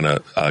ones that are going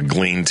to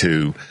glean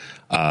to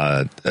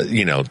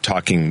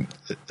talking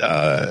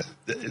to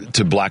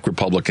black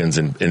Republicans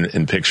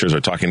in pictures,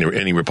 or talking to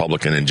any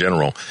Republican in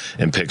general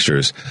in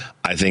pictures.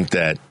 I think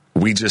that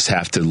we just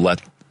have to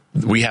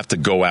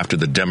go after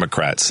the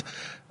Democrats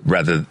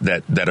rather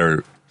that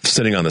are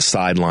sitting on the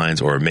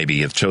sidelines or maybe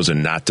have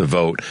chosen not to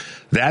vote.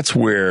 That's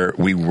where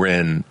we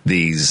win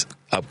these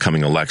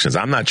upcoming elections.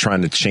 I'm not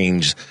trying to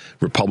change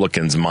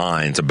Republicans'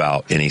 minds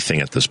about anything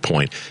at this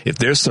point. If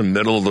there's some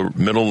middle of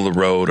the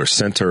road or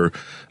center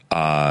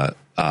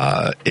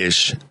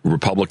ish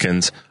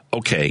Republicans,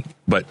 okay,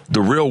 but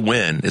the real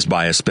win is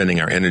by us spending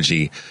our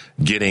energy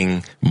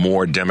getting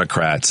more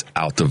Democrats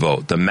out to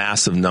vote. The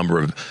massive number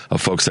of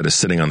folks that are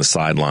sitting on the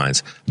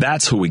sidelines,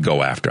 that's who we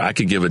go after. I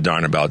could give a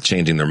darn about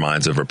changing their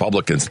minds of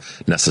Republicans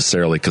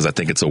necessarily, because I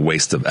think it's a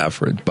waste of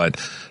effort.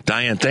 But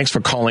Diane, thanks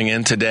for calling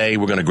in today.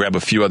 We're going to grab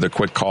a few other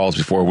quick calls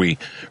before we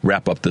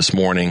wrap up this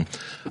morning.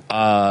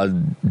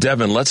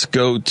 Devin, let's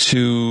go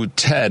to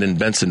Ted in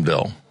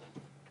Bensonville.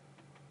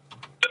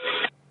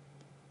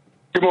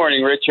 Good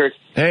morning, Richard.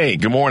 Hey,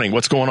 good morning.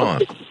 What's going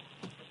on?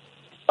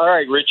 All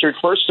right, Richard.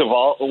 First of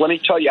all, let me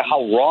tell you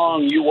how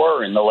wrong you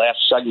were in the last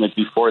segment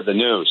before the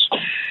news.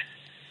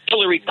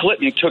 Hillary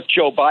Clinton took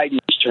Joe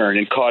Biden's turn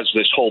and caused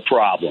this whole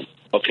problem.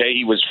 Okay,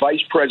 he was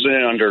vice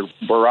president under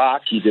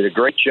Barack. He did a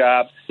great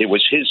job. It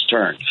was his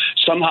turn.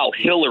 Somehow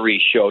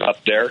Hillary showed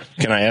up there.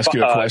 Can I ask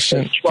you a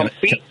question?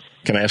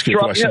 Can I ask you a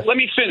question? Yeah, let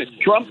me finish.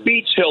 Trump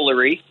beats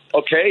Hillary,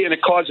 okay, and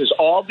it causes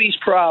all these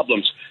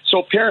problems. So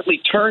apparently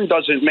turn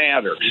doesn't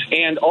matter.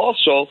 And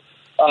also,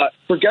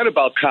 forget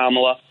about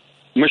Kamala.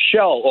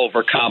 Michelle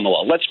over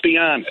Kamala. Let's be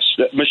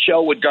honest.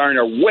 Michelle would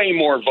garner way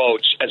more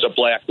votes as a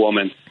black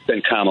woman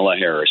than Kamala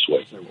Harris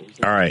would.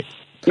 All right.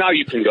 Now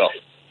you can go.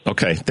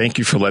 Okay. Thank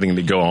you for letting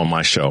me go on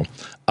my show.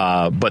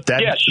 Yeah,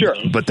 sure.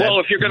 Well,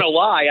 if you're going to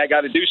lie, I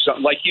got to do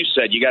something. Like you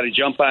said, you got to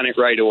jump on it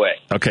right away.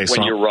 Okay.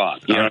 When you're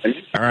wrong. You know what I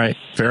mean? All right.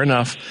 Fair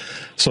enough.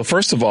 So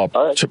first of all,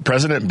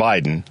 President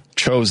Biden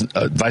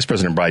Vice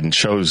President Biden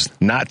chose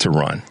not to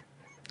run.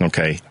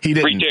 Okay. He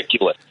didn't.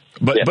 Ridiculous.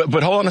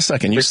 But hold on a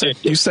second. You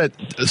said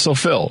so,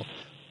 Phil,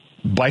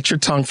 bite your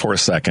tongue for a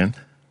second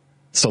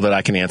so that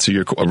I can answer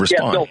your response.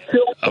 Yeah, no,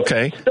 Phil,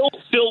 okay.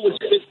 Phil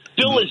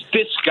is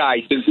this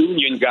guy, the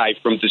union guy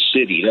from the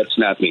city. That's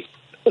not me.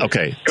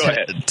 Okay. Go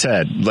ahead.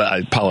 Ted, I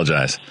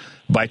apologize.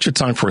 Bite your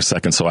tongue for a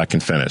second so I can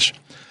finish.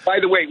 By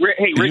the way,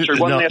 hey, Richard,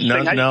 one last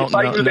thing. No.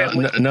 I'm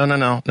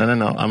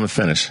going to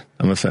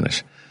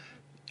finish.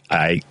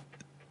 I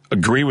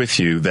agree with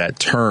you that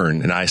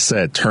turn, and I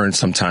said turn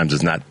sometimes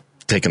is not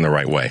taken the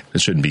right way. It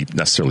shouldn't be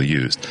necessarily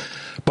used.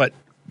 But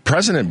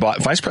Vice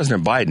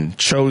President Biden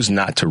chose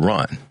not to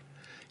run.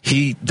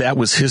 That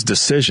was his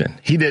decision.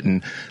 He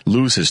didn't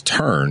lose his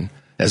turn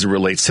as it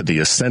relates to the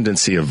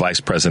ascendancy of vice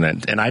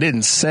president. And I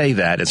didn't say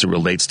that as it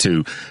relates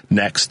to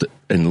next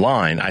in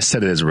line. I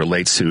said it as it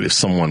relates to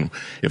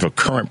if a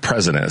current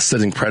president, a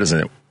sitting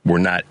president, were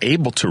not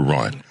able to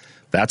run.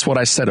 That's what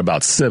I said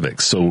about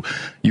civics. So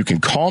you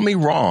can call me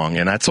wrong,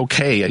 and that's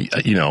okay,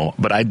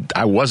 but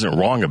I wasn't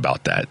wrong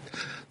about that.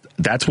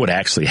 That's what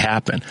actually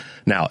happened.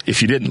 Now,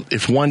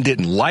 if one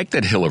didn't like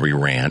that Hillary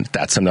ran,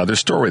 that's another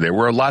story. There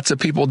were lots of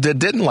people that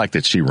didn't like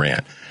that she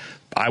ran.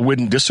 I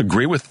wouldn't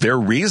disagree with their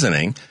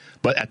reasoning,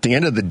 but at the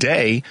end of the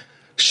day,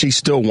 she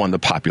still won the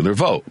popular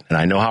vote. And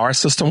I know how our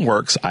system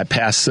works. I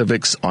passed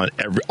civics on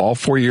all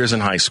 4 years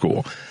in high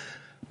school.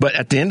 But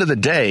at the end of the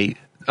day,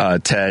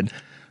 Ted,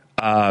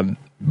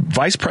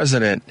 Vice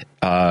President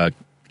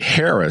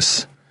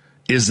Harris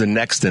is the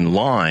next in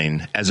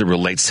line as it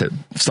relates to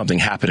something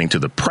happening to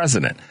the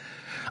president.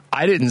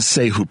 I didn't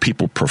say who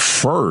people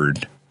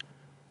preferred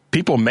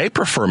people may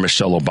prefer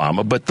Michelle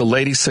Obama, but the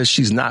lady says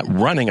she's not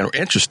running or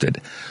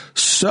interested.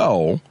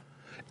 So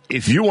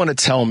if you want to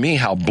tell me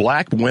how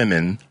black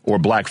women or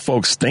black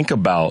folks think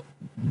about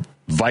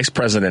Vice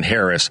President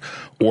Harris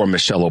or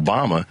Michelle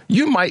Obama,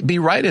 you might be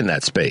right in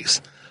that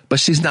space, but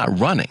she's not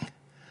running.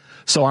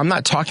 So I'm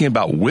not talking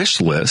about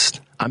wish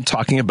list. I'm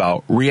talking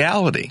about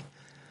reality,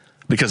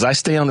 because I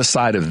stay on the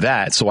side of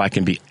that so I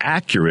can be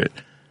accurate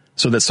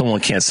so that someone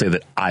can't say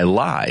that I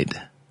lied.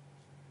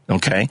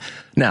 Okay.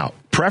 Now,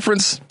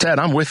 preference, Ted,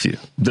 I'm with you.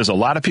 There's a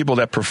lot of people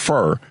that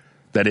prefer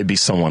that it be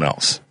someone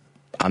else.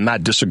 I'm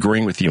not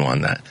disagreeing with you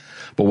on that.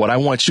 But what I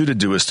want you to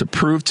do is to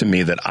prove to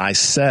me that I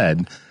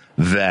said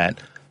that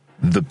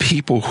the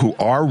people who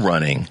are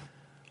running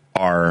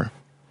are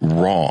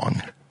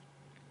wrong.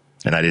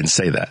 And I didn't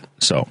say that.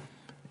 So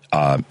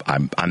I'm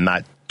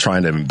not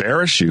trying to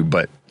embarrass you,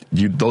 but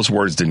those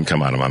words didn't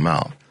come out of my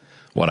mouth.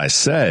 What I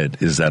said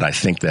is that I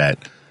think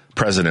that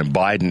President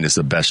Biden is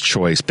the best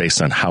choice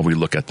based on how we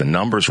look at the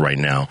numbers right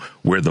now,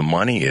 where the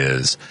money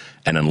is.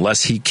 And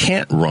unless he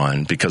can't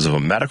run because of a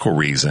medical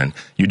reason,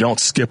 you don't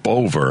skip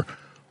over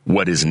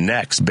what is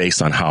next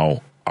based on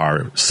how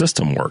our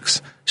system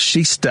works.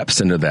 She steps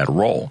into that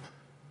role.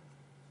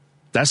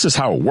 That's just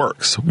how it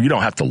works. You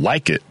don't have to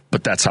like it,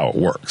 but that's how it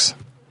works.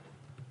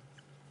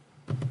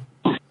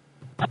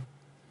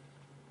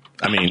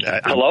 I mean,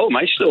 hello, am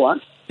I still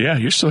on? Yeah,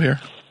 you're still here.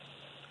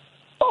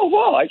 Oh,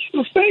 well,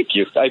 thank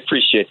you. I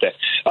appreciate that.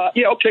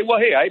 Yeah, okay, well,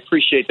 hey, I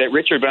appreciate that,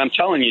 Richard, but I'm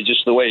telling you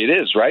just the way it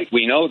is, right?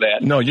 We know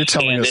that. No, you're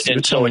telling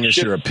us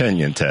your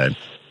opinion, Ted.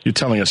 You're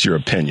telling us your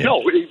opinion.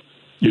 No,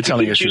 you're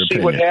telling us your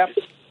opinion. What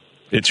happened?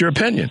 It's your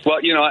opinion.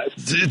 Well, you know,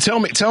 tell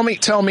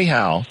me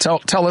how.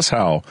 Tell us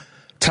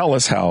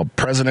how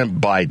President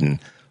Biden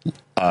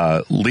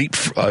how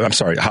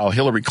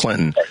Hillary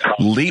Clinton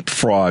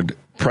leapfrogged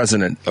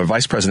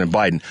Vice President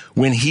Biden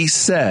when he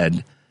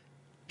said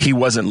he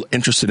wasn't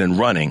interested in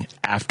running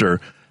after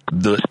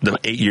the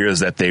 8 years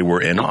that they were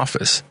in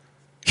office.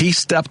 He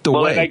stepped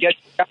away.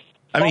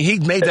 He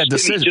made that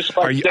decision.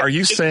 Are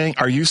you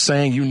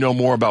saying you know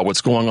more about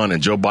what's going on in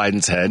Joe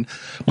Biden's head?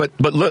 But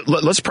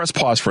let's press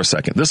pause for a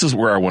second. This is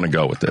where I want to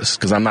go with this,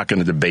 because I'm not going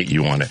to debate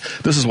you on it.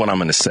 This is what I'm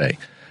going to say.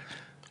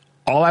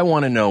 All I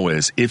want to know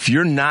is, if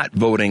you're not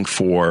voting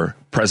for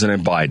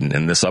President Biden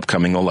in this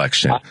upcoming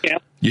election,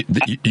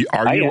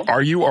 are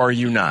you or are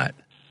you not?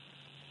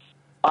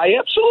 I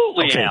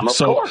absolutely am, of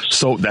course.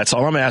 So that's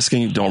all I'm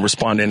asking. Don't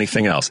respond to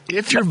anything else.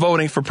 If you're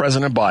voting for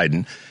President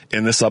Biden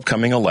in this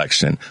upcoming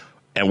election,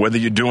 and whether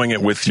you're doing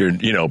it with your,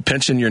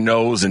 pinching your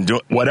nose and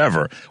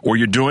whatever, or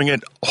you're doing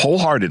it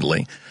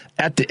wholeheartedly,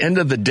 at the end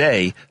of the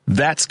day,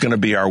 that's going to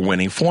be our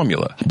winning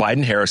formula.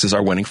 Biden-Harris is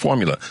our winning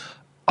formula.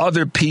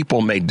 Other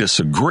people may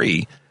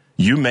disagree.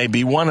 You may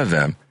be one of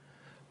them.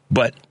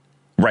 But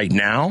right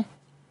now,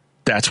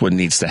 that's what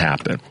needs to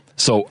happen.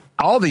 So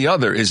all the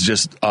other is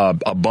just a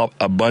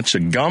bunch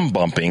of gum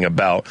bumping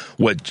about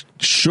what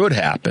should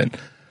happen.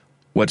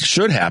 What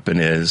should happen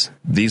is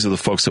these are the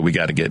folks that we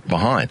got to get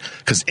behind,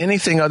 because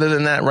anything other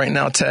than that right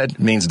now, Ted,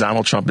 means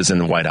Donald Trump is in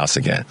the White House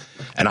again.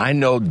 And I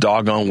know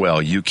doggone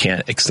well you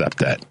can't accept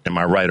that. Am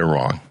I right or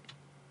wrong?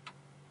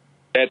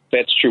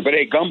 That's true. But,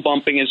 hey, gum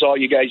bumping is all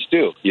you guys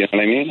do. You know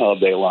what I mean? All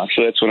day long.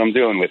 So that's what I'm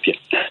doing with you.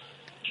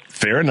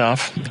 Fair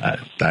enough.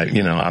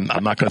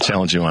 I'm not going to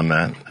challenge you on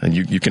that. And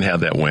you can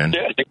have that win.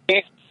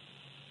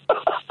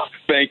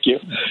 Thank you.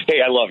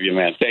 Hey, I love you,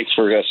 man. Thanks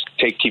for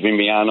keeping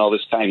me on all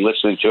this time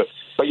listening to it.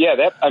 But, yeah,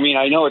 I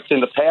know it's in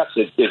the past.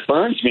 It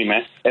burns me,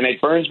 man. And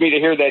it burns me to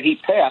hear that he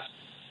passed.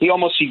 He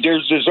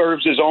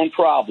deserves his own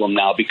problem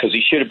now, because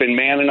he should have been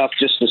man enough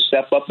just to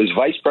step up as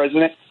vice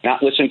president,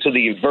 not listen to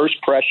the adverse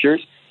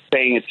pressures,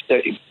 saying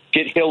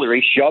get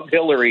Hillary, shove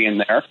Hillary in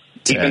there.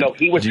 Ted, even though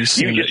he was, you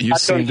seem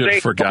to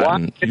have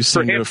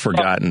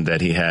forgotten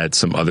that he had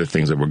some other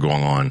things that were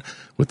going on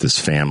with his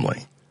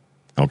family.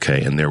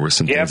 Okay, and there were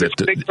some things that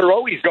things are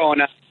always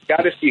going on.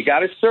 You got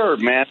to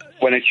serve, man,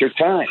 when it's your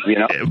time.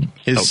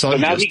 His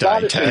son just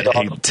died.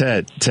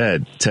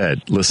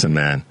 Ted, listen,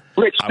 man.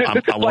 Rich, this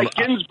is like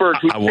Ginsburg,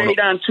 who stayed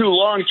on too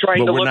long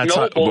trying to look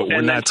noble. But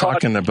we're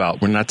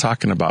not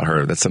talking about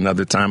her. That's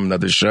another time,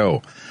 another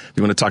show. If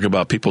you want to talk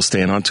about people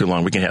staying on too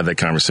long, we can have that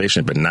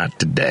conversation, but not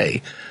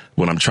today.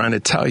 What I'm trying to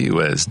tell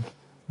you is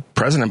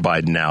President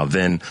Biden now,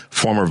 then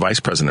former Vice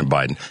President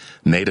Biden,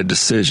 made a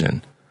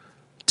decision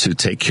to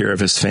take care of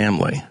his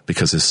family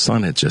because his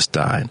son had just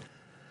died.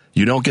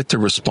 You don't get to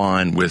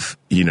respond with,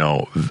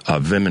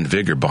 vim and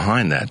vigor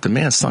behind that. The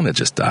man's son had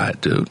just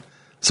died, dude.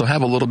 So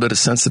have a little bit of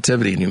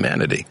sensitivity and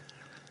humanity.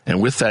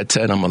 And with that,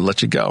 Ted, I'm going to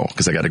let you go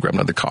because I got to grab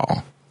another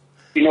call.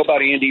 You know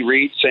about Andy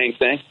Reid, same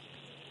thing?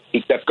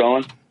 He kept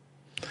going.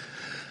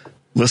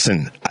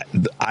 Listen,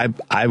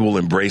 I will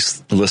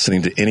embrace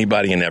listening to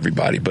anybody and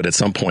everybody, but at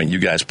some point, you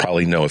guys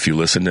probably know, if you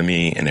listen to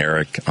me and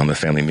Eric on the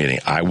family meeting,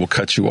 I will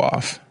cut you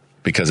off,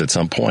 because at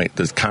some point,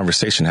 the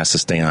conversation has to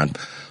stay on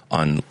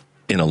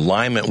in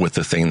alignment with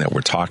the thing that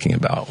we're talking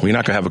about. We're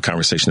not going to have a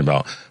conversation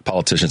about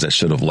politicians that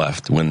should have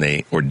left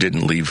or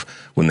didn't leave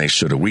when they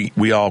should have.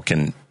 We all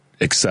can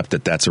accept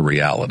that that's a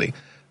reality.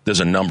 There's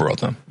a number of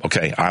them.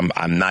 Okay,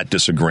 I'm not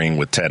disagreeing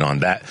with Ted on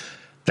that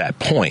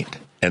point.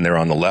 And they're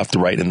on the left, the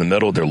right, in the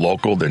middle. They're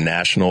local, they're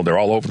national, they're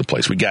all over the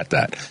place. We got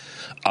that.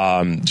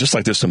 Just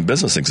like there's some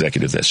business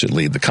executives that should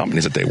lead the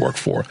companies that they work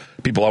for.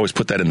 People always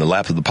put that in the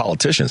lap of the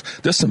politicians.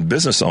 There's some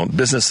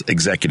business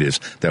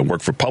executives that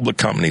work for public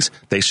companies.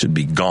 They should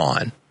be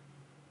gone.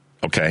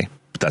 Okay,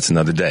 but that's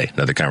another day,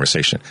 another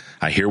conversation.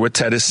 I hear what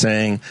Ted is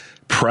saying.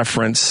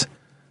 Preference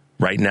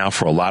right now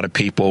for a lot of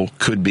people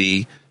could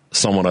be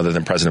someone other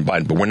than President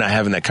Biden, but we're not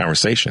having that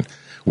conversation.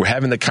 We're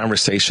having the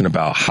conversation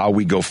about how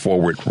we go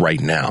forward right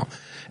now.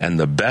 And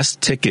the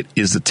best ticket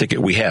is the ticket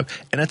we have.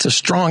 And it's a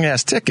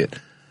strong-ass ticket.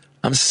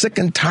 I'm sick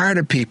and tired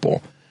of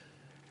people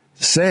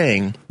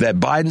saying that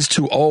Biden's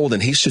too old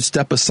and he should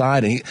step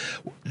aside. And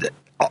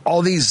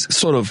all these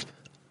sort of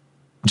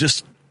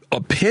just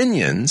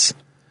opinions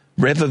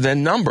rather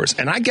than numbers.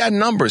 And I got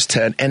numbers,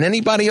 Ted, and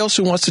anybody else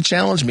who wants to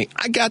challenge me,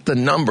 I got the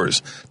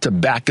numbers to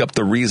back up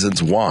the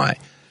reasons why.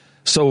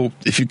 So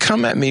if you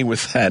come at me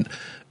with that,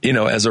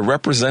 as a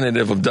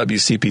representative of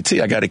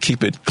WCPT, I got to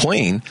keep it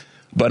clean.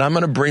 But I'm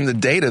going to bring the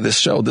data to this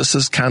show. This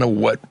is kind of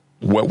what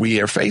we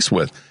are faced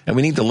with, and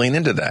we need to lean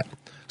into that.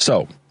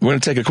 So we're going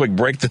to take a quick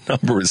break. The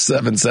number is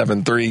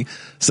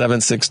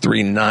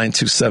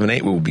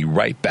 773-763-9278. We will be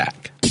right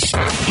back.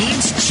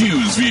 It's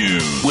Chew's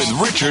View with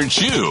Richard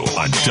Chew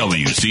on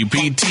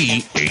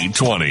WCPT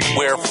 820,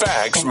 where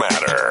facts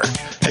matter.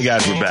 Hey,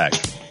 guys, we're back.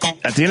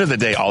 At the end of the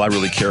day, all I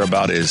really care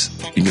about is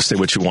you can say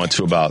what you want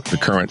to about the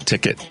current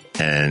ticket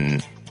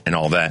and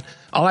all that.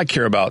 All I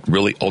care about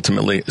really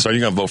ultimately is, are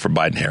you going to vote for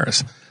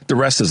Biden-Harris? The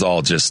rest is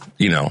all just,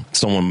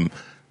 someone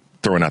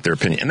throwing out their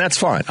opinion. And that's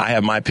fine. I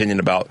have my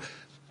opinion about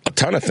a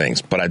ton of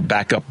things, but I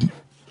back up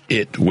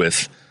it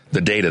with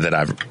the data that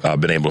I've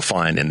been able to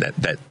find and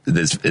that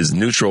is as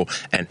neutral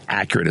and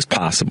accurate as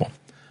possible.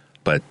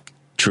 But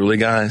truly,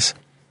 guys,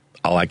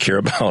 all I care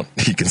about,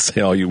 you can say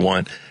all you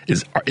want,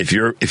 is if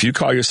you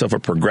call yourself a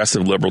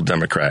progressive liberal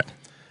Democrat,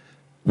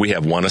 we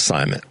have one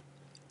assignment,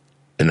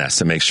 and that's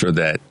to make sure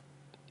that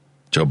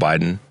Joe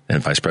Biden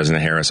and Vice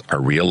President Harris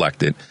are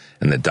reelected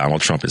and that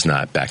Donald Trump is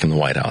not back in the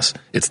White House.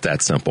 It's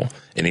that simple.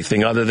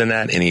 Anything other than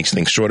that,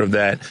 anything short of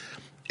that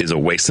is a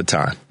waste of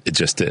time. It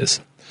just is.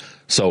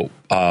 So,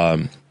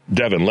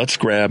 Devin, let's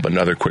grab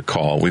another quick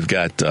call. We've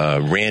got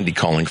Randy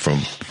calling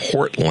from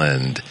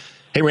Portland.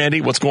 Hey,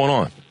 Randy, what's going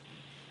on?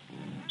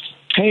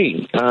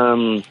 Hey,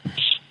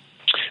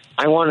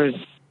 I want to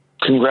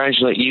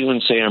congratulate you and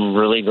say I'm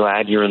really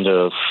glad you're in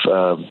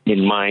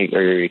my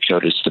area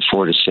code. It's the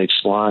 4 to 6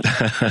 slot.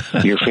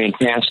 You're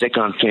fantastic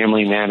on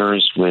Family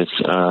Matters with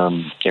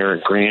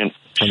Eric Grant.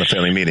 On the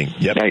family meeting.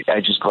 Yep.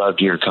 I just loved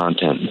your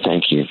content.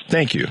 Thank you.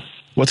 Thank you.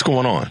 What's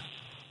going on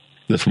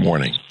this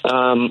morning?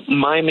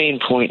 My main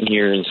point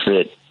here is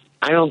that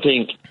I don't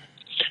think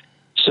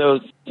so.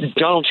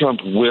 Donald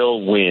Trump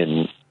will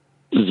win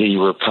the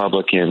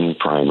Republican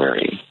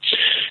primary.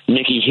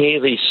 Nikki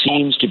Haley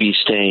seems to be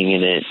staying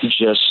in it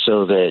just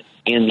so that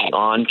in the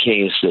on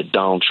case that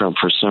Donald Trump,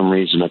 for some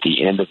reason, at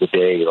the end of the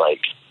day,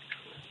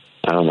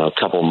 a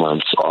couple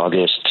months,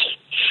 August,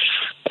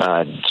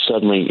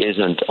 suddenly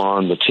isn't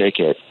on the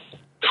ticket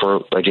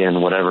for,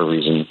 again, whatever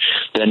reason,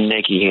 then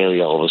Nikki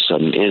Haley all of a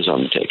sudden is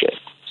on the ticket.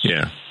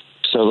 Yeah.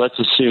 So let's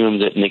assume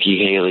that Nikki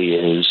Haley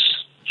is...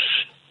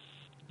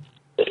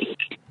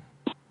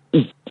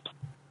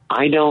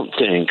 I don't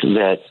think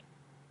that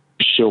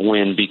she'll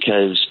win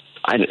because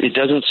it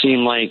doesn't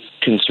seem like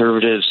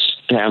conservatives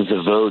have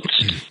the votes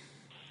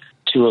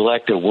to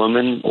elect a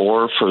woman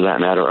or, for that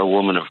matter, a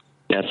woman of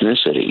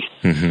ethnicity.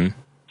 Mm-hmm.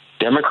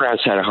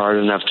 Democrats had a hard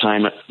enough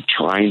time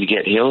trying to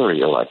get Hillary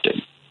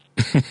elected.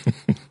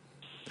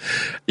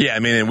 Yeah, I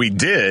mean, and we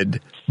did,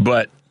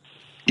 but,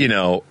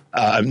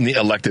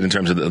 elected in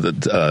terms of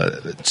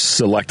the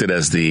selected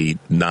as the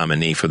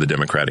nominee for the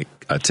Democratic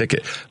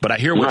ticket. But I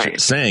hear what you're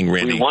saying,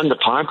 Randy. We won the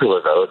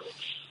popular vote,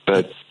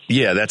 but...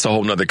 Yeah, that's a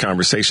whole nother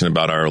conversation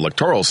about our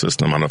electoral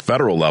system on a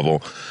federal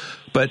level.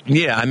 But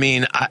yeah, I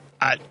mean, I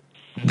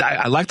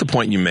like the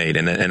point you made,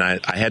 and I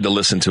had to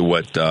listen to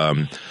what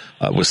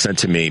was sent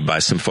to me by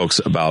some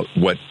folks about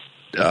what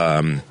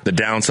the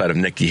downside of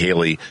Nikki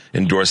Haley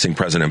endorsing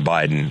President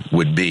Biden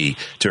would be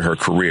to her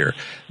career.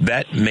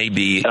 That may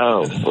be,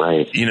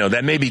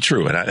 that may be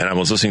true. And I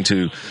was listening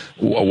to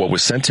what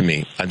was sent to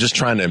me. I'm just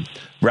trying to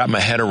wrap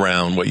my head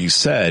around what you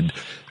said.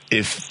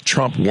 If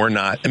Trump were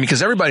not,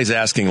 because everybody's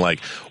asking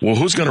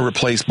who's going to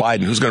replace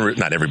Biden? Who's going to,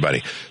 not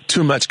everybody.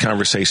 Too much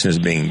conversation is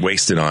being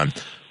wasted on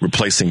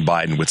replacing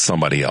Biden with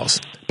somebody else.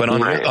 But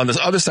on this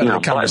other side of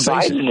the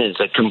conversation. Biden is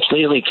a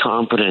completely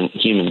competent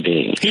human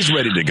being. He's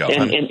ready to go.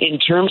 And in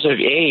terms of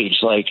age,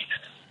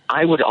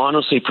 I would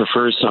honestly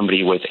prefer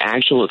somebody with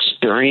actual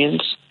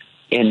experience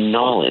and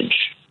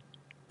knowledge.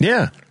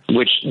 Yeah.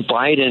 Which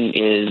Biden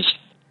is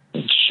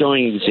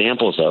showing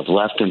examples of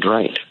left and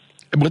right.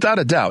 Without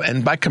a doubt.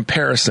 And by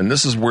comparison,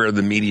 this is where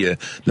the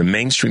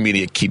mainstream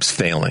media keeps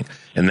failing.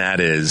 And that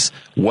is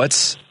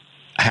what's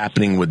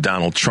happening with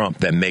Donald Trump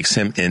that makes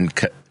him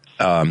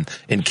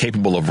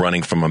incapable of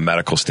running from a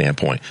medical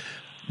standpoint.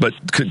 But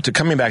to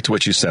coming back to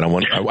what you said, I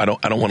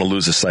don't want to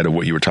lose the sight of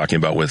what you were talking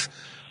about with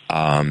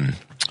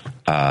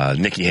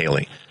Nikki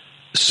Haley.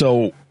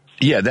 So,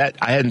 yeah, that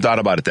I hadn't thought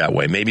about it that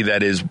way. Maybe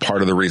that is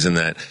part of the reason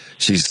that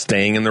she's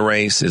staying in the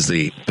race, is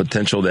the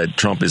potential that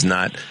Trump is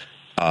not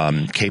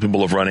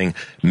capable of running,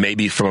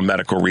 maybe from a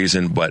medical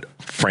reason, but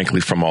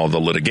frankly from all the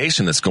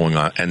litigation that's going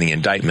on and the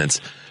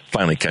indictments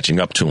finally catching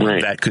up to him.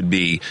 Right. That could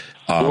be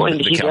and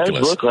the he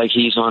calculus. does look like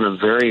he's on a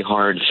very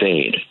hard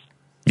fade.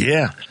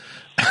 Yeah,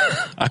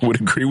 I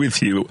would agree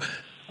with you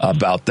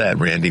about that,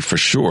 Randy, for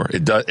sure.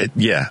 It does.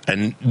 Yeah,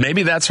 and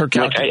maybe that's her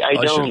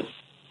calculation.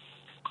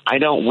 I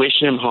don't wish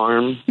him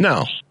harm.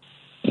 No.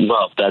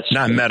 Well, that's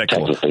not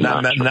medical.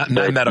 Not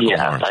medical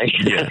harm.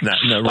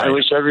 I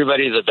wish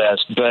everybody the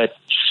best, but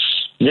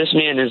this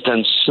man has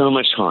done so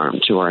much harm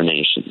to our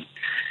nation.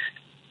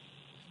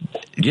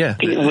 Yeah.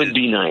 It would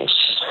be nice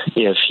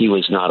if he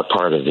was not a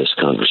part of this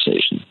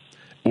conversation.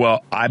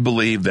 Well, I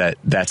believe that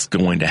that's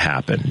going to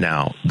happen.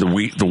 Now,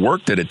 the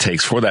work that it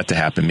takes for that to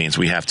happen means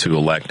we have to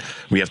re-elect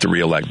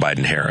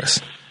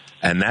Biden-Harris.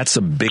 And that's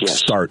a big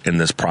start in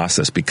this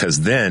process,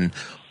 because then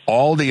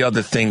all the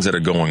other things that are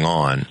going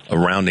on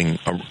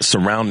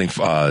surrounding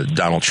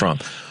Donald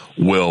Trump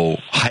will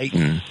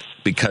heighten,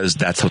 because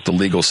that's what the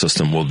legal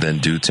system will then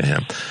do to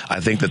him. I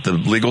think that the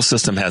legal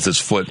system has its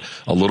foot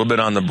a little bit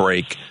on the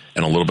brake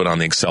and a little bit on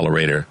the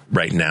accelerator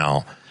right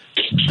now.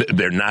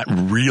 They're not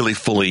really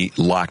fully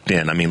locked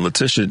in. I mean,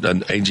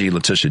 AG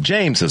Letitia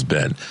James has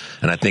been,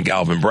 and I think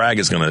Alvin Bragg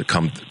is going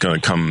to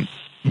come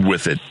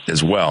with it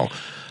as well.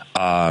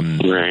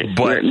 Right.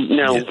 But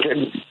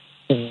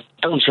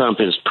Donald Trump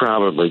is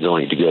probably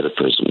going to go to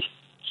prison.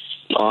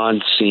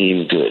 Odds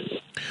seem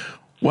good.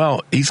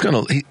 Well, he's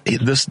going to.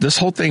 This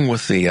whole thing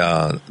with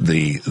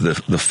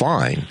the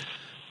fine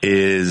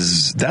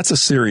that's a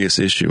serious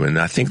issue, and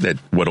I think that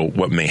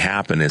what may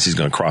happen is he's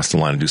going to cross the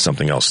line and do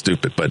something else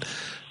stupid. But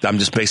I'm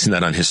just basing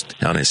that on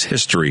his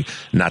history.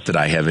 Not that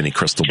I have any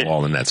crystal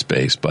ball in that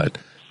space. But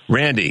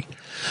Randy,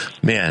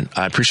 man,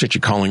 I appreciate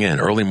you calling in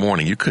early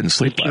morning. You couldn't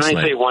sleep last night. Can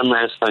I say one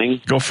last thing?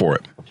 Go for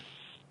it.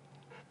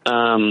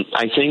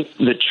 I think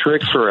the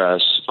trick for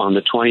us on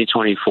the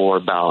 2024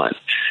 ballot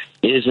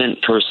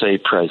isn't per se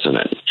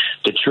president.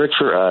 The trick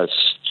for us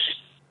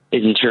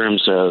in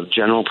terms of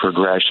general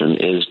progression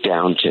is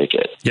down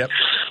ticket. Yep.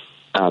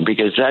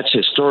 Because that's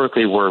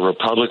historically where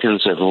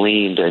Republicans have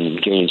leaned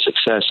and gained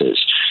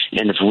successes.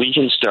 And if we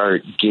can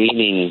start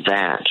gaining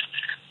that,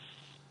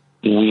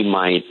 we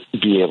might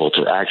be able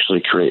to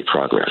actually create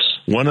progress.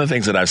 One of the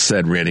things that I've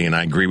said, Randy, and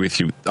I agree with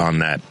you on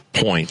that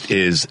point,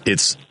 is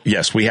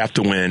yes, we have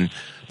to win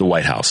the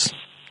White House.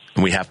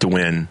 And we have to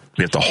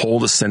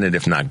hold the Senate,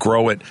 if not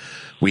grow it.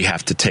 We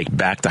have to take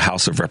back the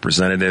House of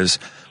Representatives.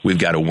 We've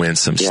got to win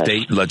some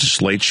state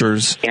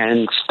legislatures.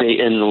 And state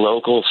and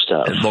local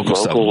stuff.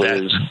 Local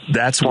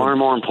is far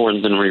more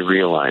important than we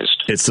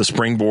realized. It's the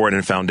springboard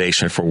and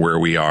foundation for where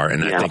we are.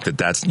 And I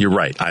think you're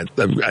right.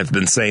 I've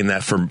been saying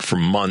that for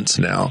months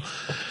now.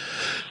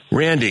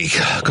 Randy,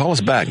 call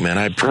us back, man.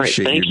 I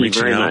appreciate you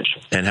reaching out. Much.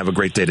 And have a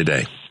great day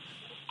today.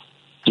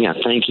 Yeah,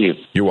 thank you.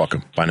 You're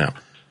welcome. Bye now.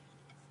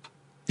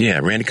 Yeah,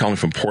 Randy calling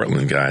from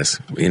Portland, guys.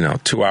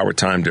 2-hour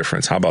time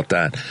difference. How about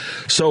that?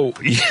 So,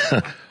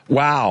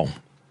 wow.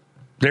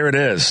 There it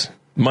is.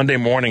 Monday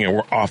morning, and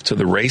we're off to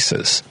the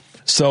races.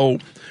 So,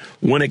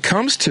 when it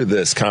comes to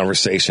this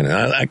conversation,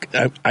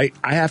 I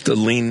have to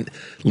lean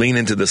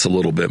into this a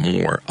little bit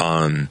more.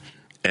 And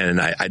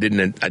I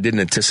didn't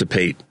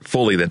anticipate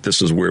fully that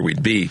this is where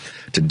we'd be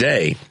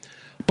today.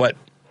 But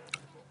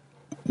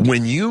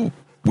when you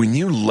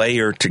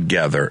layer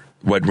together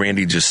what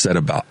Randy just said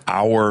about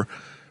our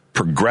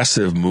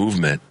progressive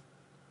movement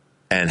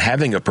and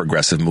having a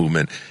progressive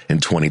movement in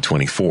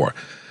 2024,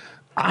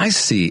 I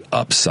see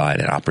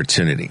upside and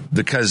opportunity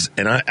because,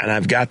 and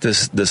I've got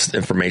this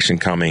information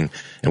coming,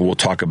 and we'll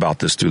talk about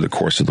this through the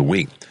course of the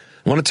week.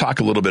 I want to talk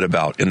a little bit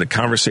about, in the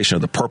conversation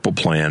of the purple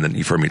plan that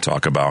you've heard me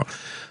talk about,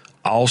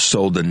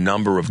 also the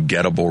number of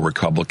gettable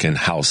Republican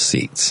House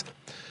seats.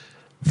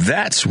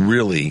 That's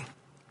really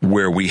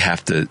where we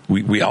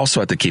also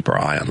have to keep our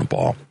eye on the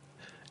ball.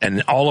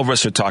 And all of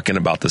us are talking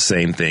about the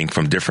same thing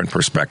from different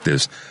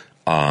perspectives,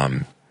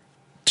 as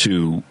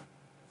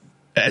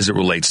it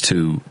relates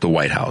to the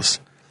White House.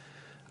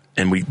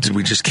 And we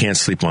just can't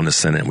sleep on the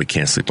Senate, and we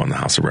can't sleep on the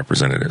House of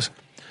Representatives.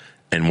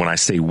 And when I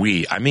say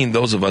we, I mean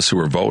those of us who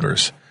are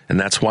voters. And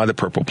that's why the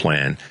Purple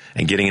Plan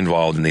and getting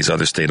involved in these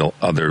other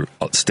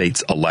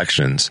states'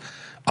 elections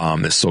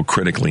is so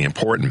critically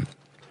important.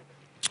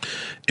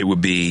 It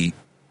would be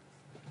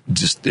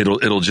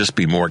it'll just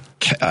be more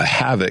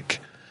havoc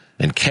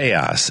and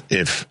chaos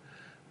if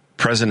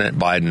President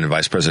Biden and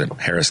Vice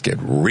President Harris get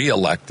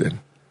reelected,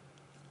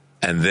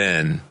 and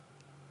then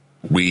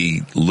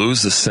we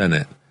lose the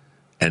Senate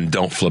and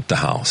don't flip the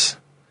House,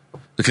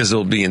 because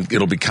it'll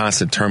be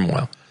constant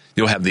turmoil.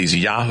 You'll have these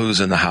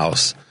yahoos in the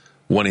House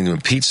wanting to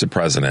impeach the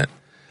president,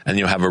 and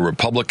you'll have a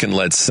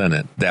Republican-led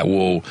Senate that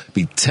will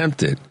be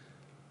tempted.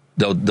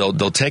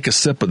 They'll take a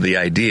sip of the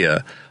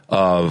idea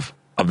of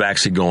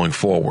actually going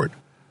forward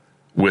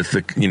with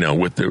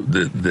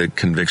the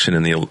conviction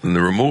and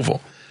the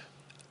removal.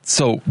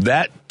 So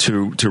that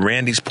to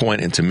Randy's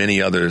point and to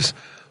many others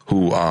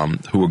who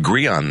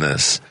agree on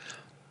this,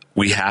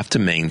 we have to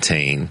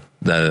maintain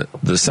the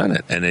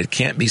Senate, and it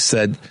can't be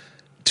said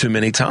too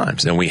many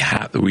times. And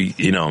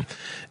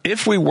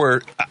if we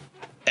were,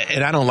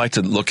 and I don't like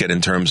to look at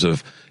in terms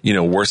of,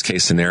 worst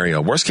case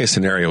scenario. Worst case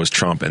scenario is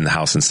Trump and the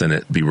House and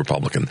Senate be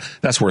Republican.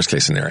 That's worst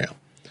case scenario.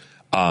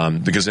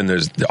 Because then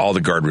all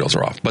the guardrails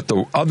are off. But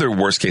the other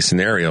worst case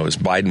scenario is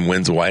Biden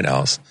wins the White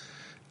House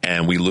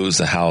and we lose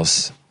the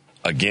House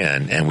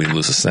again and we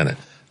lose the Senate.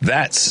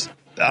 That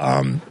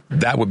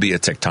would be a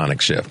tectonic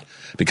shift,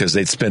 because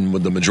they'd spend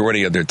the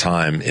majority of their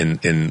time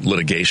in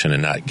litigation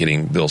and not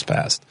getting bills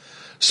passed.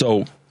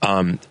 So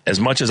as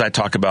much as I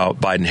talk about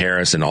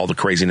Biden-Harris and all the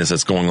craziness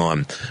that's going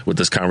on with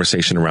this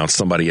conversation around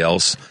somebody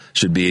else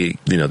should be,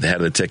 the head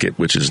of the ticket,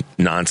 which is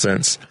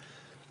nonsense,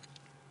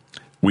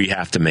 we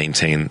have to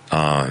maintain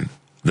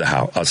the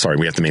House.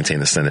 We have to maintain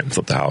the Senate and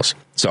flip the House.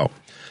 So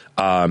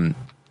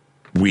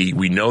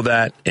we know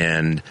that,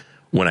 and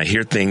when I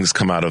hear things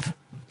come out of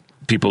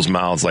people's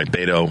mouths like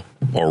Beto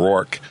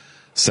O'Rourke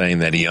saying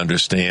that he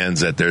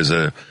understands that there's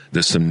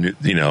some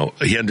new,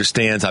 he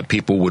understands how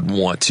people would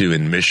want to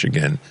in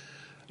Michigan,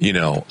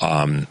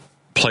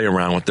 play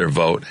around with their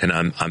vote. And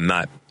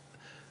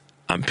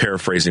I'm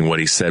paraphrasing what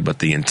he said, but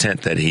the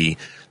intent that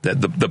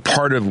the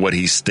part of what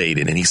he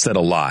stated, and he said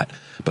a lot,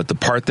 but the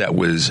part that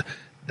was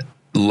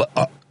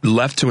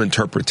left to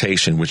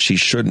interpretation, which he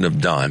shouldn't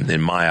have done,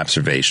 in my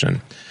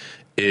observation,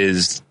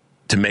 is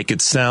to make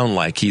it sound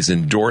like he's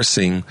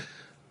endorsing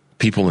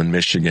people in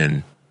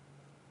Michigan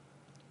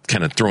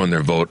kind of throwing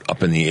their vote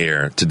up in the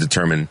air to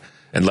determine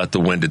and let the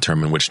wind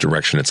determine which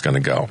direction it's going to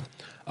go,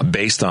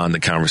 based on the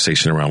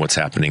conversation around what's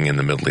happening in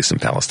the Middle East and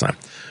Palestine.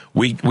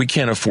 We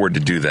can't afford to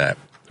do that,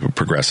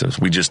 progressives.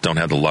 We just don't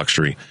have the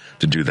luxury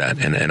to do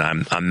that. And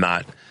I'm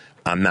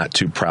not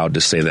too proud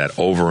to say that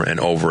over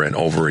and over and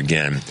over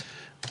again,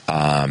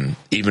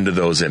 even to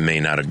those that may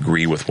not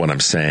agree with what I'm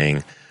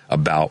saying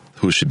about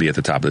who should be at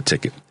the top of the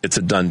ticket. It's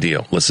a done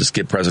deal. Let's just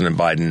get President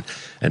Biden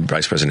and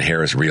Vice President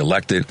Harris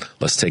reelected.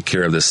 Let's take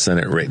care of these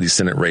Senate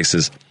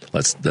races.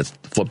 Let's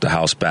flip the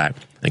House back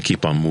and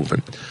keep on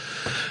moving.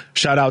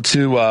 Shout out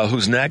to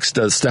who's next,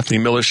 Stephanie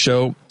Miller's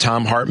show.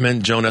 Tom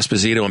Hartman, Joan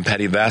Esposito, and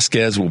Patty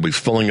Vasquez will be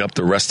filling up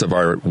the rest of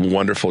our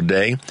wonderful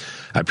day.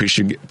 I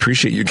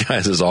appreciate you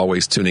guys, as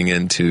always, tuning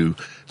in to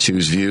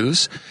Choose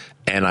Views.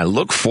 And I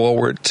look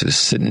forward to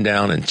sitting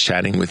down and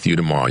chatting with you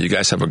tomorrow. You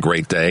guys have a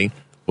great day.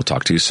 We'll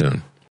talk to you soon.